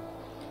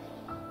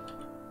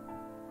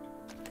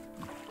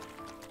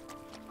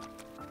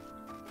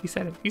 He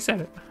said it, he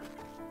said it.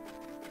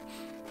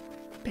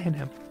 Ban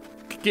him.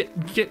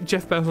 Get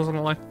Jeff Bezos on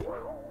the line.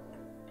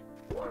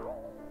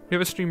 You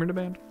have a streamer to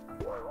ban?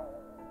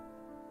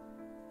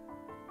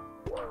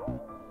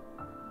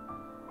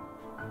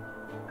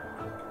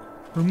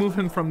 Remove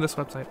him from this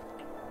website.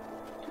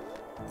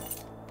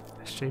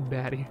 SJ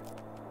Batty.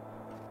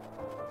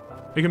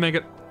 You can make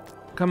it.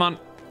 Come on.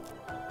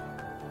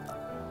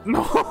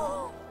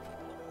 No!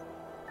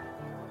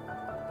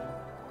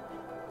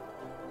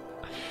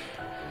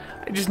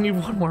 I just need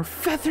one more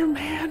feather,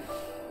 man.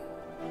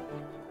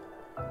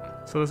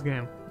 So this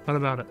game, what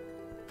about it?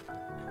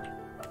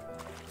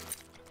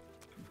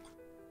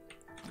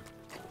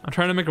 I'm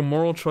trying to make a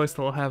moral choice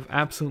that will have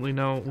absolutely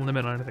no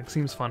limit on anything.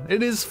 Seems fun.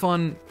 It is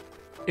fun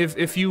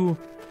if you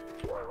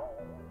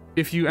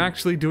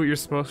actually do what you're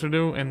supposed to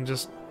do and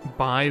just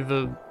buy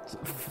the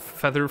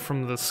feather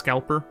from the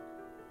scalper.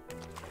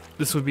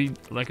 This would be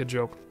like a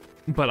joke,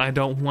 but I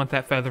don't want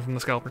that feather from the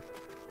scalper.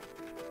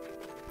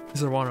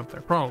 Is there water up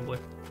there? Probably,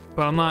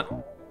 but I'm not.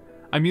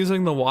 I'm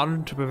using the water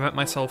to prevent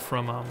myself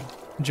from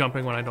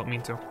jumping when I don't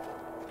mean to,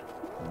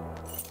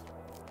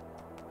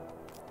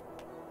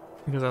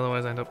 because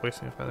otherwise I end up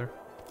wasting a feather.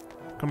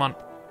 Come on.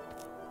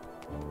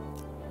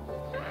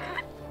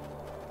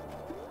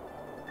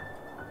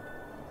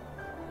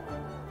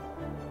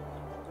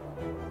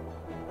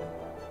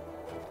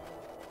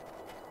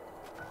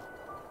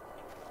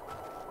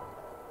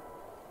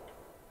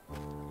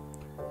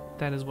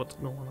 That is what's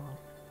going on.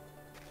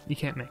 You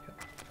can't make it.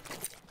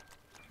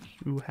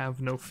 You have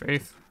no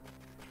faith.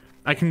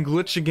 I can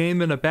glitch a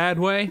game in a bad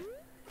way,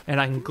 and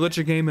I can glitch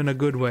a game in a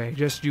good way.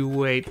 Just you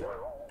wait.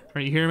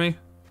 Are you hearing me?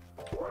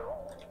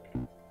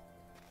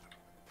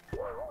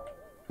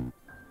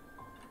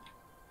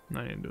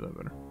 No, I need to do that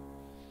better.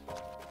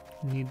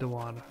 Need the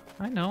water.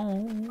 I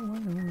know.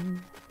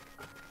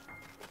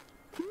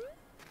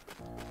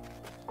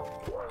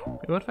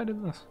 Wait, what if I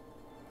did this?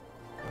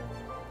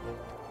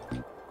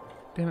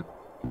 Damn it.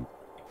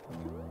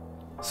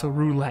 So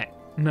roulette.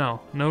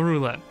 No, no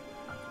roulette.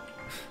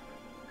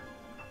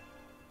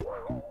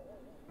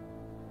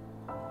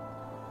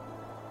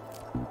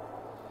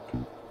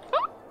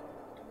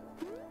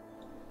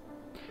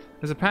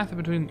 There's a path in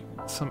between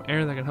some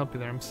air that can help you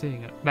there. I'm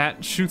seeing it.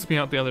 That shoots me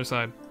out the other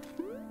side.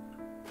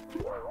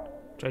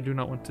 Which I do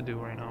not want to do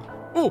right now.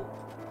 Oh!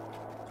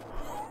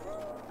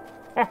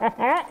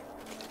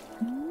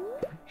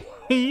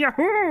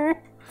 Yahoo!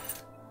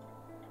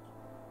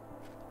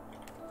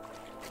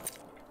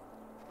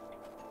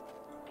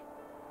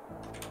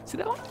 See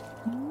that one?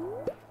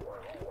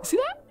 See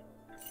that?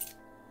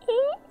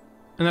 Oh.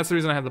 And that's the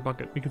reason I have the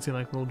bucket. You can see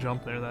like a little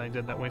jump there that I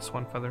did that wastes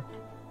one feather.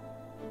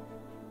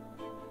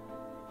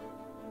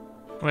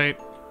 Wait.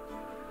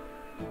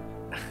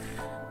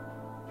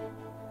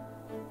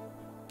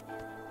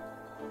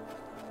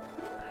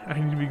 I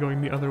need to be going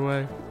the other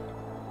way.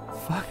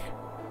 Fuck.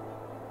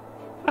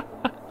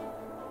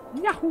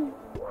 Yahoo!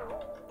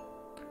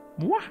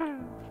 Waha!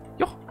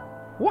 Yo!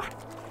 Wah!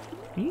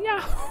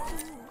 Yahoo!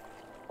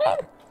 Oh.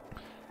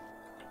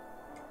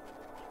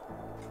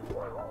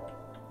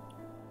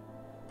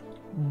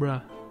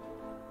 Bruh.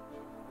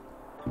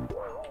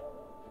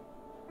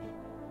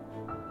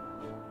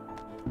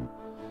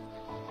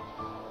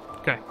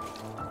 Okay.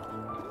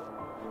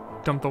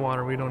 Dump the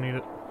water, we don't need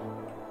it.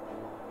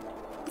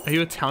 Are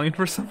you Italian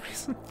for some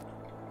reason?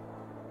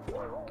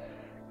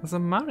 It's a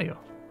Mario.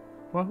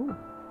 Wahoo.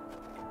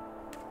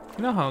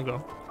 You know how I'll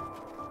go.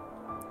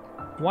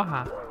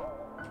 Waha.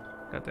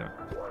 God damn it.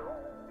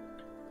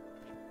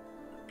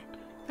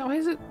 Now, why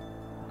is it?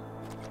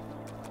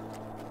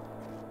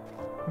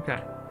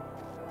 Okay.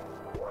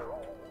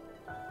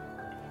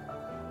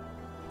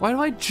 Why do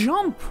I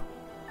jump?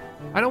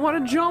 I don't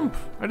want to jump.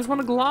 I just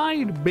want to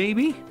glide,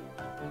 baby.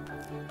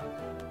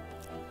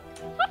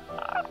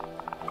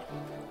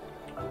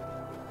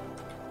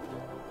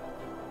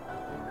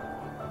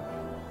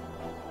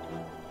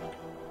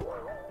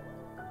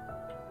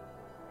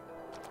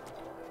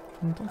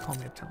 Don't call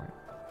me Italian.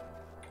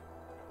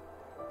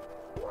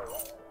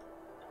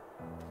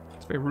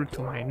 It's very rude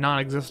to my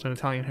non-existent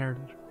Italian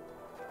heritage.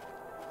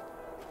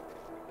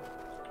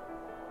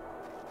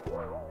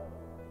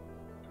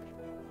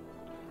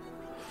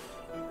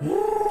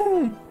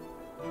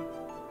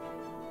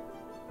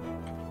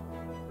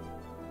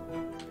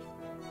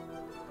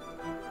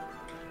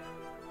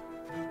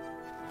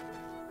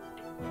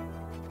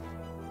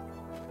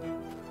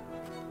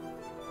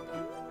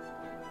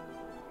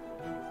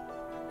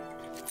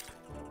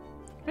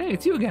 Hey,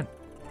 it's you again.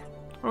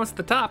 We're almost at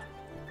the top.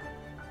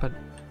 But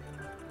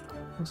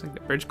looks like the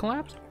bridge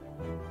collapsed.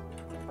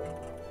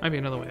 Might be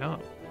another way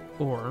out.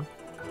 Or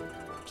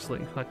just let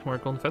you collect more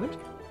golden feathers.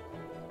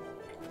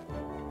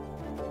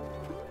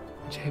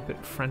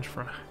 J-bit French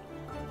fry.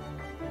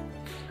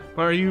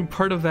 But are you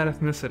part of that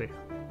ethnicity?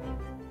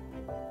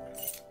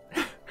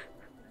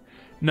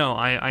 No,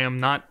 I am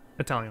not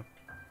Italian.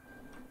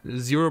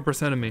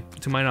 0% of me,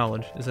 to my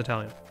knowledge, is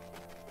Italian.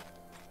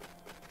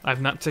 I've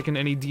not taken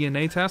any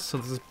DNA tests, so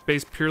this is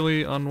based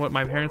purely on what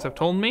my parents have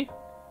told me.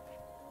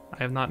 I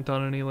have not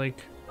done any,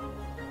 like,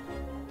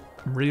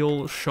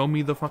 real show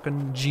me the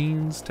fucking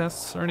genes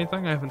tests or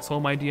anything. I haven't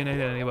sold my DNA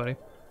to anybody.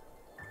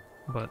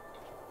 But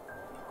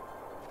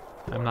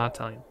I'm not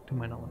Italian, to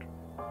my knowledge.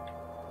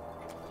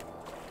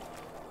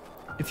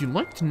 If you'd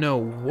like to know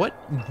what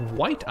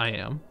white I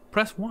am,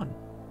 press 1.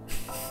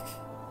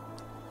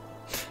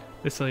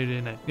 They sell you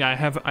DNA. Yeah, I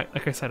have,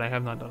 like I said, I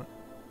have not done it.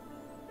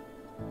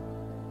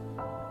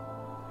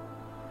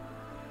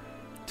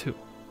 2.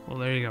 Well,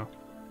 there you go.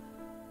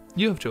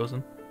 You have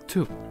chosen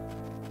 2.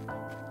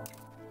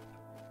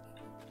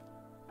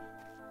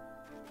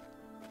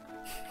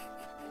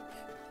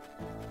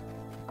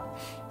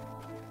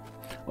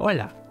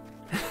 Hola.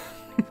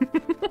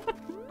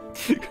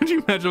 Could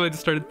you imagine if I just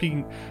started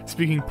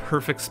speaking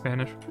perfect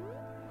Spanish?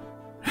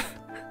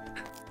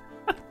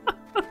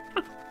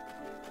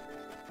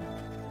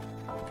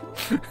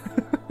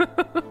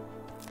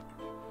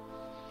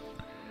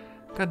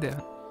 God damn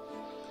it.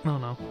 Oh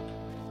no.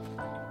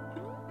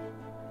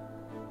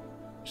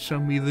 Show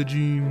me the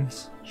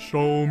jeans.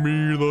 Show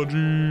me the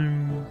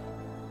jeans.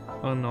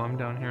 Oh no, I'm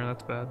down here.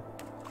 That's bad.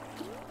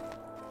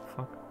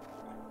 Fuck.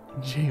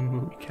 J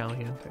muy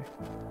caliente.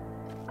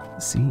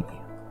 See.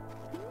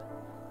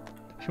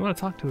 If you want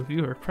to talk to a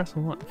viewer, press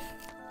 1.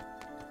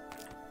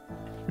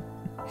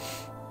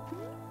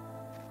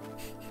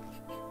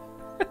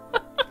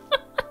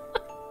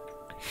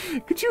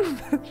 Could you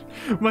imagine,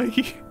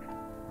 Mikey?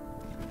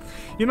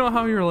 You know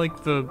how you're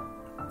like the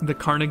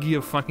Carnegie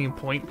of fucking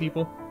point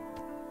people?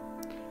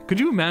 Could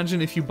you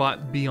imagine if you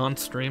bought Beyond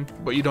Stream,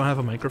 but you don't have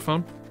a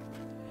microphone?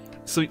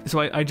 So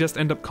I just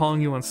end up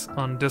calling you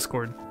on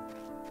Discord,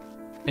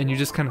 and you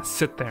just kind of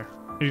sit there.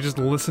 You just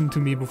listen to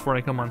me before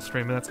I come on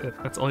stream, and that's it.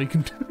 That's all you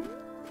can do.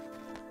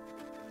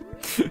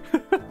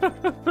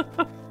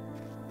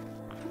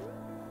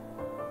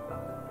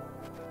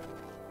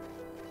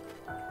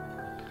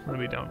 Let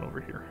me down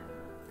over here.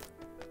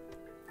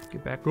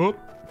 Get back up.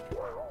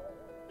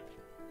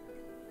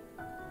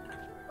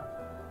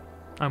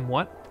 I'm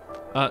what?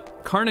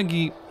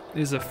 Carnegie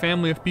is a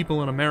family of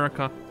people in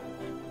America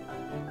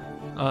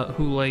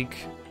who like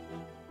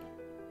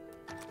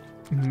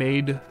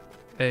made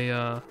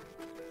a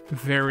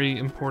very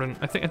important.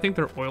 I think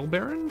they're oil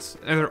barons.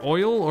 They're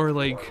oil or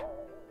like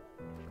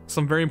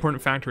some very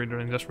important factory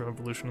during the Industrial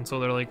Revolution, and so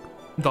they're like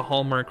the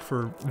hallmark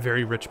for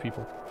very rich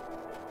people.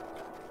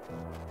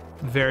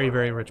 Very,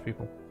 very rich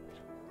people.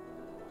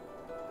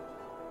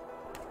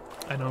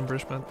 I know I'm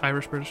British, but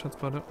Irish British. That's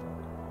about it.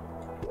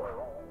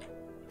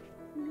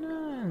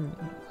 Nice.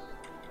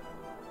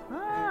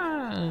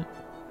 Ah.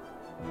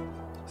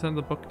 Isn't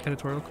that the book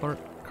editorial?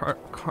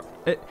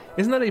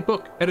 Isn't that a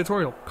book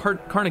editorial?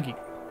 Carnegie.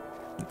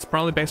 It's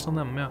probably based on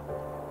them. Yeah.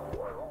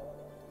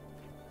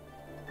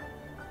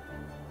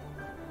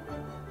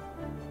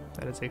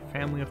 That is a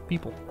family of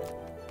people.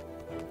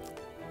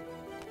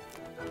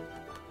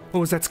 What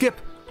was that, Skip?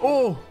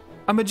 Oh,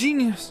 I'm a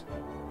genius.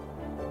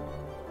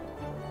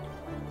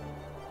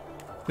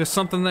 There's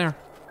something there.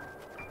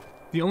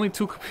 The only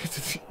two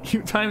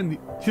time in the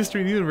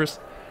history of the universe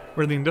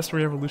were the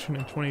Industrial Revolution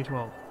and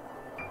 2012.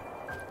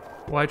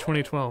 Why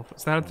 2012?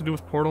 Does that have to do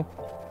with Portal?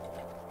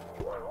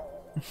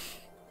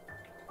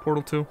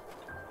 Portal 2?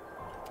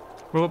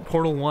 What about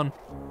Portal 1?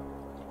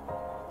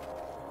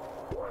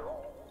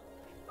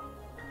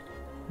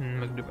 I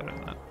can do better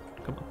than that.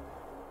 Come on.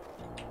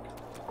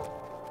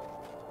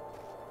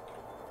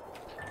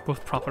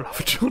 Both profit off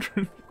of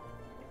children.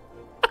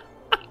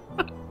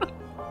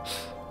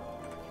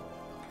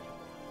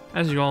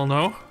 As you all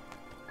know.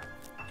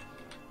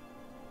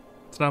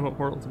 It's not about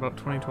Portal, it's about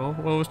 2012.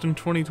 What was in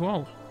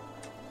 2012?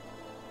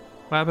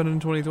 What happened in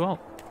 2012?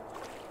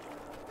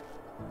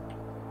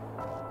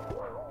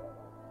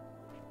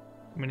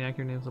 Maniac,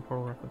 your name's a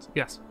Portal reference.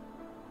 Yes.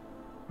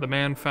 The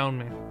man found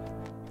me.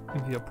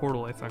 Via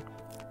Portal, I think.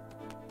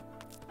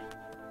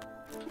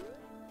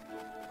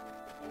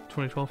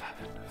 2012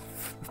 happened.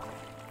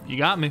 You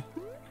got me.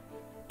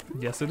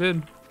 Yes, it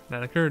did.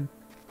 That occurred.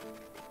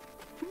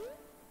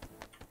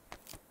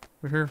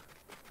 We're here.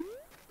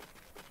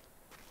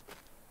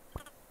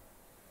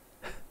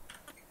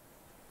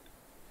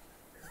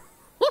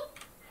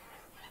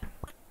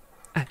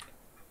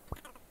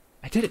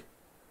 I did it.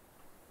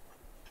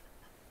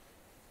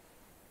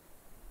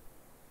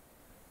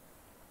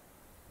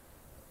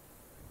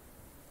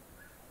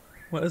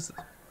 What is this?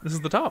 This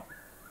is the top.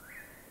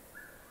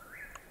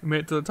 We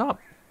made it to the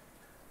top.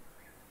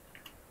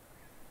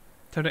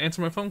 Time to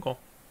answer my phone call.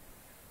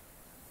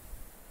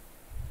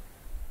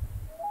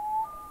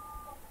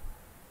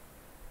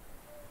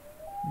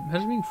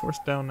 Imagine being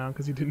forced down now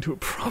because you didn't do it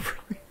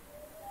properly.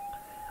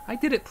 I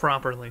did it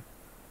properly.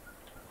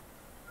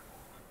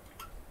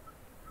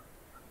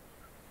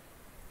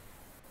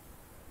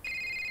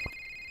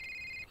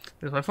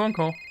 There's my phone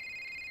call.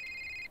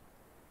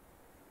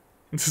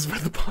 This is where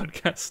the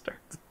podcast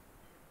starts.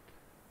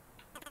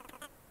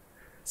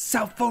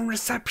 Cell phone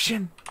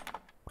reception.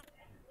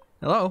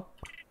 Hello?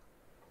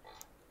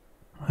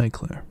 Hi,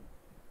 Claire.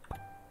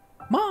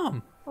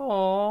 Mom!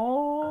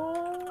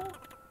 Aww.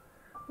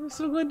 I'm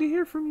so glad to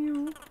hear from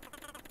you.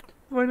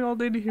 I've waited all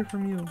day to hear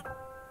from you.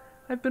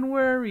 I've been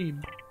worried.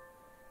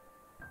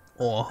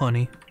 Oh,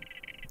 honey.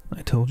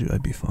 I told you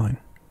I'd be fine.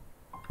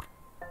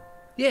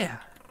 Yeah.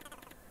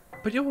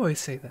 But you always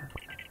say that.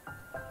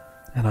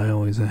 And I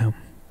always am.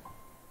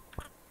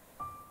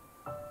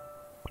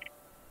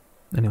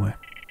 Anyway,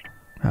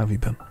 how have you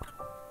been?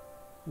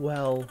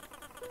 Well,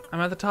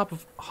 I'm at the top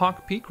of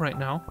Hawk Peak right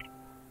now.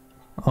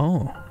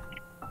 Oh,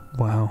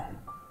 wow.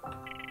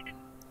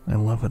 I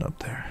love it up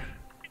there.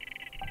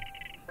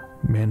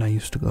 Man, I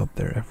used to go up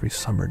there every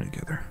summer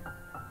together.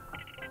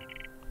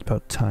 It's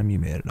about time you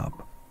made it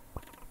up.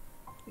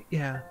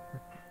 Yeah,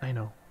 I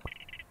know.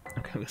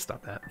 Okay, I'm gonna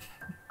stop that.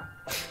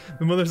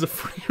 The mother's a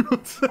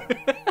 4-year-old.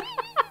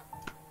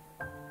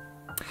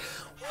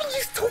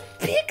 She's so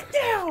big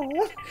now.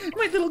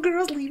 My little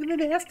girl's leaving the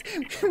nest.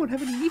 We won't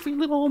have any need for your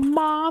little old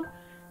mom.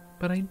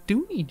 But I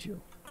do need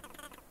you.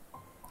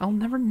 I'll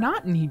never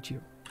not need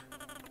you.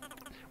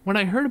 When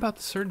I heard about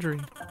the surgery,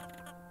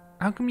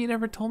 how come you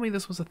never told me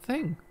this was a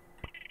thing?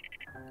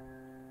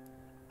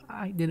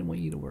 I didn't want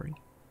you to worry.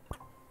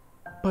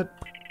 But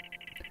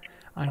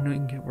I know you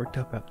can get worked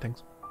up about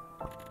things.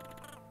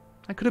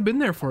 I could have been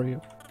there for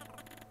you.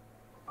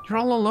 You're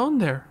all alone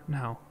there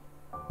now.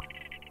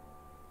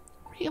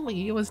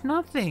 Really, it was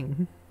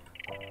nothing.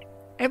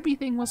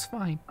 Everything was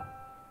fine.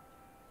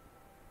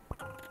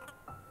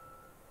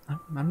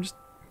 I'm just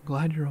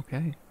glad you're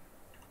okay.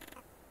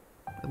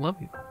 I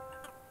love you,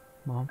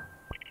 Mom.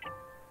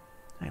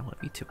 I love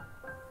you too.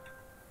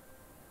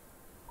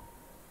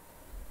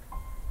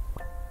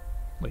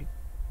 Wait.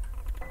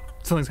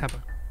 Something's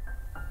happened.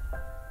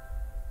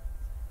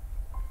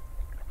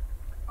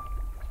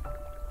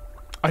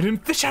 I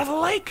didn't fish out of the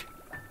lake!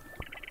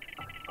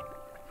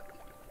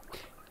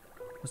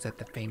 Was that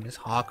the famous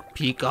Hawk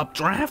Peak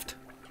updraft?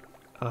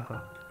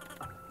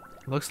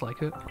 Looks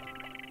like it.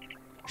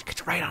 Should get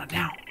you right on it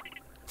now,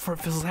 before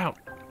it fizzles out.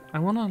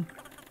 I'm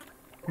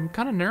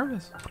kind of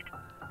nervous.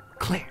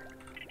 Claire,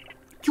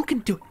 you can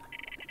do it.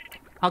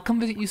 I'll come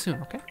visit you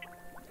soon, okay?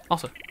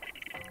 Also,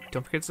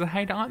 Don't forget to say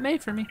hi to Aunt May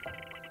for me.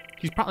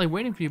 She's probably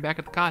waiting for you back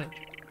at the cottage.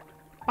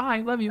 Bye,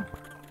 love you.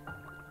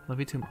 Love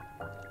you too, Mom.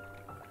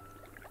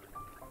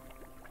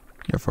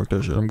 Yeah, fuck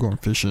that shit. I'm going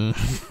fishing.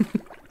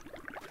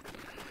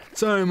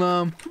 Sorry,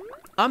 Mom.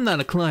 I'm not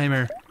a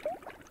climber.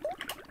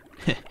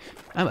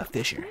 I'm a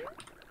fisher.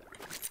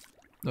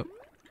 Nope.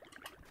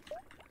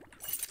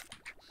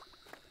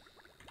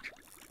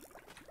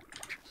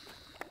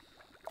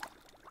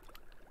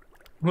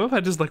 What if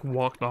I just like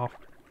walked off?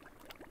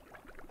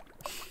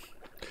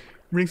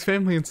 Brings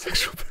family and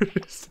sexual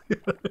predators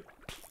together.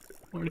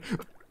 Look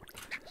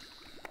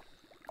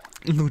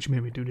what you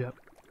made me do, Jeff.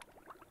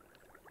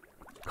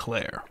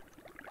 Claire.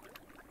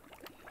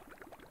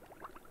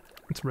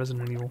 It's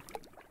Resident Evil.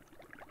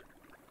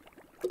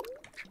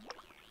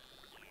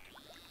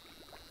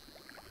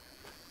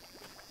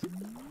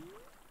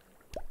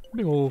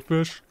 Big old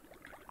fish.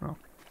 Oh.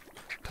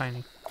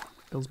 Tiny.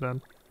 Feels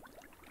bad.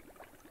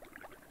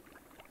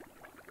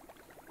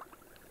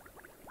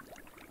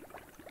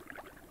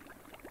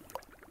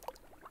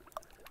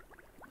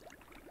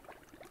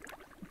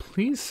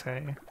 Please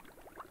say.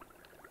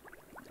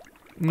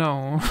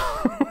 No.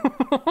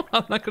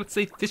 I'm not gonna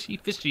say fishy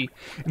fishy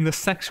in the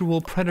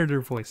sexual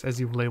predator voice as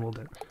you've labeled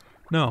it.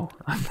 No,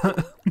 I'm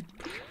not.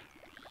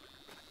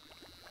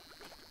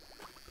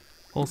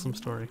 Wholesome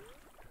story.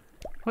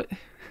 What?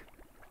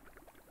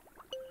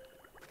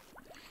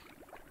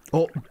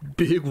 Oh,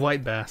 big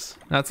white bass.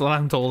 That's what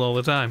I'm told all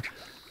the time.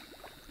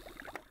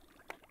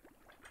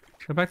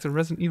 Go back to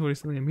Resident Evil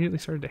recently. Immediately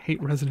started to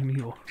hate Resident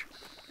Evil.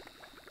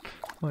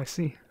 Oh, I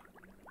see.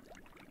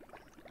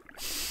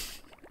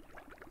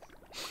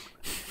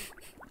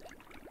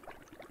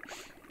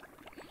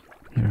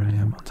 Here I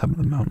am on top of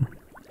the mountain.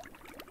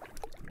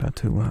 About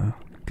to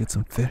get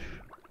some fish.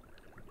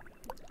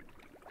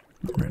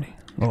 I'm ready.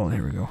 Oh,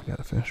 here we go.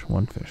 Got a fish.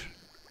 One fish.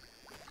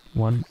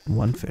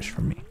 One fish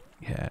for me.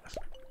 Yes.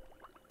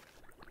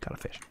 Got a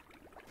fish.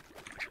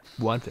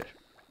 One fish.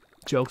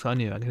 Joke's on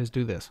you. I can just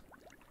do this.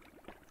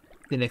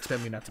 Didn't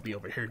expect me not to be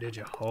over here, did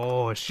you?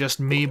 Oh, it's just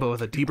me, but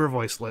with a deeper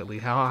voice slightly.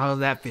 How does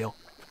that feel?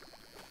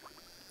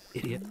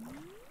 Idiot.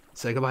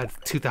 Say goodbye to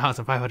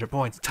 2,500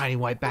 points. Tiny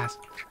white bass.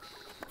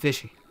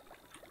 Fishy.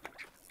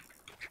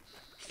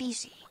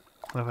 Fishy.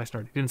 What have I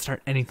started? You didn't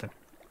start anything.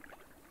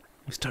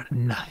 You started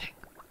nothing.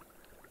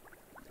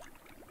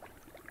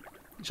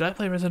 Should I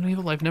play Resident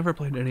Evil? I've never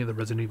played any of the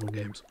Resident Evil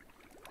games.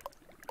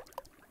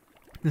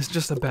 It's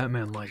just a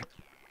Batman light.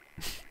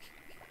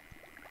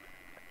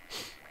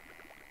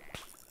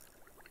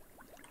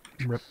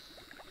 Rip.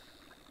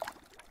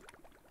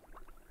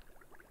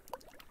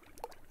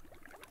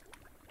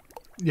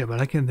 Yeah,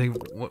 but I can't think.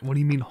 What do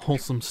you mean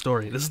wholesome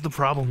story? This is the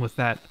problem with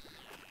that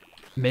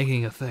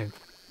making a thing.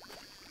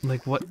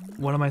 Like, what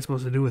am I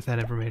supposed to do with that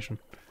information?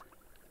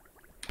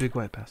 Big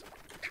white bass.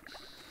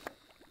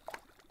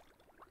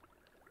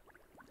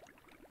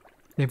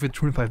 Yeah, for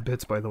 25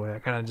 bits, by the way. I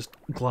kind of just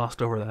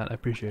glossed over that. I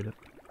appreciate it.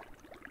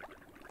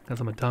 Because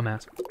I'm a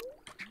dumbass.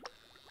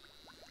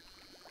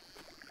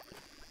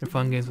 Your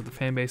fun games with the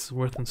fan base is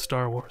worth in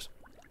Star Wars.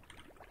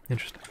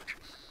 Interesting.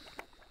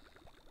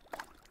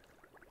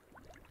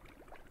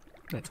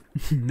 That's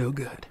no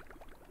good.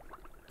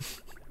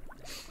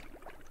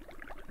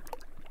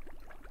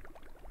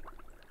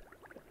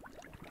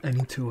 I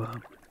need to,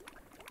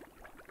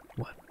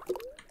 what?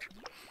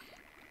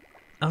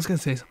 I was gonna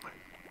say something.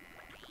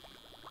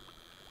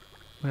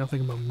 What do you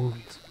think about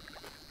movies?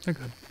 They're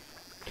good.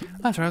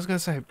 That's what I was gonna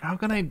say. How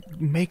can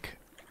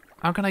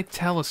I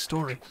tell a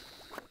story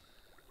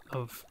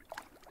of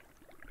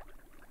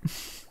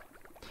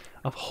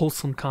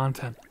wholesome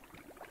content?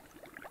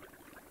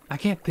 I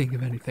can't think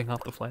of anything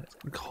off the fly.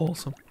 It's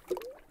wholesome.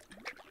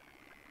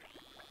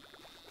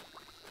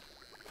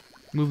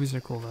 Movies are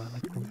cool though. I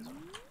like movies.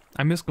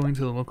 I miss going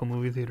to the local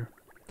movie theater.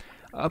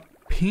 A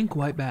pink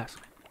white bass.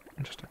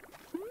 Interesting.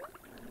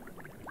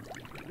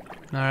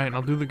 Alright,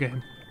 I'll do the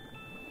game.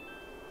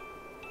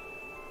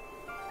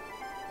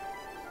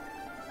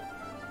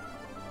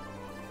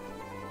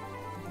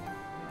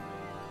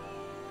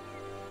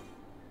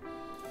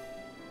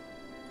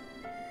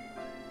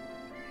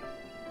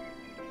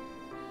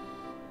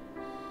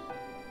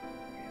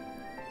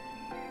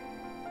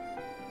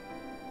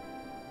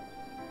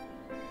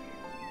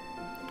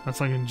 That's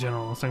like in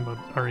general. Let's talk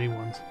about RE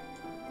ones.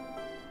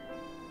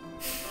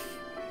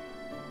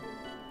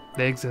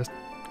 They exist.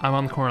 I'm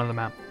on the corner of the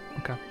map.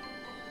 Okay.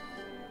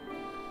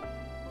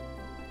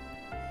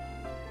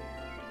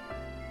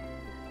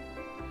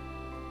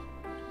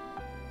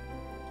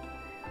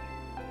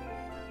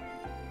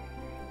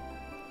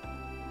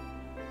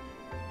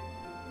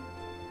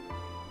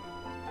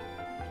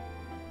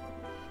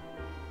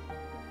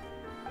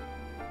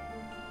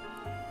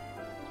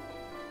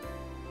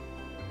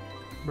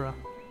 Bruh.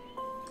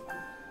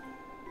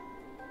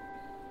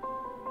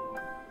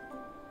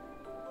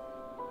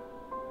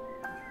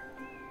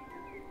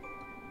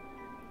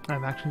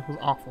 Live action equals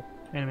awful.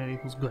 Animated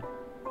equals good.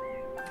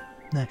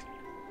 Nice.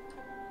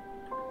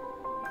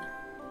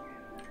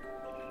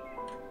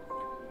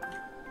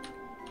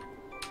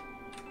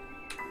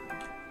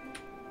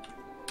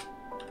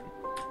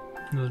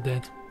 Another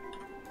dead.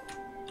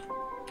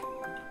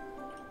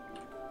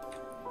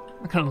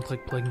 I kind of look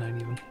like Plague Knight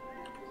even.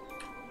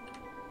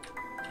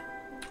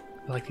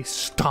 I like these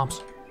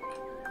stomps.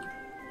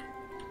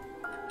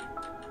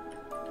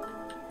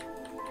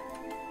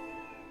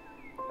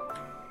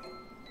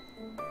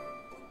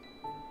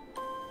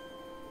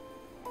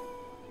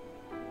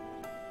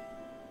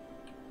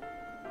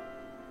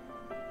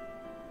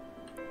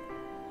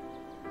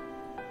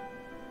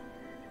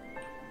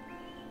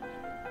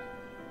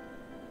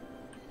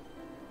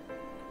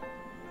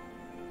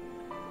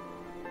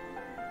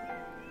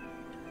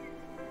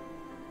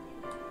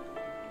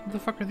 What the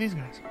fuck are these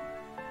guys?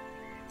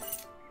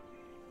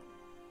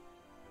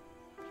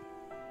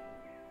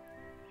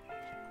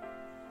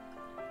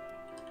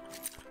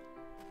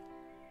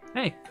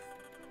 Hey,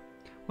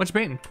 what's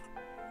baiting?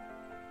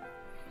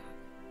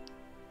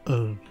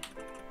 You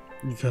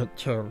can't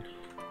tell.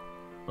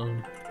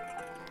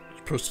 It's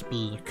supposed to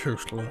be the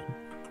coastline.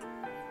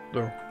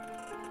 Though,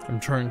 I'm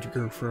trying to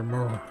go for a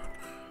more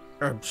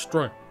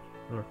abstract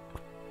look.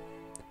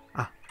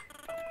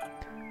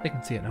 They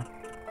can see it now.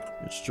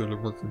 It's still a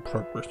work in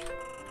progress.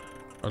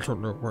 I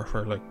don't know if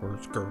I like where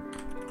it's going.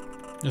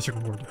 Yes, I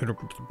can go head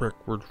up into the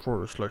backward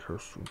forest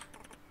lighthouse soon.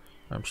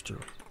 I'm still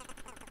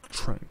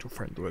trying to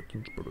find the right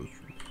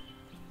inspiration.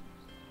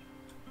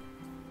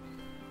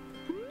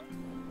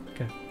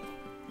 Okay.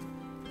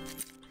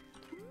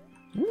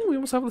 Ooh, we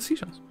almost have the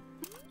seashells.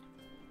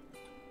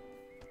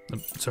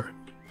 Sorry.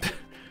 I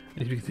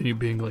need to continue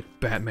being like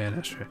Batman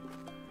yesterday.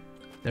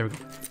 There we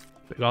go.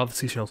 We got all the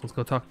seashells. Let's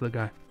go talk to the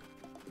guy.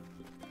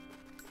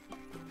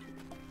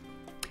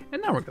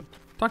 And now we're good.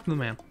 Talk to the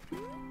man.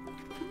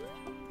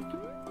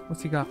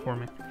 What's he got for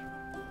me?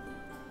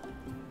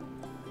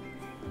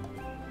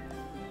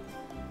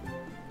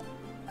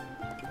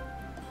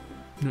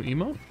 New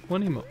emote?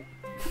 One emote.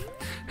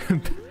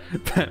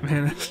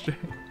 Batman SJ.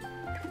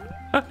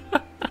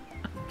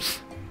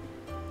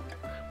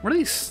 What are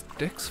these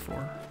sticks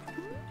for?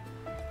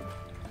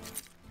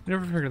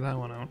 Never figured that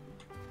one out.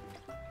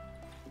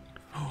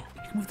 Oh,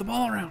 you can move the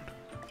ball around.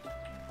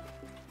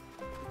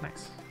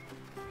 Nice.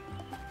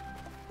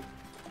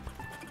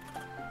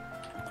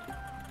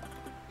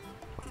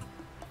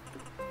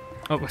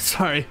 Oh,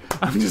 sorry.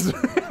 I'm just...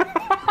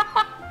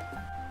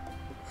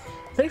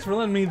 Thanks for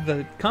lending me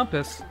the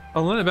compass.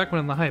 I'll lend it back when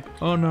I'm the hype.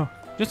 Oh no,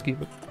 just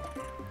keep it.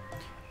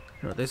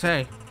 You know what they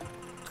say.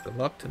 Good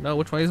luck to know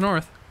which way is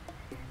north.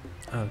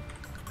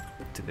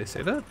 Did they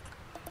say that?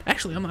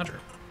 Actually, I'm not sure.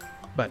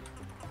 But,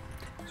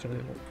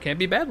 certainly can't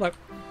be bad luck.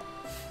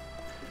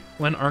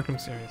 When Arkham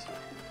series.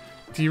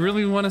 Do you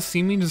really want to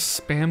see me just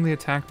spam the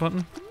attack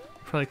button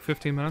for like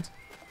 15 minutes?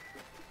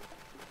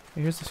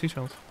 Hey, here's the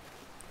seashells.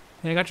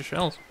 Hey, I got your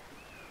shells.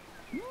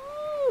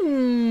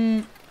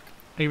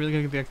 Are you really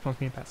gonna get the Xbox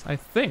Game Pass? I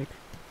think.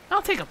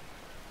 I'll take them.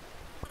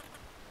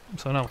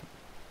 So no.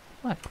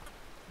 What?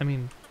 I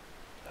mean,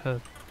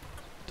 did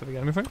we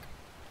get anything?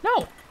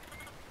 No.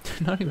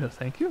 Not even a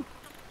thank you.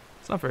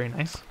 It's not very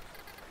nice.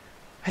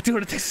 I do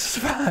what it takes to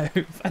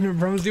survive. I never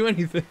promised you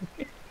anything.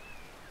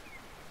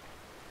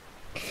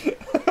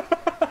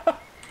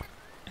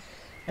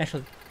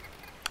 Actually,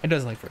 it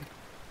doesn't like for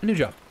a new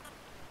job.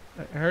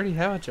 I already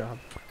have a job.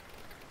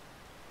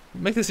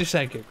 Make this your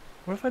side gig.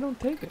 What if I don't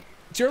take it?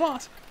 It's your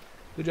loss.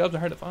 Good jobs are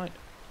hard to find.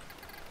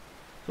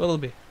 So what'll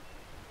it be?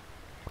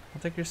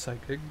 I'll take your side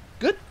gig.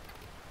 Good.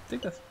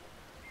 Take this.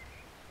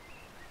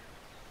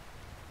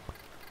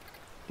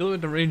 Do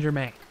it to Ranger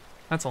May.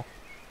 That's all.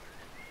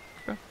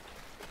 Okay.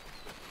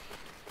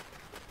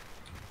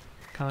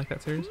 Kinda like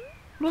that series.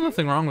 There's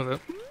nothing wrong with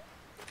it.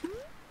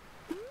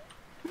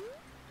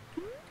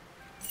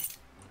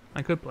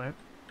 I could play it.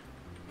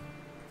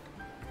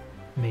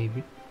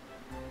 Maybe.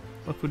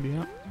 What food do you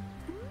have?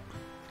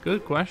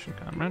 Good question,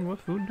 Comrade. What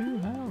food do you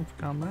have,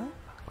 Comrade?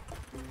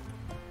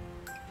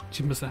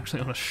 Jim was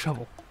actually on a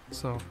shovel,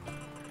 so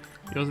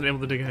he wasn't able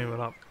to dig any of it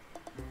up.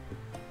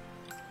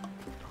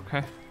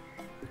 Okay.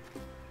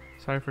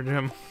 Sorry for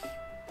Jim.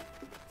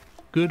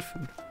 Good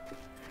food.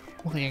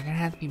 Well, you're gonna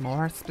have to be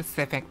more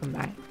specific than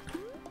that.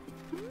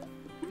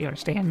 You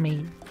understand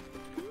me?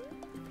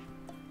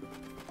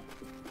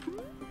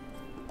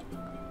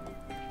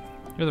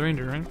 You're the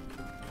ranger, right?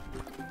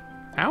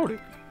 Howdy.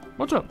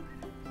 What's up?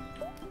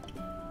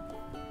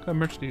 What kind of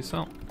merch do you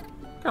sell?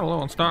 Got a low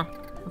on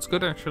stock. That's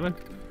good, actually.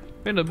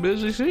 Been a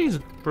busy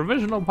season.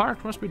 Provisional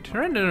parts must be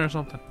trending or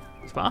something.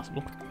 It's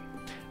possible.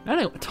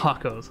 Anyway,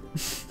 tacos.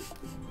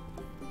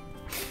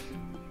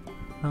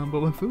 But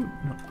with food?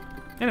 No.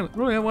 Anyway,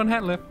 we only have one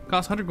hat left.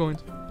 Costs 100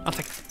 coins. I'll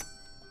take it.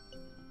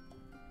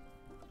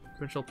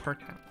 Provincial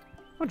park hat.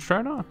 Why don't you try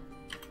it on?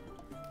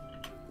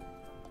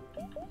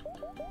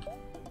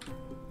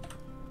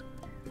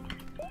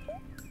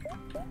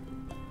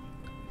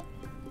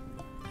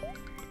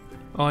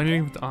 Oh, I didn't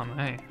even put the on.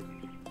 Hey.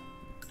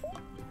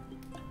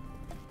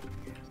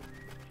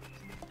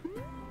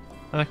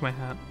 I like my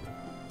hat.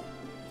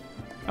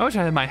 I wish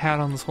I had my hat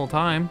on this whole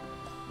time.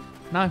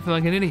 Now I feel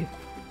like an idiot.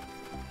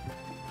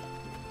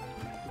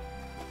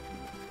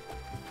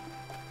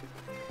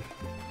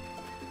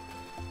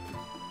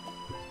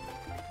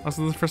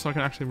 Also, this is the first time I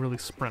can actually really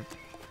sprint.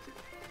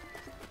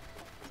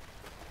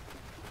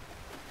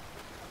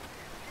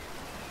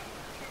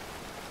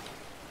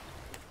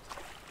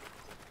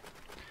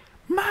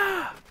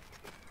 Ma!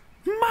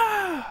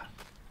 Ma!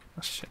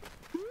 Oh shit.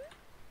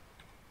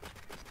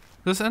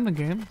 Does this end the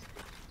game?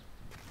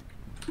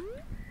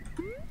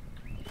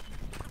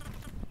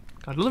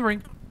 Got a delivery.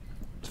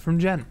 It's from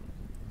Jen.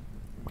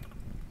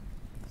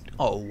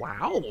 Oh,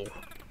 wow.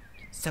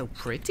 So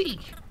pretty.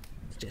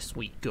 Such a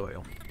sweet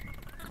girl.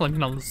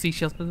 Collecting all the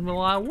seashells has been a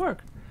lot of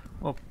work.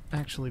 Well,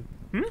 actually,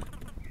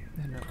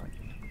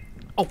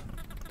 oh,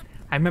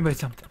 I remember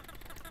something.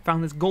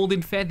 Found this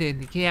golden feather in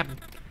the cabin.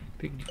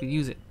 Figured you could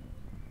use it.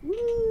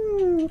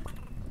 Ooh.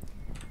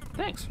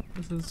 Thanks.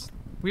 This is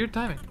weird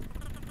timing.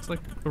 It's like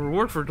a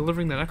reward for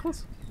delivering the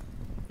necklace?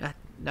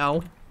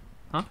 No.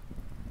 Huh?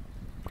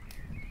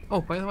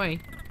 Oh, by the way,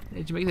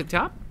 did you make the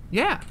top?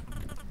 Yeah!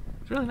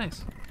 It's really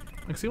nice.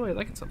 I can see why I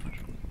like it so much.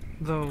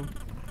 Though,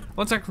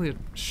 well, it's actually a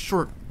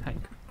short hike.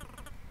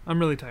 I'm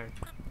really tired.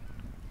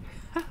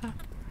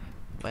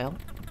 Well,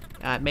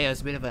 may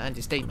was a bit of an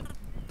understatement.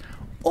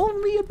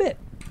 Only a bit.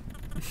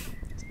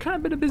 It's kind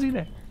of been a busy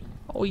day.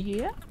 Oh,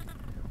 yeah?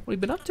 What have you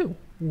been up to?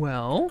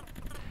 Well,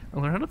 I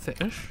learned how to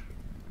fish.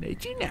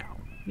 Did you now?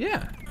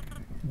 Yeah.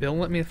 Bill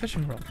lent me a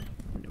fishing rod.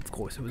 Of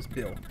course it was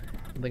Bill.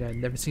 I think I've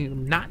never seen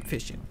him not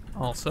fishing.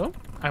 Also,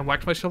 I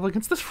whacked my shovel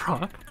against this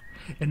rock,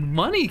 and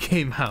money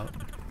came out.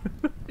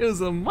 It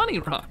was a money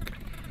rock.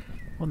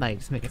 Well, now you're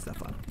just making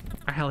stuff up.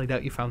 I highly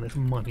doubt you found this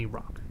money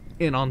rock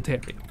in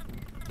Ontario.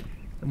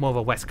 More of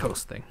a West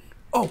Coast thing.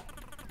 Oh,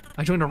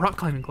 I joined a rock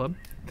climbing club.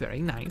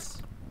 Very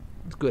nice.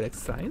 It's good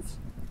exercise.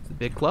 It's a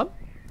big club.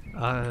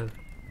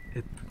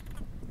 It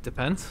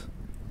depends.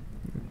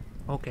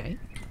 Okay.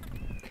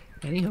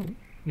 Anywho,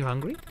 you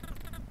hungry?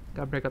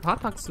 Gotta break up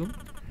hot dogs soon.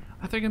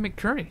 I think I can make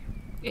curry.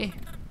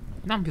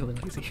 Now I'm feeling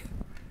lazy.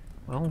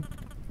 Well,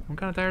 I'm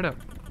kind of tired out.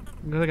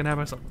 I'm gonna take a nap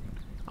myself.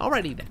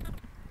 Alrighty then.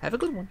 Have a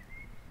good one.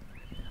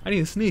 I need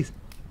to sneeze.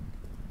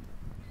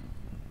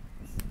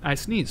 I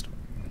sneezed.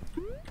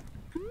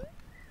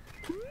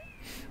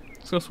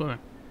 Let's go swimming.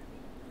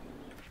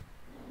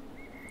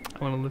 I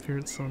want to live here.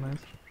 It's so nice.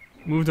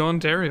 Moved to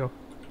Ontario.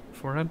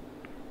 Forehead.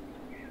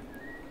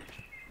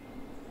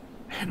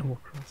 Animal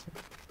Crossing.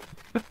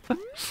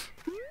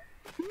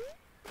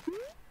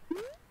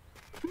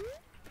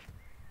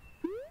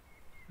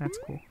 That's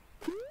cool.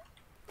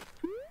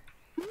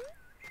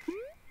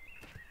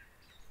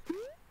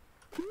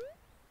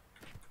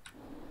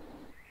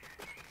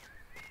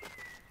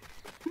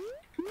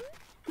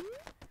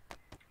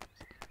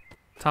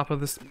 Top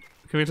of this. Can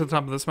we get to the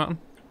top of this mountain?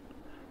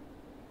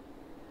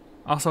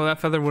 Also,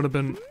 that feather would have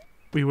been.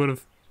 We would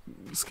have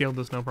scaled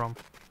this no problem.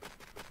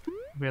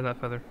 We had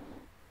that feather.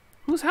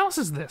 Whose house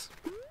is this?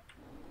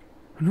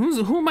 And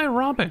who am I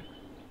robbing?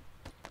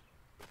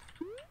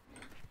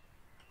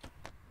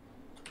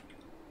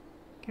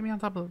 Get me on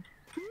top of it.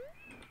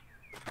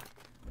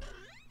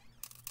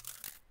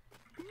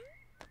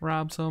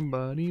 Rob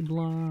somebody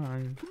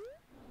blind.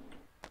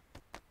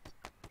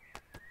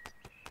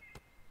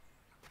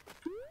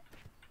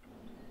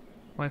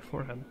 My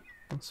forehead.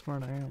 How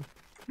smart I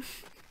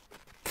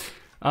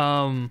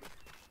am.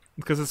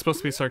 Because it's supposed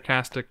to be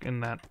sarcastic in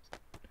that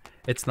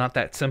it's not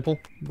that simple,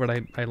 but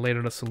I laid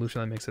out a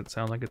solution that makes it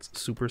sound like it's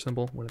super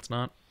simple when it's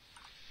not.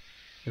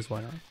 Is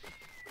why not.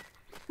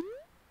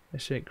 That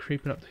shit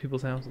creeping up to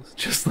people's houses,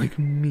 just like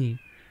me.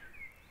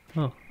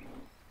 Oh.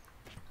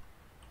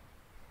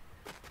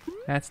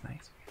 That's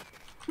nice.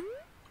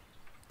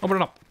 Open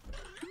it up.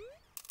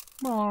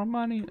 More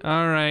money.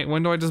 Alright,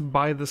 when do I just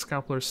buy the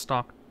Scalpler's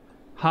stock?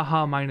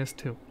 Haha,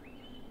 -2.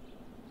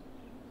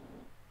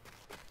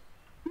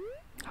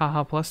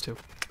 Haha, +2.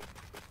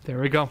 There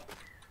we go.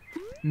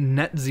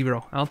 Net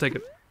 0. I'll take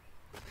it.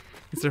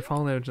 Is there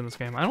fall damage in this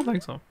game? I don't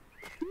think so.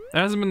 It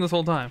hasn't been this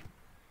whole time.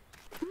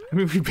 I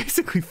mean, we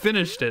basically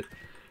finished it.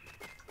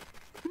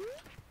 I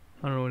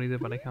don't know what he did,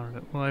 but I countered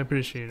it. Well, I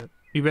appreciate it.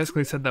 He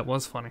basically said that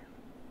was funny.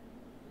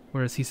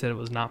 Whereas he said it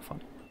was not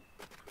funny.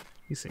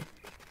 You see.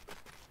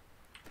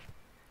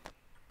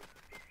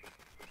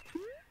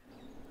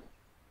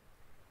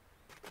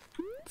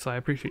 So I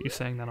appreciate you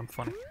saying that I'm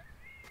funny.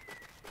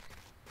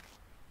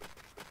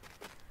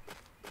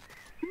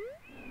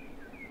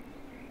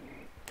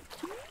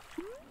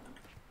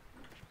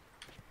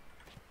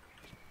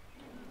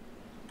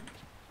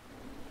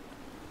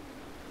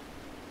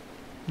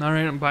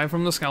 Alright, I'm buying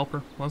from the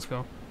scalper. Let's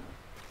go.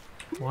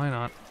 Why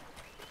not?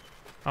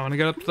 I want to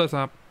get up to the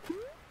top.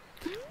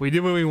 We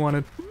did what we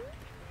wanted.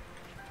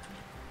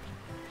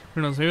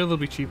 Who knows, maybe they'll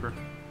be cheaper.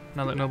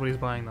 Now that nobody's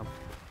buying them.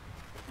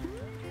 And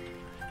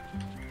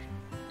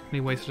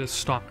he wasted his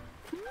stock.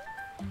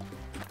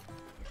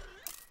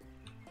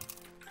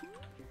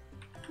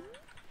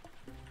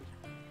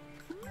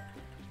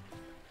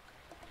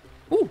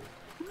 Ooh!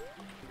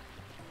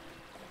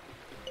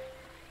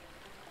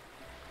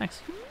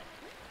 Nice.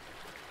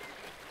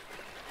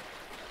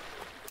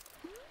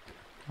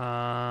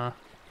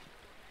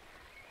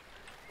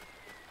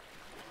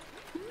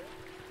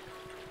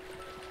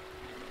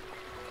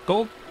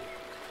 Gold.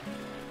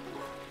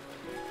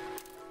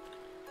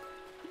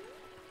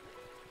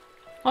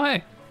 Oh,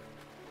 hey.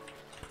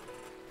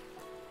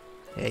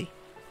 Hey.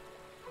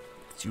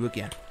 It's you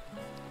again.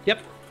 Yep.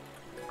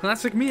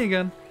 Classic me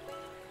again.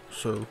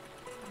 So,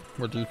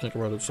 what do you think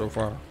about it so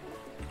far?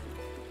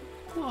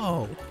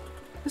 Whoa.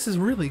 This is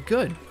really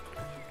good.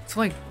 It's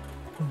like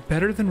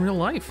better than real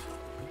life.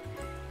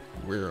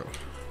 Real.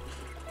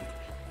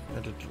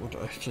 And it's what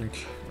I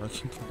think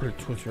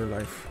compared with your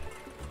life.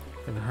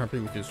 I'm happy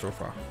with it so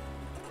far.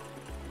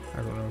 I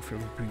don't know if it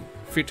would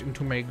fit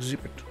into my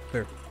exhibit.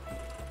 There.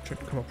 Try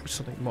to come up with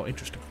something more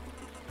interesting.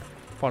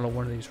 Follow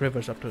one of these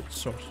rivers up to its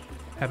source.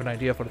 Have an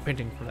idea for the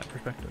painting from that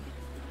perspective.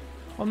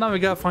 Well, now we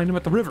gotta find him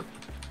at the river.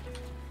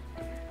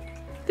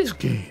 This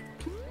game.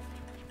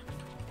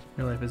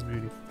 Your life is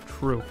beauty.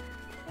 True.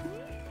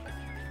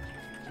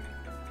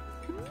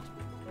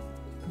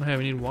 Okay,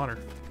 we need water.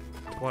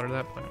 Water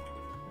that plant.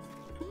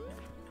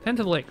 Tend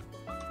to the lake.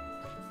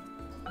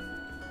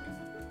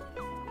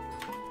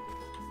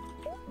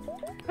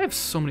 I have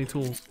so many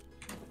tools.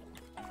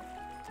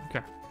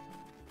 Okay.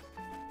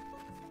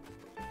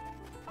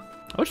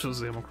 I wish it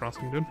was Animal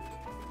Crossing, dude.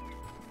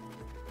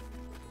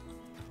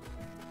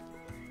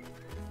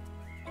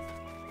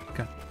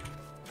 Okay.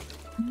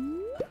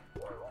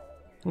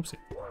 Whoopsie.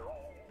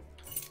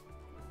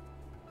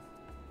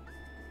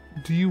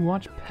 Do you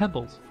watch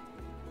Pebbles?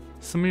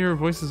 Some of your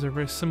voices are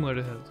very similar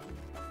to his.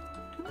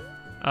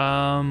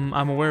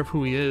 I'm aware of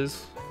who he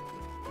is.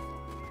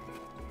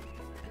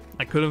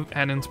 I could have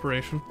had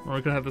inspiration, or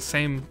I could have the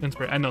same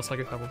inspiration. I know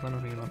Psychic Pebbles, I know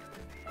who you are.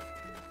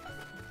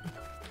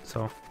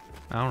 So,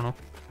 I don't know.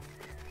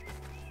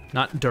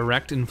 Not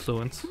direct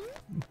influence,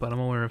 but I'm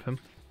aware of him.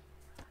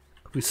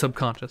 Could be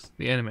subconscious.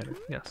 The animator,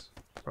 yes,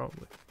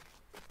 probably.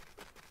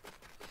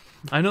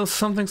 I know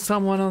something,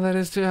 someone, oh, that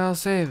is too, I'll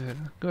save it.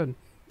 Good.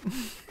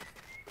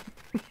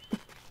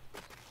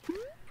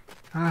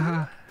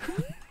 Haha.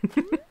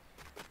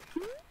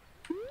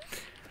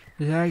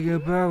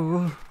 Psychic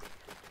Pebbles.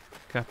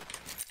 Okay.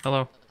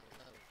 Hello.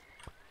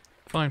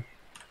 Fine.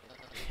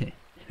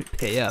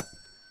 Pay up.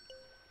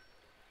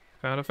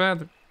 Found a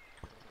feather.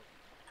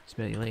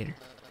 Smell you later.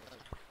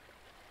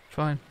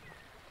 Fine.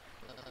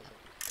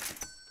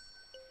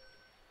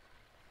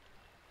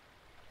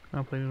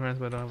 I'll play runs,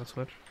 but I don't have a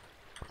Switch.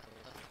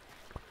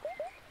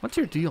 What's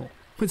your deal?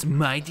 What's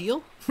my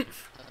deal?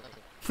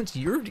 What's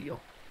your deal?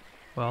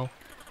 Well,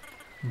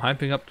 I'm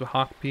hyping up to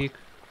Hawk Peak.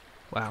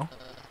 Wow.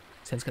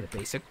 Sounds kind of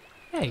basic.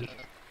 Hey,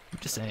 I'm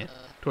just saying.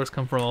 tourists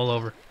come from all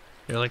over.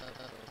 They're like,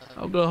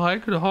 I'll go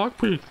hike to Hawk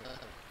Peak.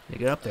 They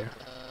get up there,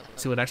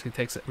 see what actually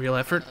takes real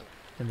effort,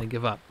 and they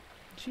give up.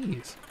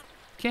 Jeez.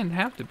 Can't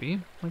have to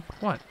be. Like,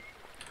 what?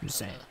 I'm just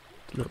saying.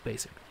 It's a little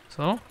basic.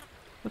 So?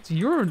 What's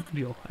your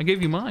deal? I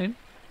gave you mine.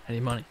 I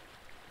need money.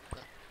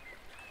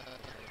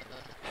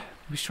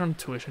 Be sure on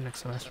tuition next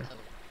semester.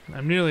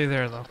 I'm nearly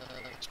there, though.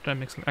 Let's try to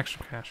make some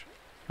extra cash.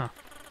 Huh.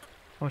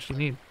 How much do you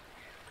need?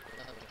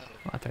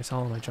 Well, after I sell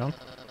all my junk,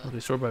 It'll be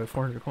stored by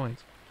 400 coins.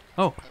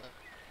 oh,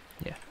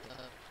 yeah.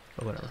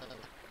 But whatever.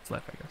 It's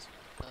life, I guess.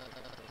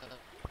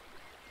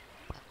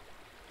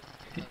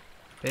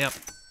 Pay up.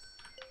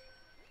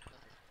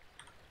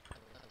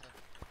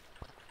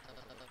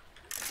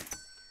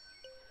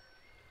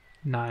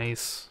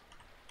 Nice.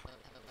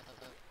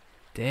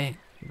 Dang,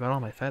 you got all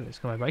my feathers.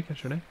 Got my bike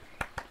yesterday.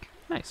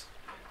 Nice.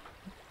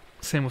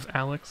 Same with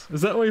Alex.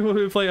 Is that why you want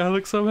me to play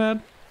Alex so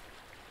bad?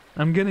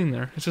 I'm getting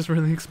there. It's just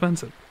really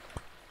expensive.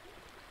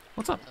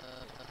 What's up?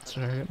 Let's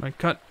try to get my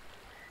cut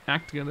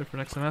act together for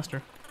next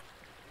semester.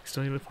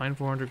 Still need to find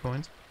 400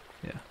 coins.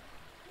 Yeah.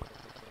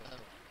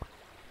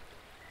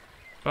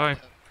 Bye.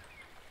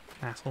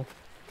 Asshole.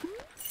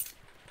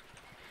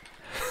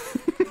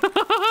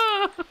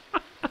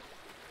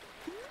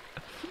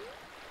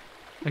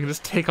 I can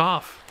just take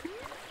off.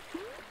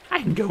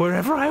 I can go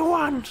wherever I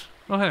want.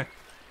 Oh, hey.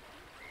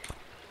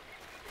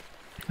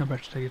 I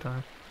bet you take your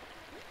time.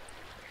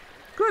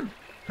 Good.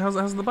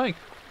 How's the bike?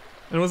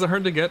 And was it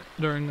hard to get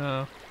during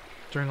all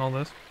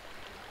this?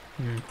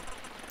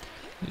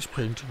 This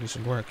painting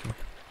isn't working.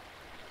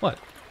 What?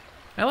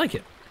 I like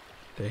it.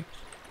 Thanks.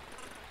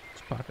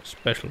 This part is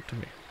special to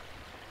me.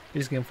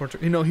 He's getting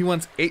 400. You know, he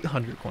wants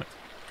 800 coins.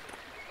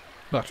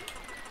 But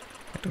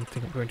I don't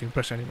think I'm going to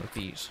impress anyone with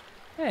these.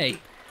 Hey,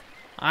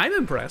 I'm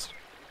impressed.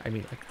 I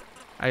mean, like,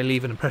 I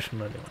leave an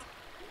impression on anyone.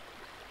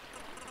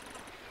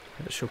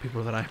 I to show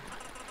people that I'm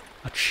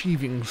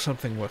achieving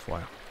something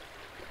worthwhile.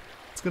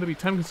 It's gonna be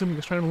time consuming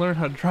just trying to learn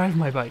how to drive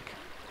my bike.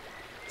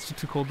 It's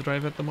too cold to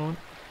drive at the moment.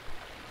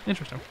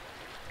 Interesting.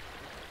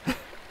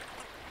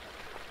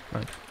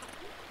 Like,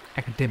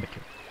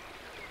 academically.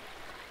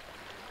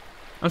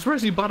 I'm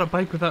surprised you bought a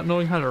bike without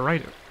knowing how to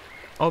ride it.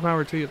 All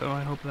power to you, though.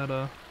 I hope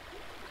that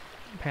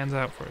pans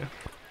out for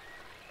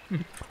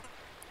you.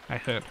 I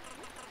heard.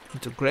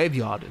 It's a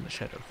graveyard in the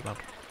shadow of the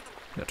mountain.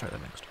 Gotta try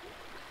that next.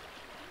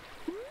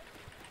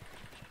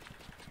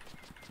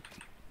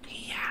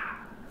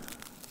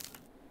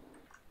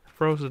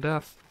 Froze to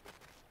death.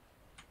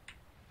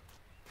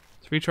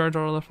 Let's recharge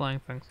all the flying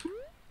things.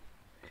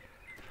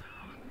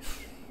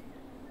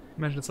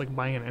 Imagine it's like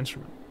buying an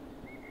instrument.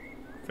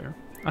 Fair.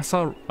 I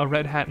saw a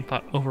red hat and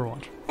thought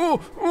Overwatch. Oh,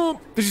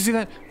 oh! Did you see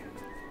that?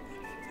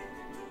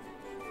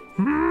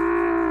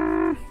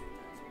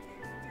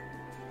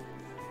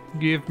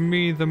 Give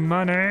me the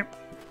money.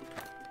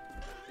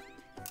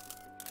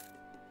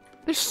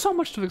 There's so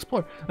much to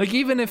explore. Like,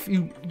 even if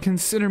you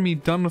consider me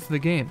done with the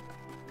game,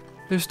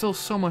 there's still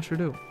so much to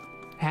do.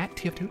 Hat?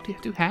 TF2?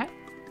 TF2? Hat?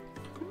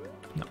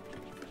 No.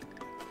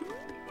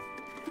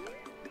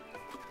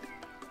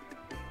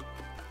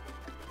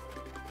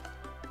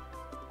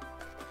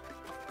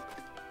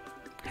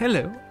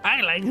 Hello.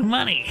 I like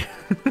money.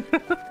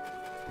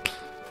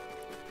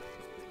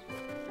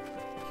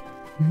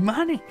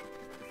 Money.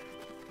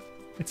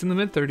 It's in the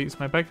mid-30s.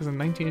 My bike is a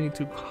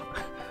 1982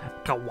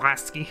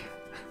 Kawasaki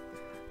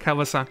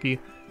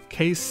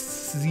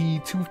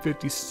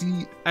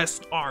KZ250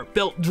 CSR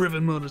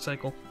belt-driven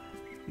motorcycle,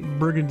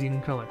 burgundy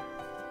in color.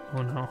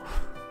 Oh no.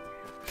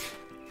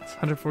 It's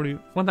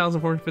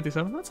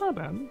 1,457. That's not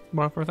bad.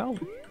 Bought for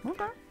 1,000.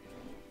 Okay.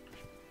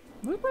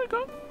 That's pretty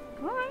good.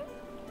 All right.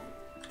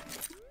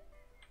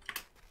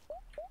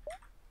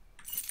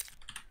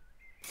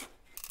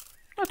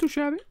 Not too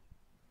shabby.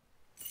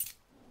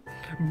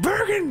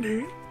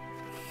 Burgundy.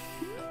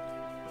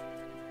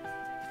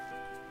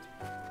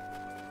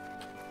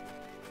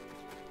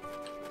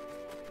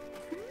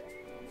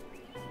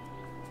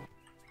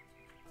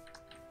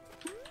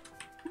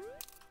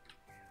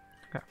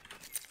 Okay.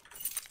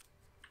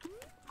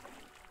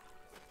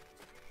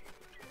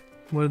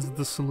 What is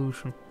the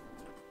solution?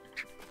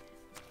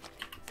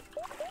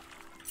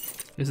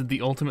 Is it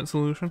the ultimate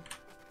solution?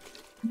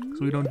 Because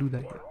we don't do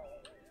that here.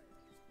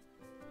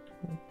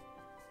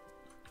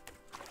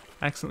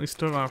 I accidentally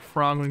stood on a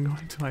frog when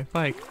going to my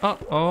bike.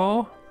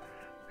 Uh-oh.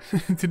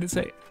 Did it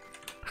say?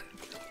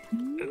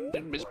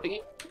 Miss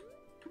Piggy?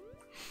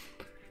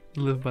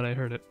 Live, but I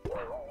heard it.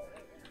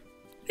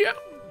 Yeah,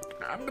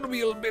 I'm gonna be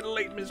a little bit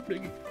late, Miss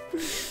Piggy.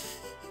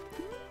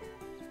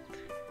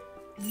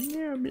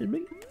 Yeah,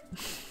 maybe.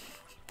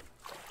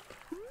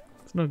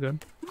 It's no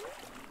good.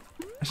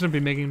 I shouldn't be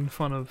making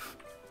fun of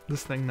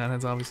this thing that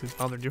has obviously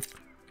bothered you.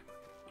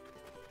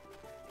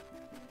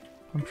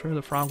 I'm sure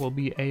the frog will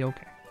be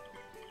a-okay.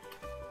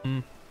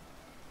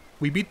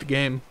 We beat the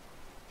game.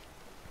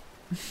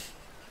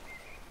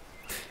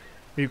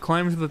 We've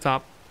climbed to the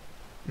top.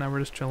 Now we're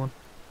just chilling.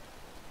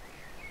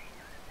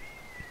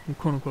 We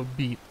quote unquote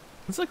beat.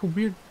 It's like a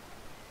weird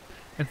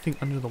thing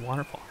under the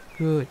waterfall.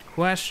 Good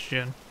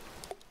question.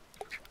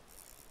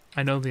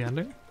 I know the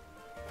ending.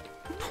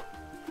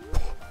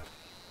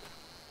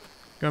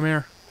 Come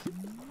here.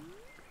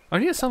 I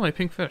need to sell my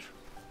pink fish.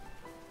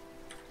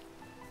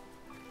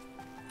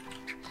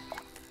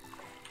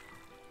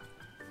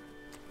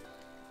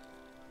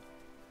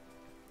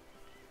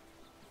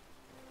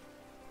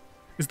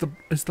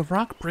 Is the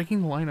rock breaking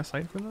the line of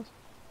sight for this?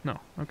 No.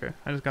 Okay.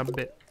 I just got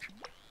bit.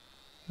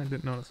 I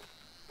didn't notice.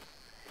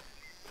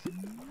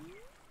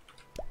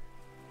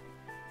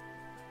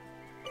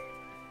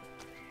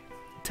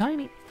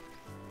 Tiny.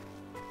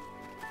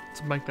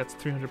 It's a bike that's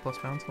 300 plus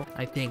pounds.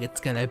 I think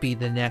it's gonna be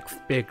the next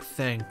big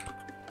thing.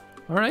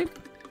 All right.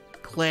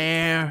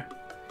 Claire,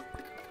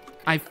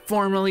 I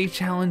formally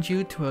challenge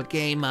you to a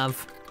game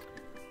of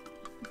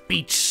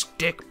beach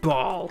stick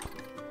ball.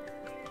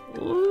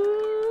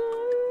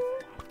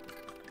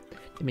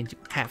 That means you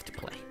have to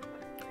play.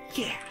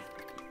 Yeah,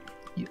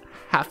 you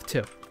have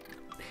to.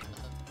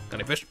 Got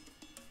any fish?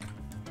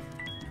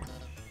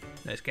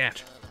 Nice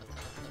catch.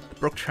 The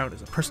brook trout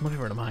is a personal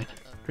favorite of mine.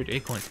 Trade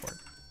 8 coins for it.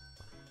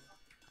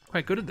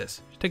 Quite good at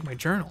this. Should take my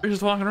journal. You're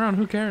just walking around.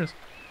 Who cares?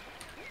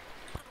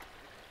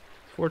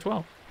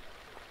 4:12.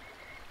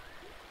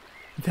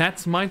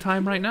 That's my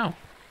time right now.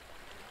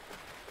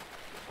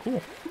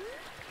 Cool.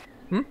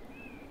 Hmm?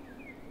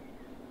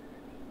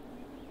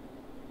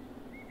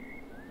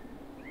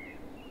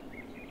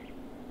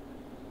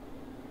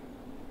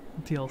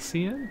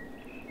 DLC in?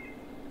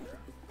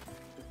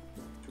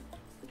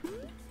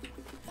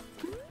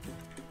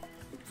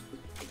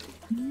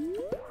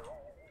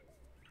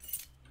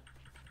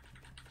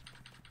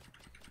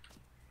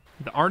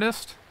 The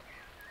artist.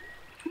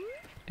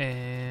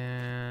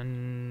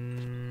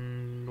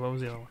 And what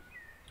was the other one?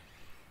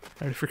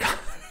 I already forgot.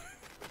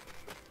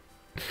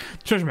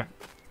 Treasure map.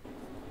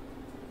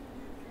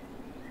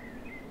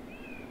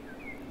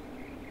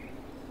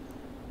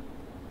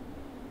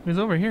 It was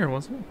over here,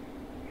 wasn't it?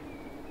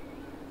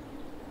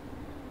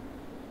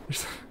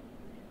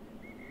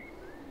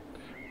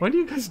 Why do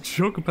you guys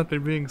joke about there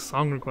being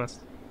song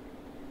requests?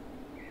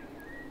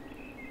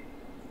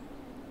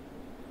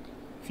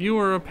 If you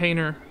were a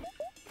painter...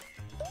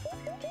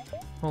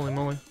 Holy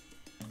moly.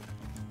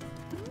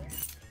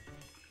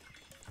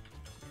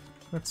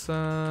 Let's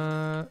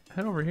head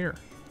over here.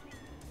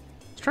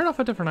 Let's try it off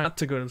a different night. Not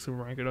to go to the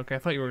supermarket. Okay, I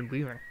thought you were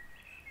leaving.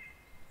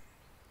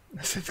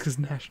 That's because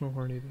National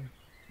Holiday Day.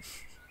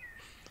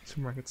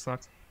 Supermarket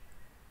sucks.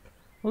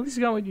 Well, at least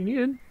you got what you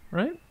needed,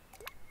 right?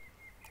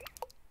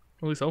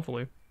 At least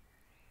hopefully.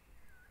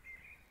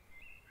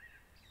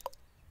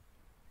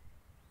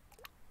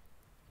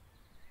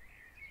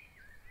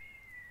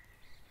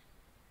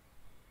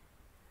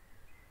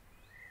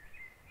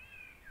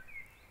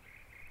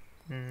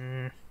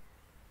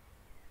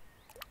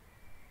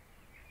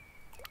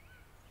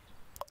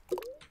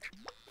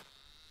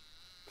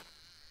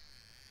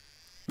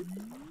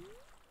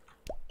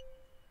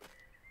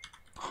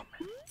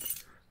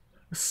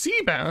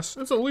 sea bass.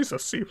 It's at least a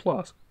C+.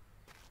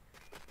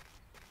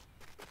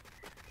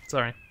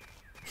 Sorry.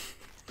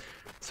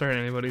 Sorry to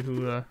anybody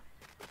who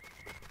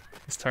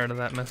is tired of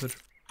that message.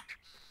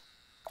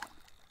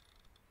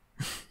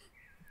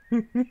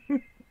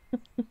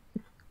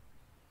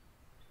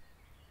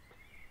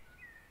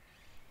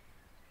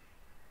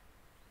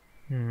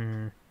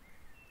 You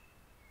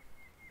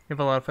have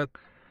a lot of fun.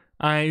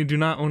 I do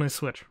not own a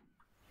Switch,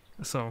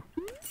 so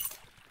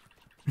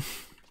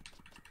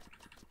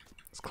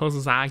as close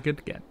as I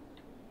could get.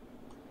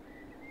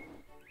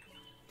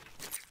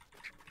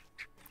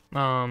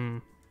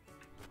 However,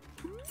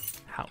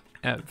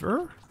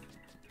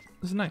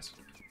 this is nice.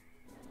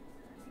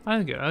 I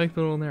like it. I like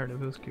the little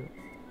narrative. It was cute.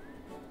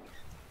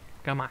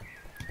 Come on.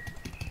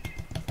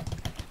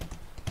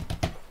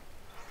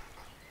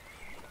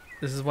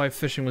 This is why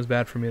fishing was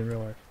bad for me in real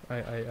life.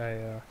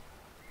 I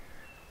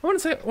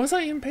wouldn't say, was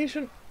I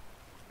impatient?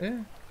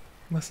 Yeah.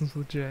 Lessons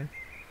with Jay.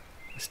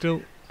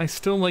 I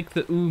still like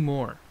the ooh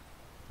more.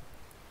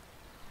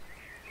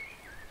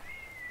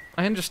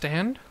 I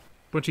understand.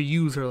 Bunch of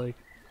yous are like,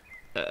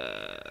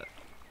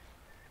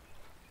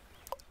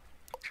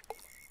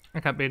 I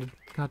got baited.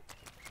 God.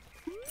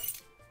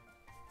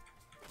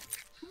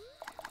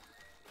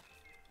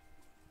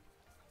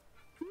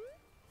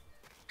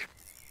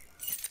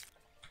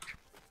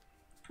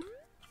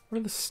 What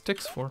are the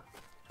sticks for?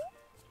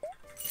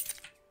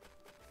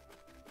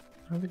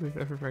 I don't think we've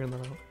ever figured that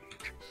out.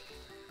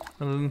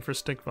 Other than for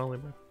stick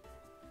volleyball.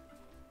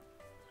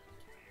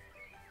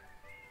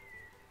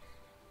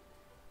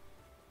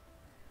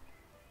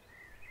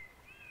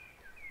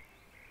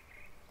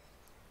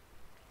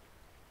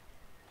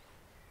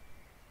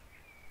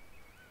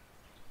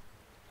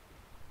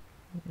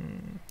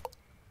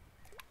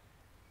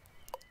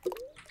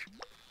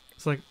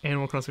 It's like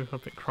Animal Crossing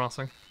Puppet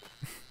Crossing.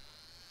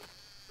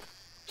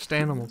 Just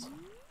animals.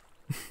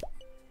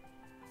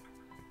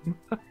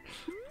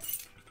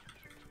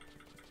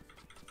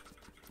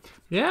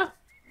 Yeah.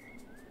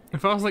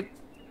 If I was like,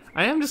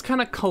 I am just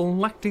kind of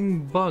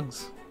collecting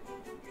bugs.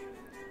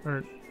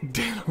 Or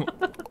Danimal.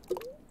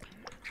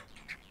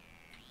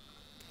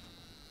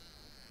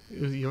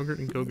 It was yogurt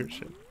and Go-Gurt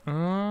shit.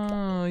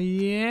 Oh,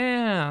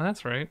 yeah,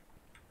 that's right.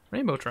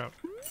 Rainbow trout.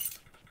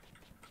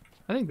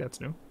 I think that's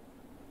new.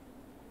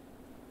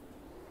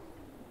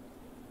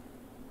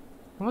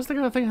 What was the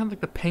other thing that had like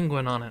the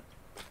penguin on it?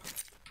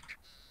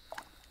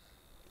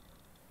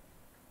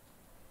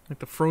 Like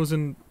the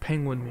frozen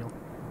penguin meal.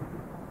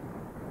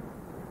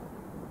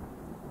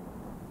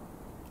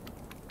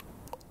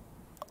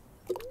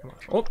 Come on.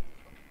 Oh!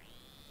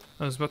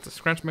 I was about to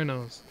scratch my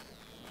nose.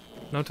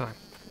 No time.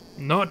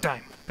 No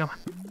time! Come on.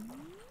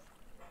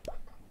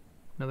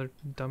 Another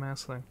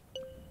dumbass thing.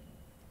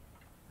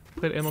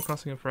 Played Animal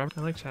Crossing in forever.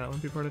 I like chat. I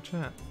want to be part of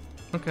chat.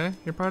 Okay,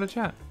 you're part of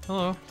chat.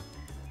 Hello.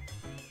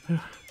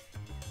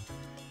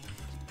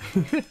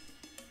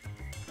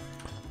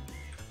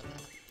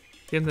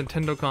 Get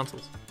Nintendo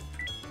consoles.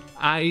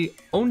 I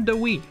owned a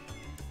Wii.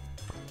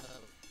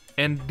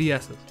 And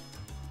DS's.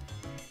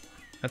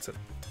 That's it.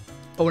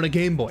 Oh, and a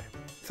Game Boy.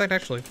 In fact,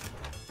 actually.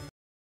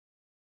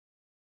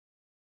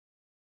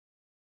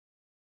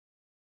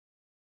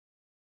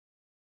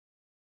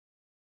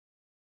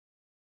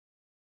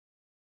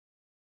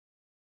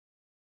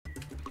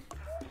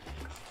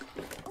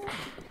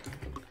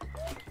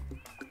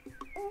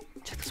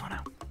 Check this one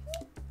out.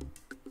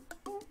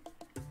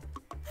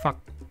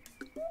 Fuck.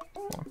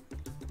 Hold on.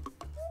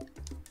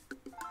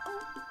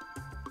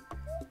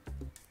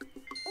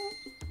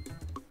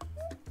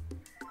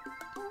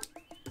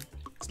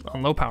 It's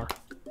on low power.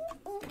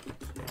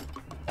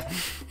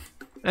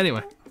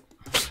 Anyway.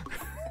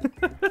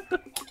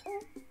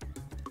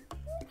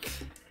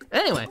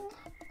 Anyway.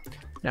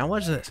 Now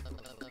what's this?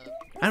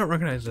 I don't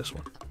recognize this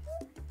one.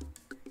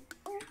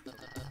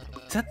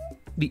 Is that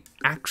the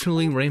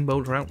actually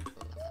rainbow trout?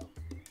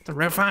 It's a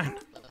rare find.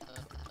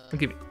 I'll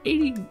give you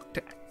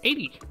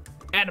 80.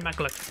 Add to my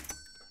collection.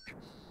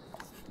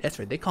 That's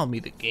right, they call me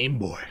the Game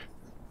Boy.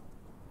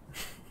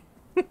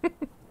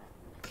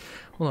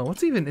 Hold on,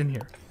 what's even in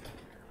here?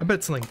 I bet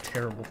it's something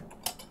terrible.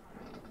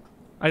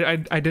 I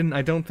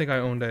don't think I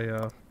owned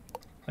a,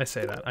 I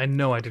say that. I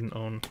know I didn't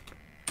own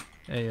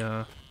a,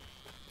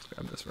 let's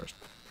grab this first.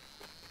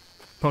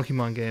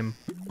 Pokemon game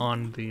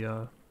on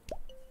the,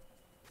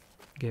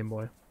 Game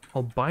Boy.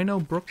 Albino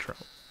Brook Trout.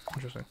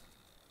 Interesting.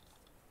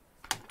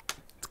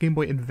 It's Game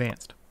Boy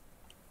Advanced.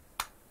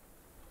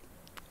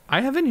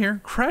 I have in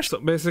here Crash. So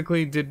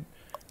basically, did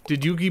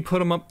Yugi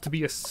put him up to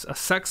be a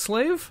sex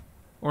slave,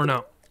 or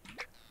no?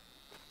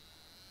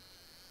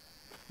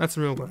 That's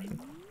the real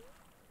question.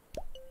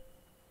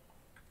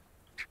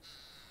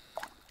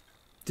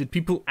 Did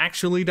people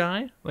actually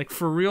die, like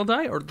for real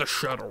die, or the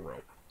shuttle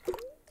rope?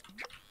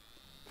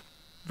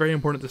 Very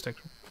important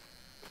distinction.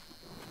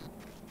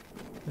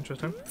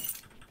 Interesting.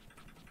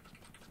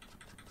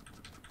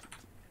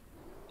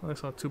 Oh, I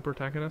saw two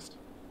protagonists.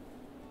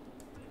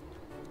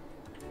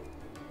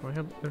 Oh,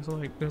 there's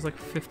like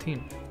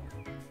 15.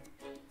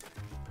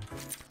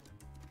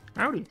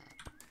 Howdy.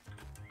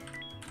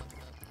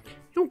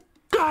 You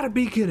got gotta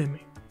be kidding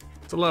me.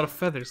 It's a lot of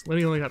feathers.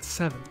 Lenny only got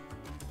 7.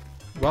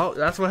 Well,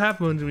 that's what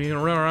happens when you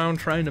run around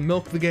trying to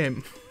milk the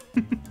game.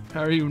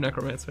 How are you,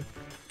 Necromancer?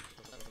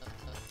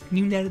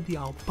 You netted the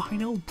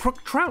albino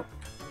brook trout.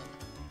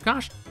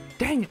 Gosh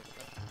dang it.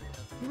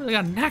 You really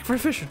got a knack for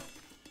fishing.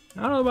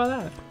 I don't know about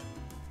that.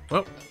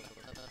 Well,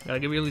 gotta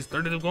give you at least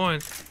 32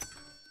 coins.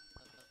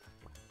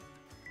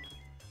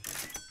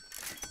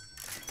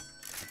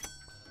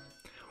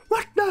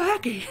 What the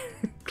hecky?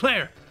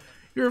 Claire,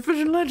 you're a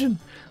fishing legend.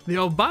 The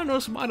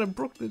albinos might have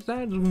broke this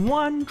as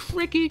one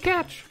tricky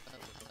catch.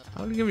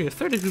 I would give you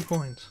 32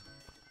 coins.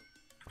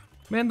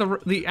 Man,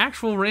 the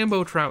actual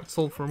rainbow trout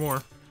sold for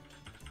more.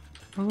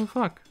 What the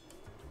fuck?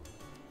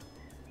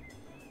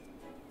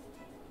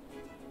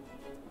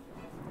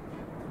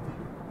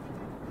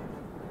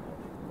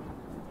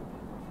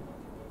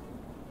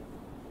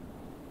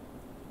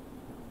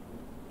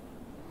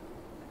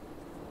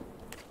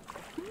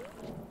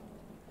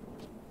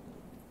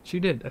 She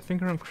did. I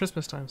think around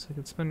Christmas time, so I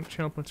could spend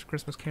channel points for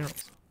Christmas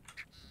carols.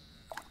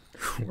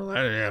 Well,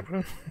 that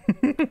happened.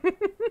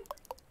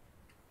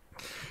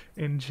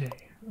 And Jay,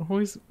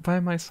 always by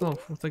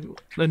myself with like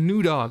a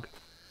new dog,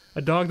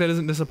 a dog that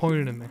isn't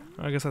disappointed in me.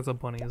 I guess that's a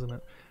bunny, isn't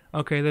it?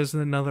 Okay, there's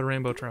another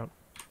rainbow trout.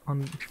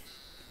 On.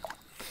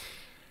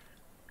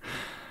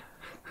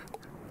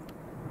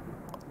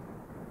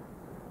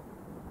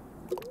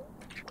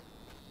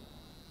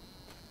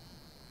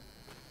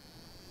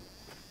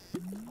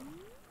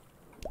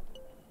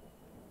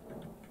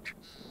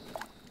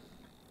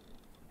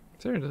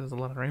 Seriously, there's a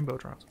lot of rainbow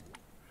trouts.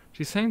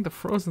 She sang the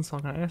Frozen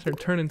song and I asked her to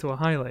turn into a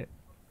highlight.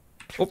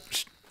 Oh,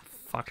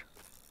 fuck.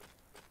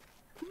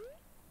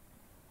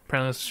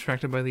 Apparently I was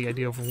distracted by the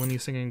idea of Winnie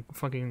singing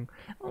fucking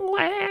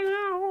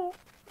Wow.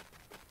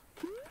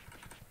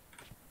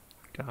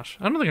 Gosh,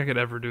 I don't think I could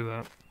ever do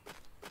that.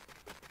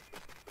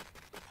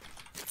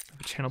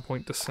 A channel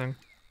point to sing.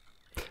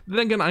 Then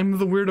again, I'm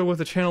the weirdo with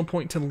a channel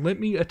point to let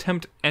me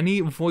attempt any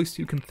voice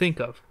you can think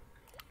of.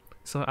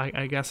 So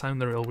I guess I'm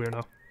the real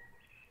weirdo.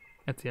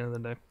 At the end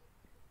of the day.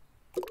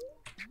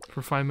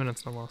 For 5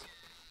 minutes no less.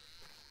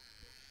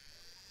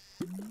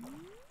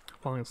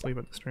 Falling asleep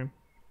at the stream.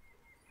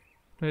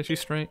 Yeah, she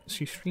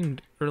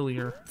streamed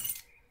earlier,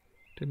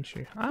 didn't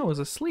she? I was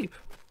asleep,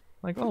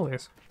 like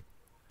always.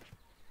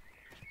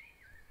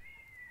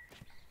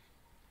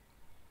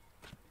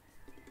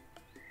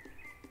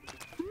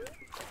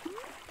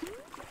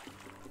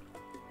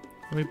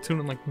 We tune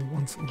in like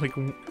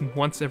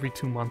once every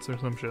 2 months or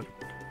some shit.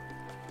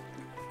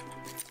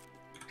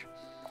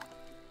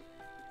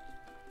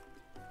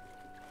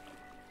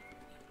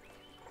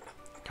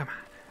 Come on.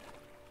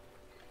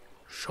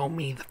 Show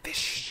me the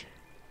fish.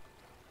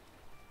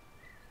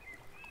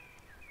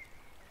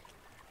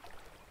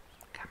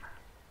 Come on.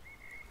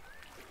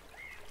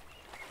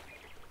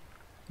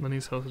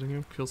 Lenny's hosting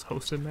you. Feels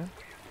hosted, man.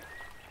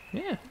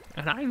 Yeah,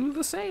 and I do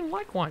the same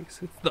likewise.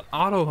 It's the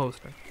auto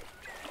hosting.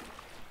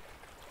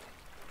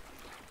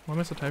 Why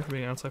am I so tired for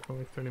being outside for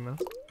like 30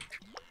 minutes?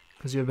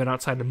 Because you have been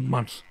outside in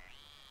months.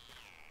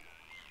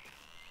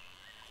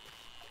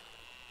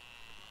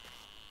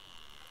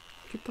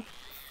 Get the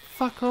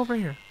fuck over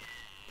here.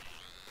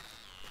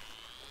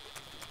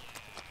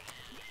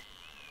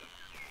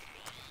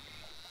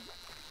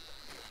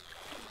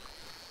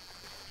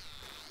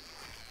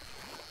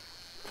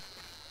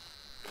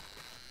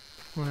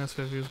 One has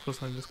 5 views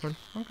plus on Discord.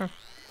 Okay.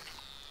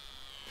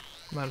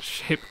 I'm out of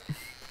shape.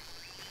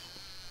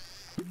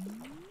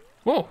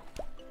 Whoa!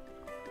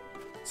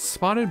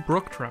 Spotted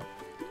brook trout.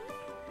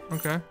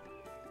 Okay.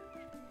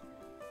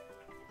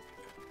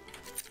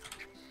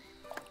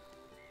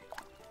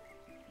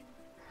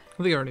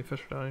 I think I already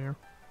fished out of here.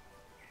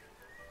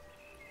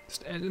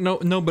 Just,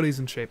 nobody's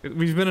in shape.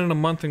 We've been in a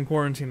month in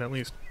quarantine at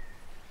least.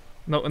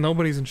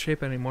 Nobody's in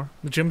shape anymore.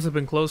 The gyms have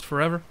been closed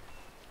forever.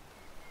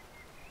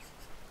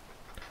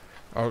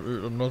 I'll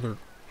eat another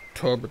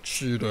tub of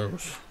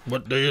Cheetos.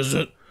 What day is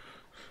it?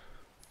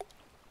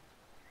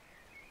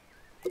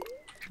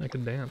 I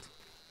can dance.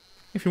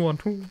 If you want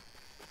to.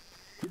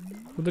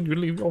 But then you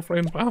leave your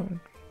friends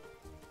behind.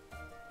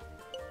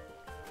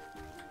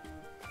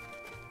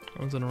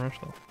 I was in a rush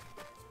though.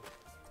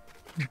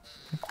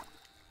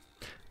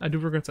 I do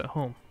regrets at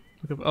home.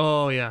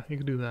 Oh yeah, you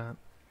could do that.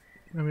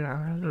 I mean, I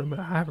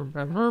haven't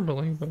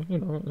verbally, but you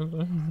know.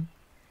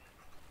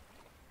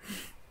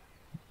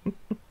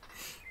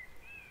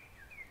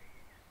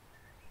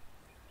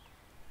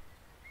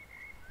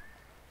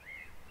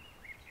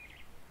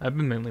 I've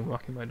been mainly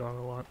walking my dog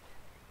a lot.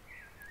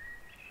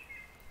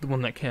 The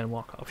one that can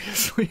walk,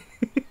 obviously.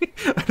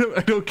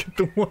 I don't get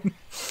the one.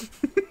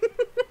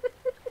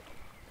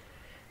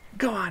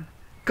 Go on,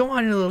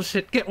 you little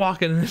shit, get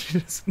walking, and then she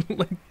just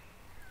like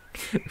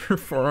her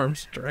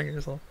forearms dragging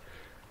herself.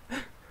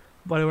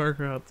 Body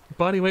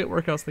weight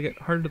workouts. They get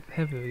harder the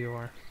heavier you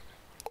are.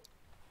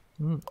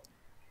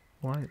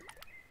 Why?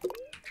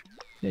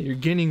 Yeah, you're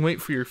gaining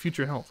weight for your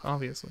future health,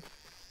 obviously.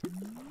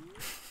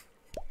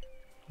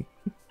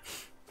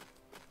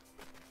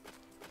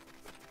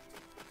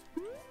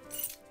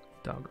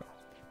 Doggo.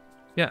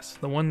 Yes,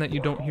 the one that you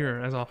don't hear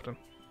as often.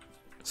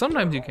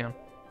 Sometimes you can.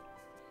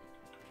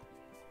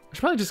 I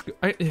should probably just go,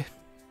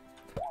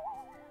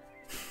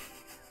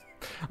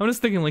 I'm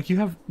just thinking, like, you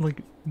have,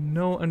 like,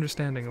 no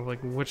understanding of, like,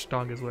 which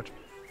dog is which.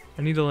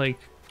 I need to, like,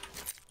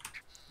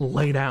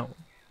 lay down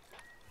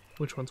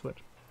which one's which.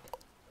 I'm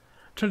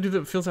trying to do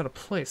that feels out of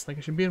place. Like,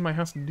 I should be in my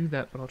house to do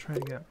that, but I'll try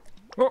it again.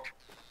 Oh!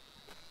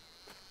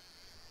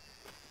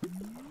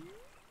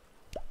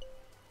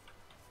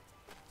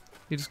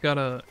 You just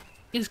gotta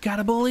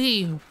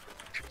believe.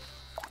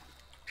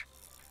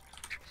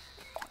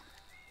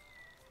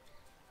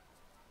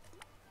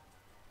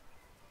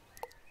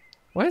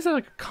 Why is that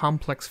like a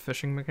complex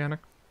fishing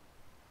mechanic?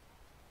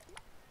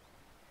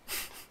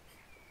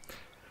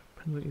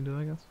 Depends what you do,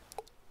 I guess.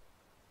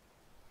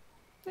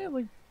 Yeah,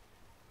 like,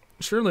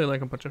 surely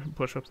like a bunch of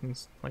push-ups and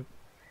like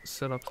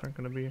sit-ups aren't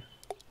gonna be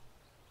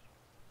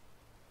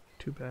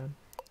too bad.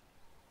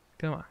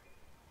 Come on.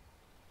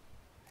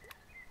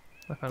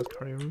 I found his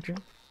cardio routine.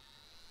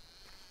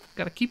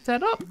 Gotta keep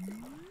that up.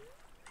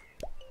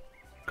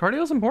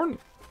 Cardio's important.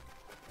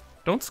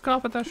 Don't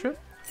scoff at that shit.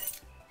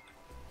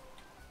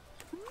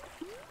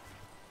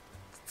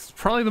 It's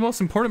probably the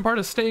most important part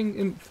of staying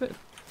in fit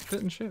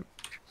in shape.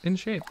 In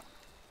shape.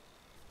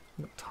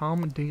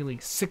 Tom Daly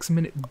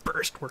 6-minute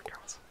burst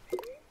workouts.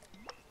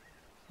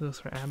 Those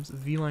for abs,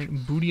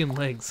 V-line, booty, and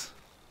legs.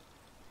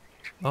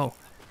 Oh.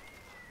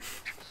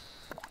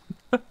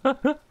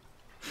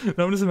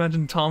 Now just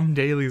imagine Tom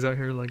Daly's out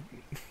here like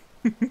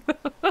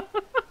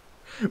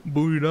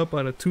booted up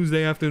on a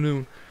Tuesday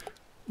afternoon.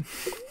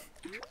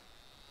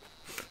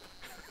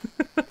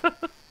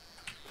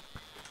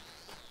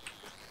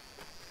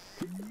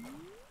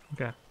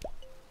 Okay.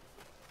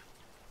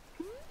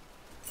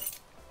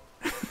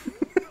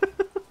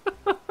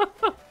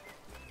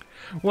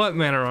 What,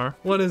 Manarar?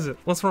 What is it?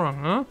 What's wrong,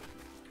 huh?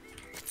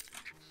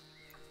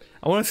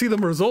 I want to see the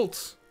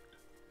results.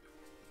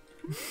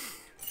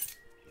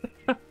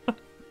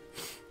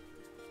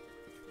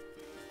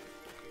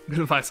 Good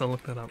advice, I'll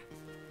look that up.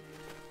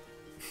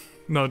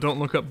 No, don't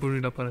look up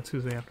booted up on a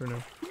Tuesday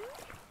afternoon.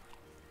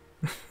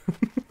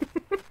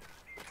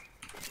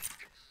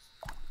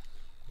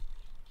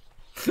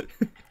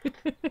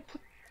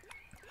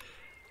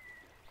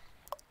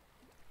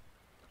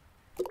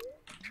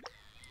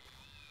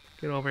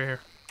 Get over here.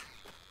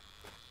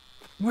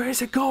 Where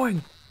is it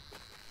going?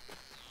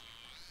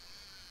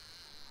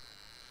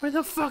 Where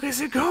the fuck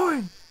is it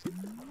going?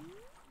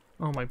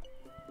 Oh my...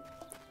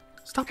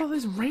 Stop all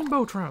these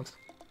rainbow trouts.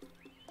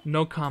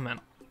 No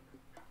comment.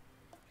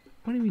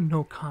 What do you mean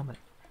no comment?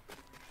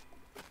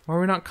 Why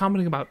are we not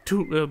commenting about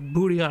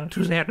booty on a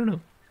Tuesday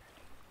afternoon?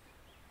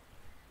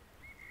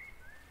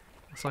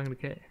 I was talking to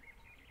Kay.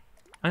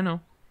 I know.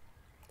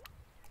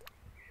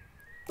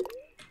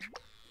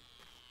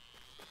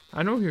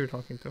 I know who you're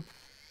talking to.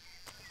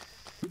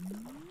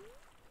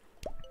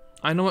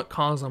 I know what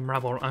cause I'm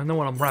rebel. I know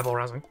what I'm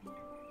rebel-rousing.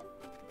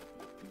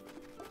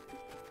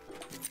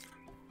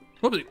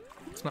 Whoopsie!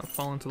 Let's not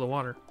fall into the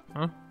water,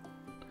 huh?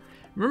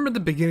 Remember the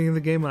beginning of the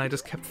game when I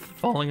just kept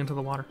falling into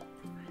the water?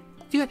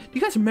 Do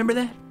you guys remember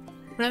that?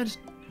 When I just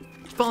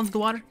fall into the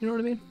water? You know what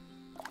I mean?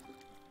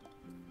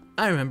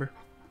 I remember.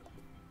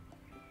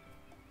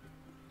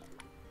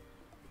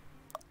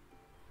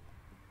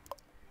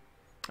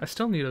 I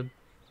still need a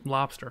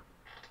lobster.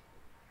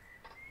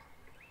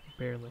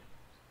 Barely.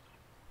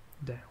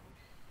 Damn.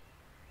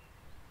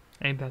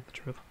 Ain't that the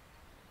truth?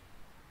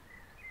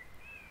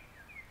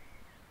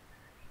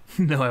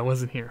 No, I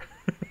wasn't here.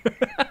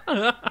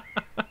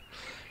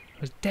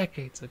 It was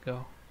decades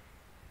ago.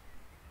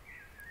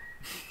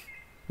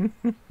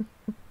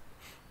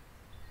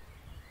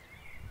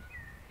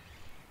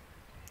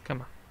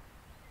 Come on.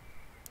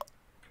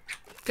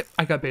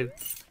 I got baited.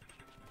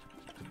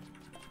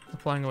 I'm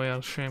flying away out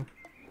of shame.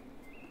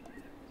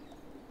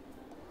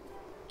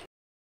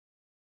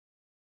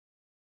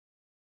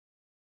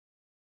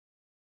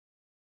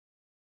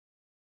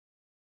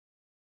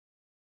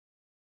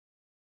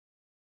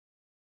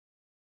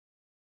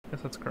 Yes,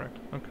 that's correct.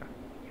 Okay.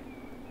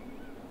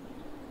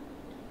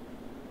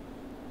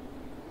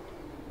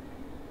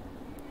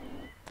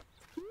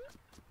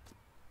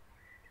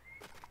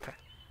 Okay.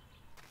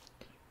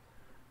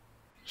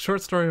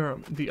 Short story or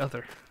the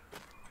other?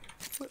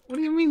 What do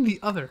you mean the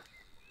other?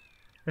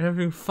 You're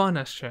having fun,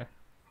 SJ.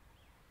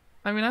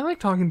 I mean, I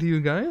like talking to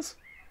you guys.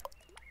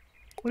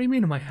 What do you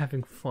mean am I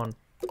having fun?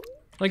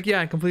 Like,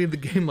 yeah, I completed the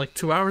game like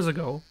 2 hours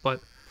ago,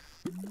 but...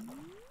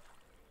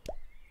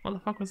 What the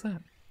fuck was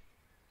that?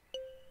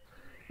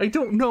 I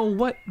don't know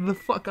what the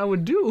fuck I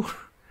would do.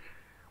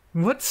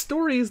 What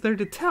story is there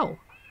to tell?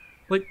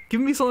 Like, give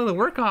me something to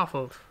work off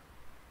of.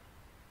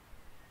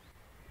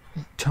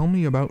 Tell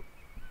me about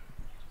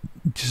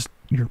just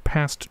your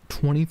past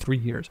 23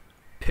 years.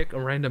 Pick a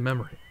random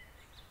memory.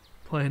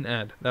 Play an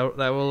ad. That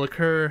will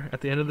occur at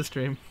the end of the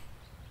stream.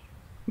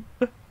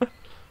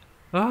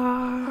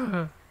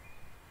 Ah!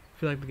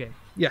 Feel like the game.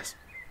 Yes,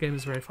 game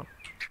is very fun.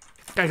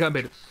 I got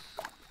baited.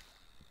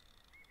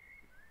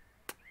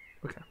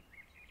 Okay.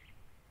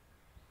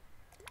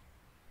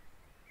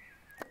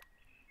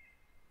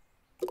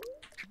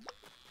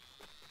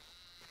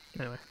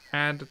 Anyway,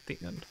 ad at the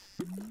end.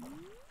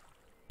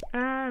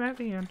 And at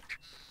the end.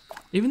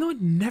 Even though it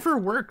never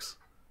works.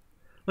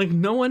 Like,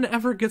 no one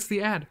ever gets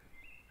the ad.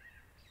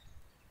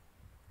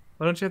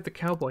 Why don't you have the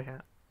cowboy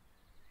hat?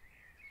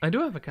 I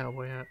do have a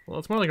cowboy hat. Well,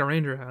 it's more like a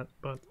ranger hat,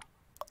 but...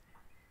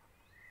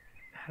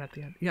 Ad at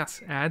the end.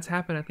 Yes, ads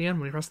happen at the end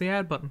when you press the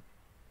ad button.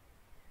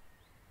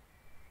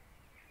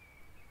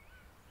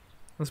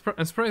 I'm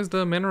surprised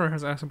Manor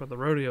has asked about the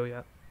rodeo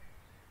yet.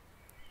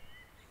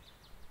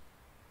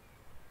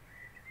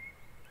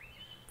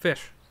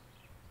 Fish.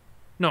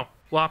 No,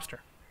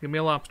 lobster. Give me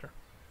a lobster.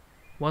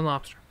 One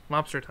lobster.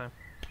 Lobster time.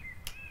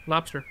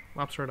 Lobster.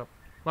 Lobster it up.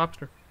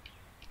 Lobster.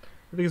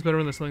 I think it's better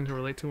when there's something to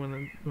relate to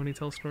when he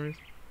tells stories.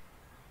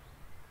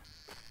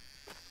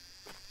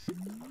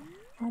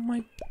 Oh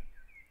my...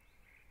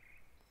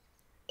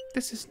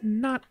 This is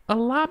not a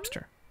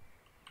lobster.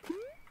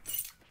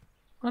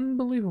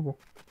 Unbelievable.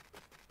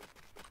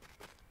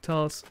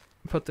 Tell us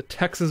about the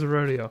Texas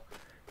Rodeo.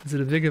 Is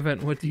it a big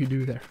event? What do you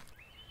do there?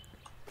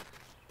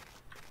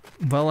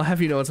 Well, I'll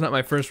have you know it's not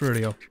my first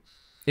rodeo.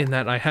 In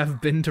that I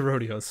have been to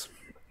rodeos.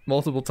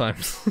 Multiple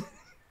times.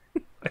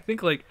 I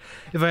think, like,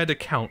 if I had to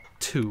count,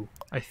 2,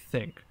 I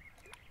think.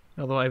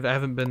 Although I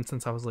haven't been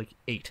since I was, like,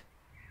 8.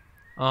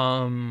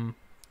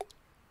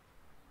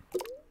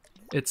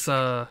 It's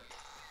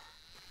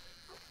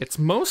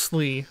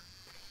mostly,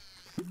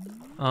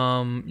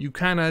 you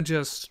kind of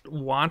just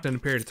watch in a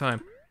period of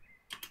time.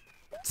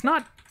 It's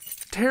not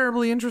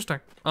terribly interesting,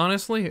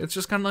 honestly. It's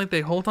just kind of like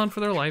they hold on for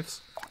their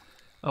lives.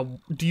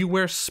 Do you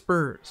wear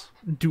spurs?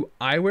 Do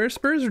I wear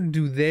spurs or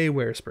do they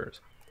wear spurs?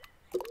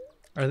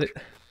 Are they...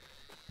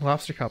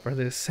 Lobster Cop, are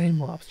they the same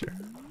lobster?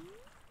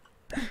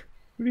 What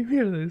do you mean,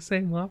 are they the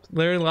same lobster?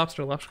 Larry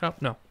Lobster, Lobster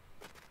Cop? No.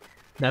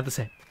 Not the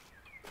same.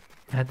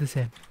 Not the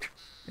same.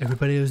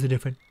 Everybody knows the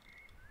difference.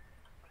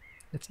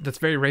 That's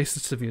very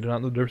racist of you to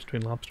not know the difference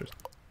between lobsters.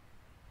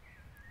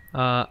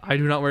 I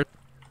do not wear...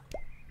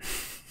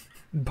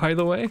 By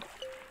the way,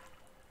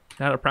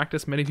 not a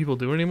practice many people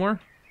do anymore.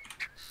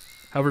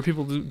 However,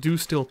 people do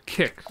still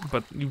kick,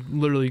 but you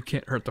literally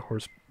can't hurt the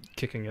horse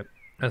kicking it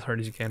as hard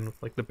as you can with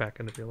like the back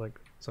end of your leg.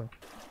 So,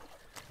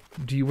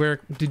 did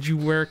you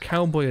wear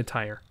cowboy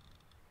attire?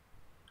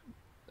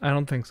 I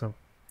don't think so.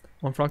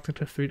 Want Frog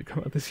Tech 3 to come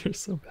out this year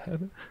so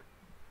bad.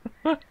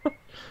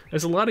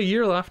 There's a lot of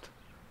year left.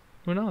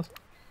 Who knows?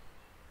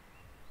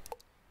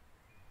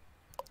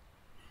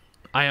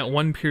 I at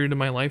one period of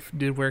my life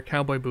did wear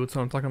cowboy boots,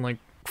 so I'm talking like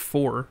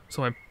 4.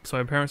 So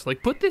my parents were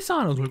like, put this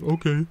on. I was like,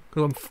 okay,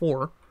 because I'm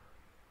 4.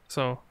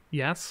 So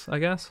yes, I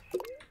guess.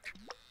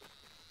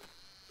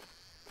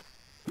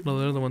 No,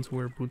 they're the ones who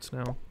wear boots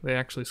now. They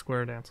actually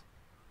square dance.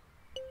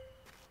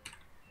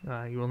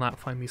 You will not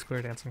find me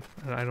square dancing.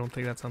 I don't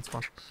think that sounds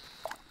fun.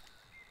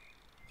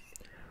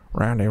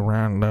 Roundy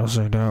round,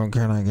 dosey do,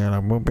 can I get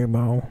a boopy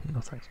bow? No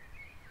thanks.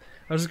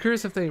 I was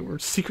curious if they were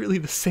secretly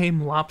the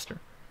same lobster.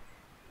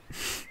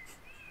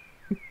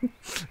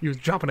 He was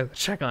dropping a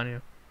check on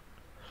you.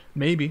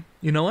 Maybe.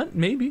 You know what?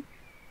 Maybe.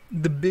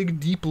 The big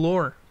deep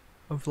lore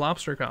of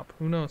Lobster Cop.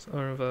 Who knows?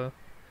 Or of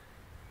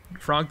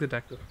Frog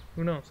Detective.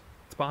 Who knows?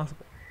 It's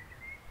possible.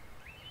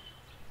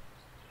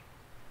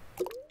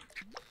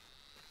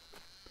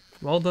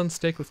 Well done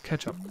steak with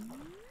ketchup.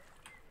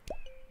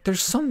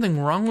 There's something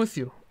wrong with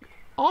you.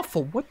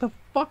 Awful. What the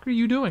fuck are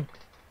you doing?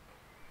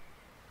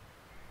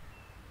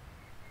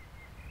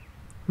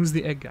 Who's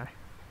the egg guy?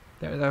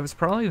 That was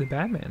probably the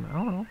Batman. I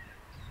don't know.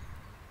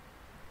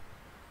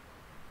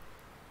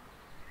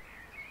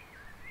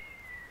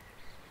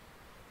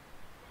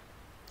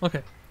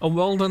 Okay, a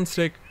well-done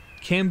steak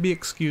can be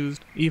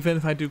excused, even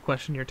if I do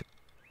question your taste.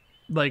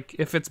 Like,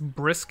 if it's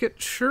brisket,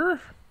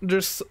 sure.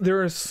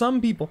 There are some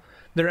people,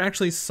 there are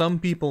actually some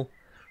people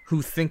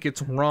who think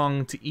it's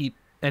wrong to eat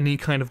any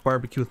kind of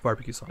barbecue with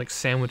barbecue sauce, like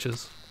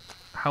sandwiches.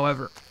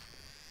 However,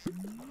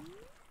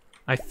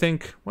 I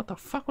think, what the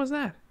fuck was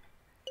that?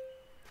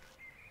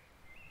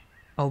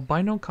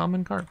 Albino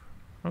common carp.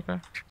 Okay.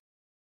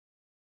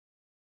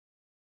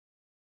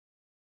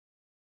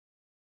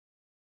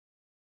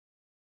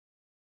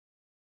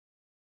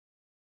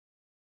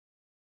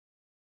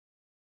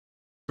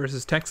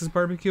 Versus Texas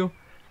barbecue,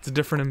 it's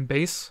different in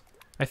base.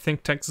 I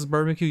think Texas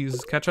barbecue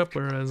uses ketchup,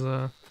 whereas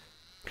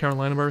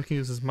Carolina barbecue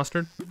uses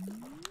mustard.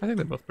 I think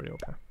they're both pretty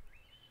okay.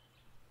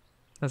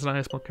 That's not how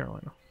I spell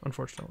Carolina,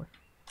 unfortunately.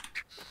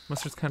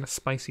 Mustard's kind of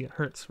spicy, it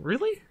hurts.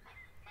 Really?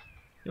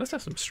 You must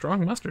have some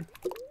strong mustard.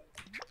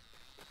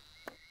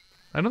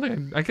 I don't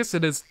think I guess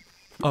it is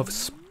of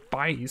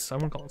spice. I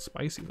wouldn't call it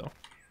spicy though.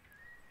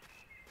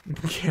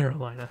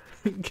 Carolina.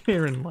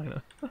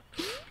 Carolina.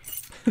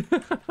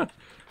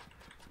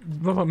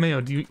 What about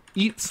mayo? Do you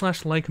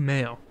eat/like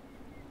mayo?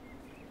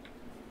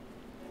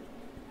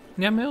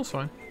 Yeah, mayo's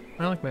fine.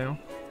 I like mayo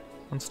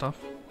on stuff.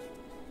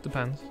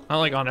 Depends. I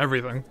like on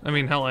everything. I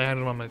mean, hell, I had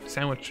it on my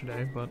sandwich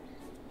today, but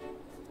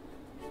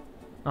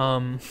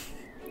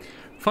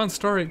fun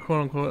story,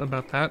 quote unquote,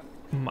 about that.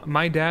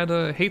 My dad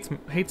hates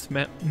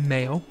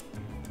mayo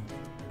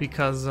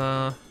because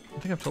I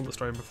think I've told the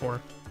story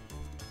before.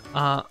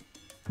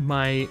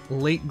 My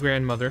late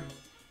grandmother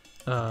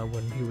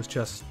when he was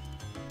just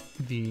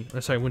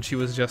when she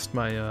was just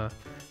my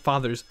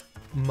father's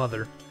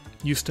mother,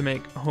 used to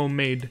make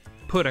homemade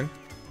pudding.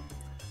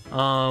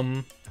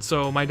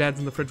 So my dad's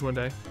in the fridge one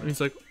day, and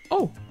he's like,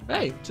 "Oh,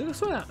 hey,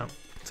 just that." Oh.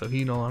 So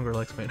he no longer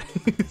likes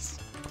mayonnaise.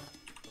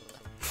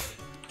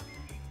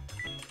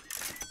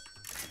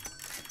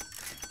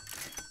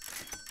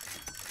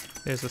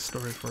 There's a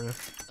story for you.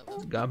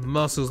 Got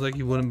muscles like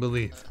you wouldn't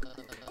believe.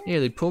 Yeah,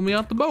 they pulled me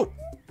off the boat.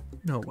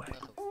 No way.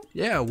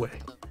 Yeah, way.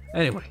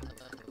 Anyway,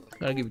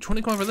 gotta give you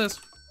 20 coin for this. Is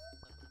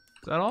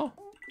that all?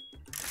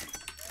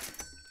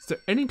 Is there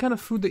any kind of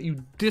food that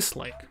you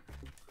dislike?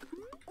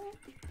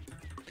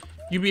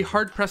 You'd be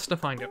hard pressed to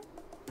find it.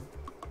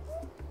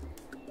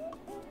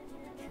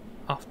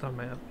 Off the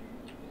man.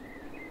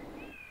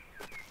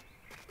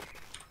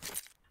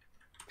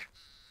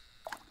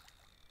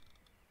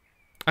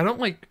 I don't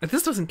like.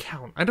 This doesn't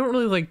count. I don't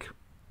really like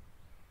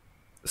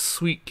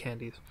sweet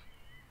candies.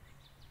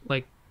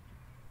 Like,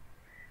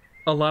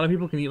 a lot of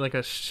people can eat like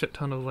a shit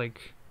ton of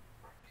like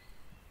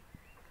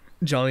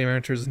Jolly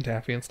Ranchers and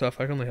taffy and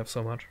stuff. I can only have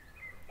so much.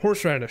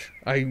 Horseradish.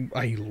 I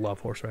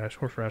love horseradish.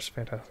 Horseradish is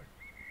fantastic.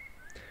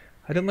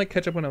 I didn't like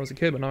ketchup when I was a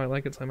kid, but now I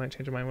like it, so I might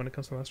change my mind when it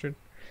comes to mustard.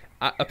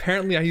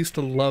 Apparently, I used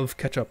to love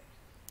ketchup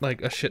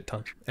like a shit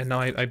ton, and now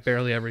I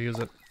barely ever use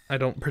it. I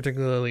don't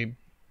particularly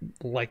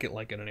like it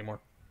anymore.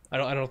 I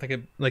don't think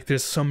it, like,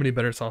 there's so many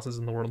better sauces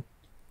in the world.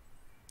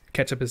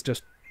 Ketchup is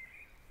just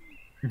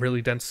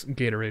really dense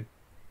Gatorade.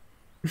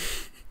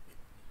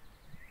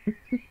 I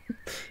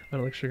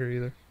don't like sugar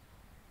either.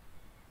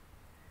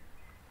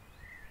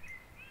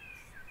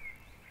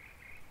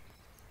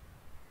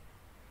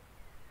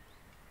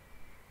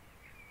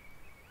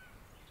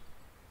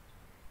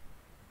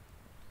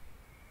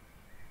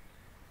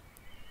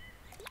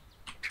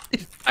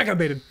 I got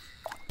baited.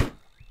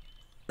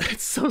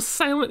 It's so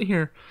silent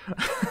here.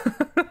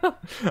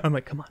 I'm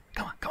like, come on.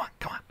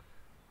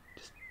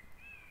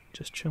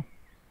 Just chill.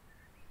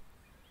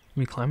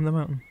 We climbed the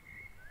mountain.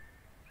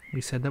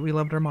 We said that we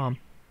loved our mom.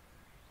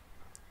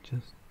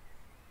 Just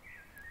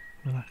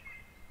relax.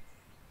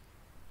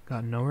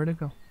 Got nowhere to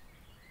go.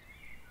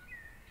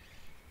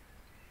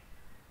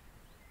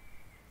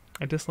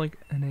 I dislike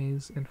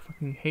anise and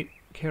fucking hate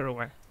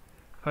caraway.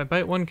 If I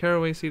bite one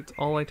caraway seed, it's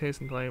all I taste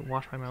until I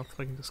wash my mouth. It's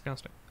fucking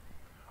disgusting.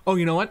 Oh,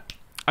 you know what?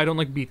 I don't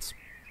like beets.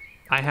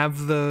 I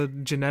have the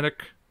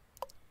genetic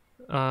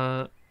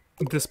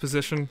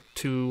disposition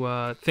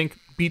to think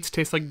beets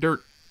taste like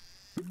dirt.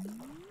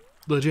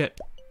 Legit.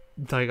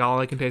 Like, all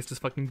I can taste is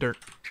fucking dirt.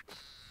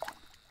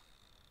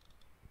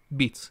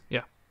 Beets,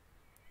 yeah.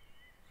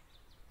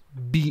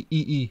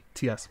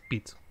 B-E-E-T-S,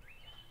 beets.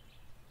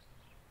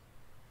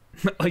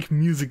 Like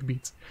music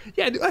beats.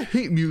 Yeah, dude, I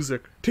hate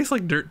music. Tastes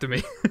like dirt to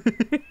me.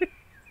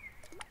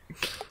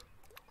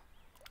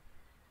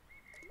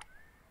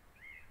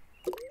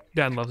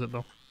 Dad loves it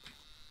though.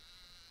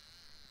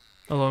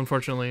 Although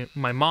unfortunately,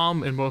 my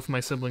mom and both my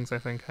siblings, I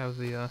think, have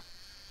the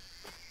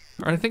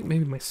or I think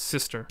maybe my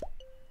sister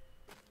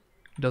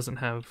doesn't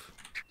have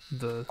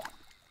the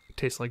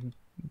taste like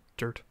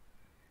dirt.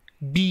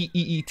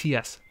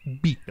 B-E-E-T-S.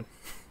 Beet.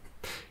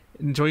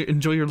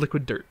 Enjoy your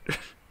liquid dirt.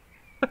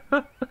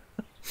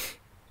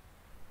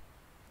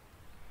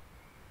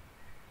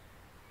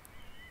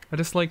 I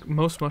just like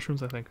most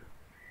mushrooms, I think.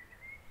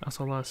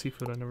 Also a lot of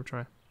seafood I never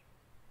try.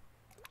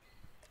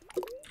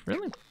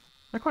 Really?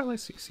 I quite like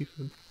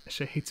seafood.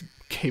 She hates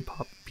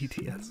K-pop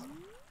BTS.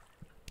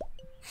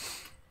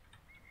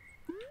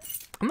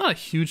 I'm not a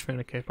huge fan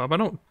of K-pop. I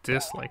don't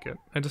dislike it.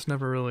 I just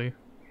never really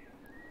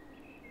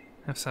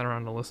have sat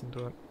around to listen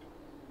to it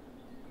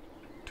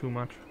too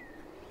much.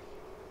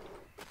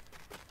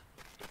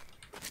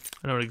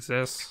 I know it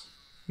exists.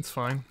 It's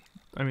fine.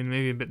 I mean,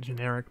 maybe a bit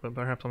generic, but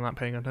perhaps I'm not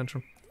paying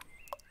attention.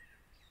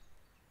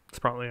 That's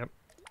probably it.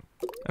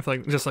 I feel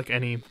like, just like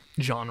any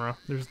genre,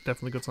 there's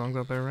definitely good songs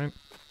out there, right?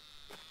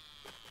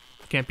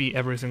 Can't be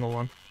every single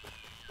one.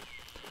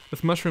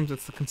 With mushrooms,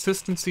 it's the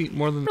consistency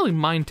more than really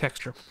mind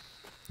texture.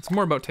 It's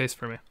more about taste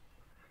for me.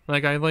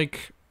 Like, I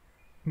like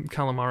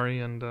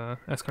calamari and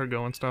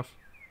escargot and stuff.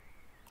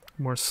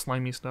 More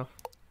slimy stuff.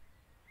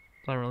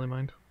 I don't really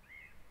mind.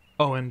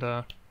 Oh, and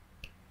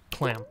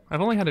clam.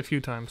 I've only had it a few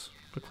times,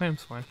 but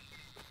clam's fine.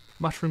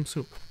 Mushroom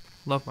soup.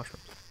 Love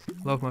mushrooms.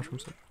 Love mushroom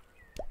soup.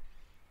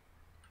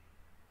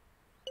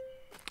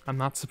 I'm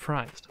not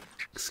surprised.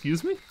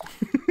 Excuse me?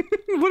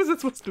 What is that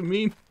supposed to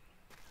mean?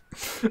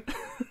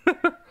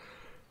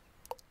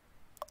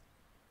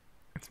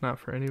 It's not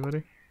for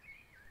anybody.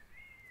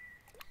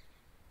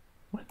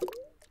 What?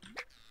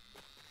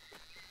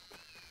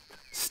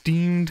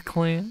 Steamed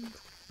clams?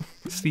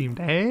 Steamed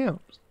hams?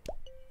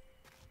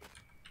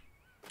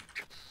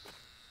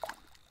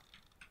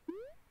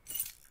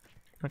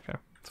 Okay,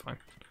 it's fine.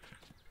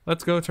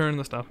 Let's go turn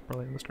the stuff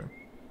early in the stream.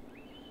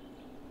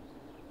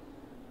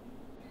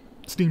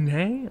 Steamed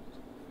hams?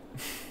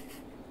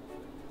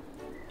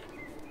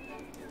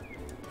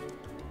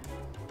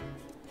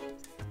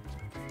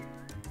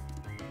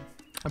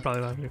 I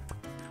probably love you.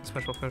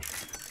 Special fish.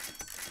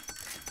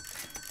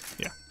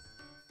 Yeah.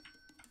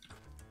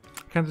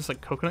 Kind of just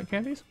like coconut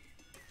candies?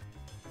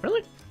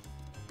 Really?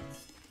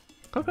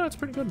 Coconut's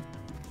pretty good.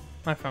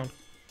 I found.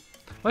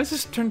 Why does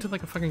this turn to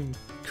like a fucking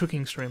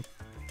cooking stream?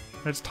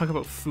 Let's talk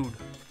about food.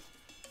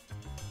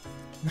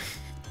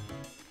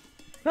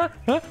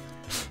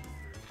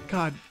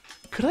 God,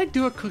 could I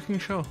do a cooking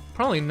show?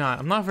 Probably not.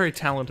 I'm not very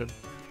talented.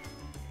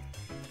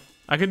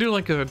 I could do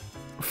like a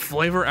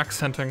flavor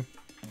accenting,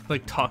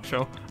 like talk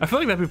show. I feel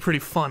like that'd be pretty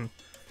fun.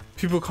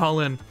 People call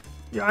in.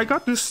 Yeah, I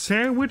got this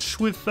sandwich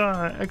with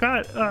I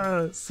got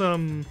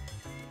some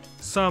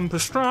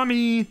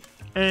pastrami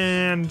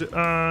and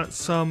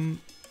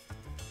some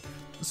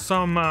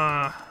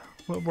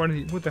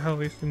what the hell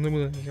is in the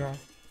middle of the jar?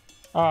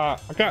 I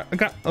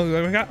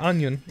got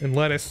onion and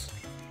lettuce.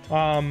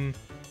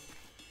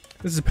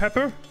 This is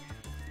pepper.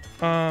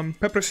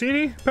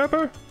 Pepperoncini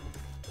pepper.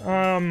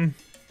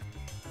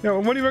 Yeah,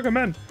 what do you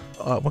recommend?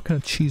 What kind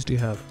of cheese do you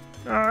have?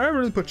 I don't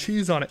really put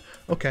cheese on it.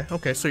 Okay.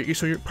 So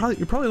you're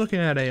probably looking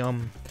at a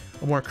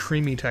more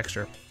creamy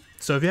texture.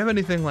 So if you have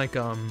anything like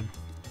a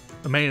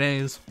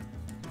mayonnaise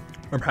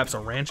or perhaps a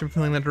ranch, if you're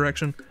feeling that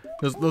direction,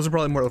 those are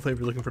probably more of the flavor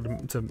you're looking for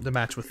to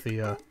match with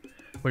the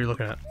what you're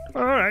looking at.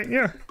 All right,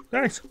 yeah,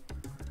 thanks.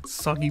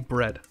 Soggy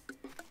bread.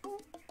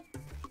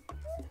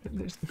 I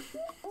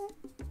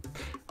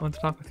want to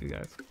talk with you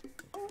guys.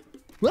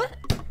 What?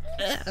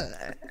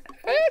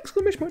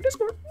 Exclamation point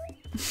Discord.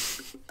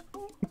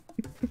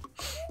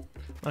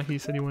 Like he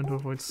said, he wanted to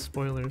avoid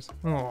spoilers.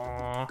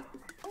 Aww.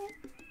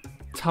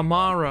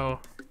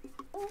 Tomorrow,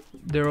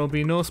 there will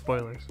be no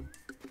spoilers.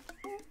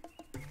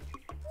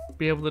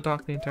 Be able to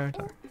talk the entire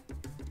time.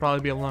 Probably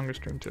be a longer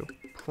stream too.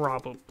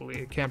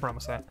 Probably. I can't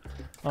promise that.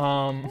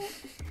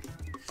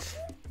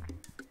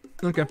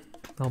 Okay.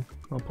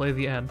 I'll play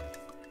the end.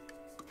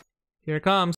 Here it comes.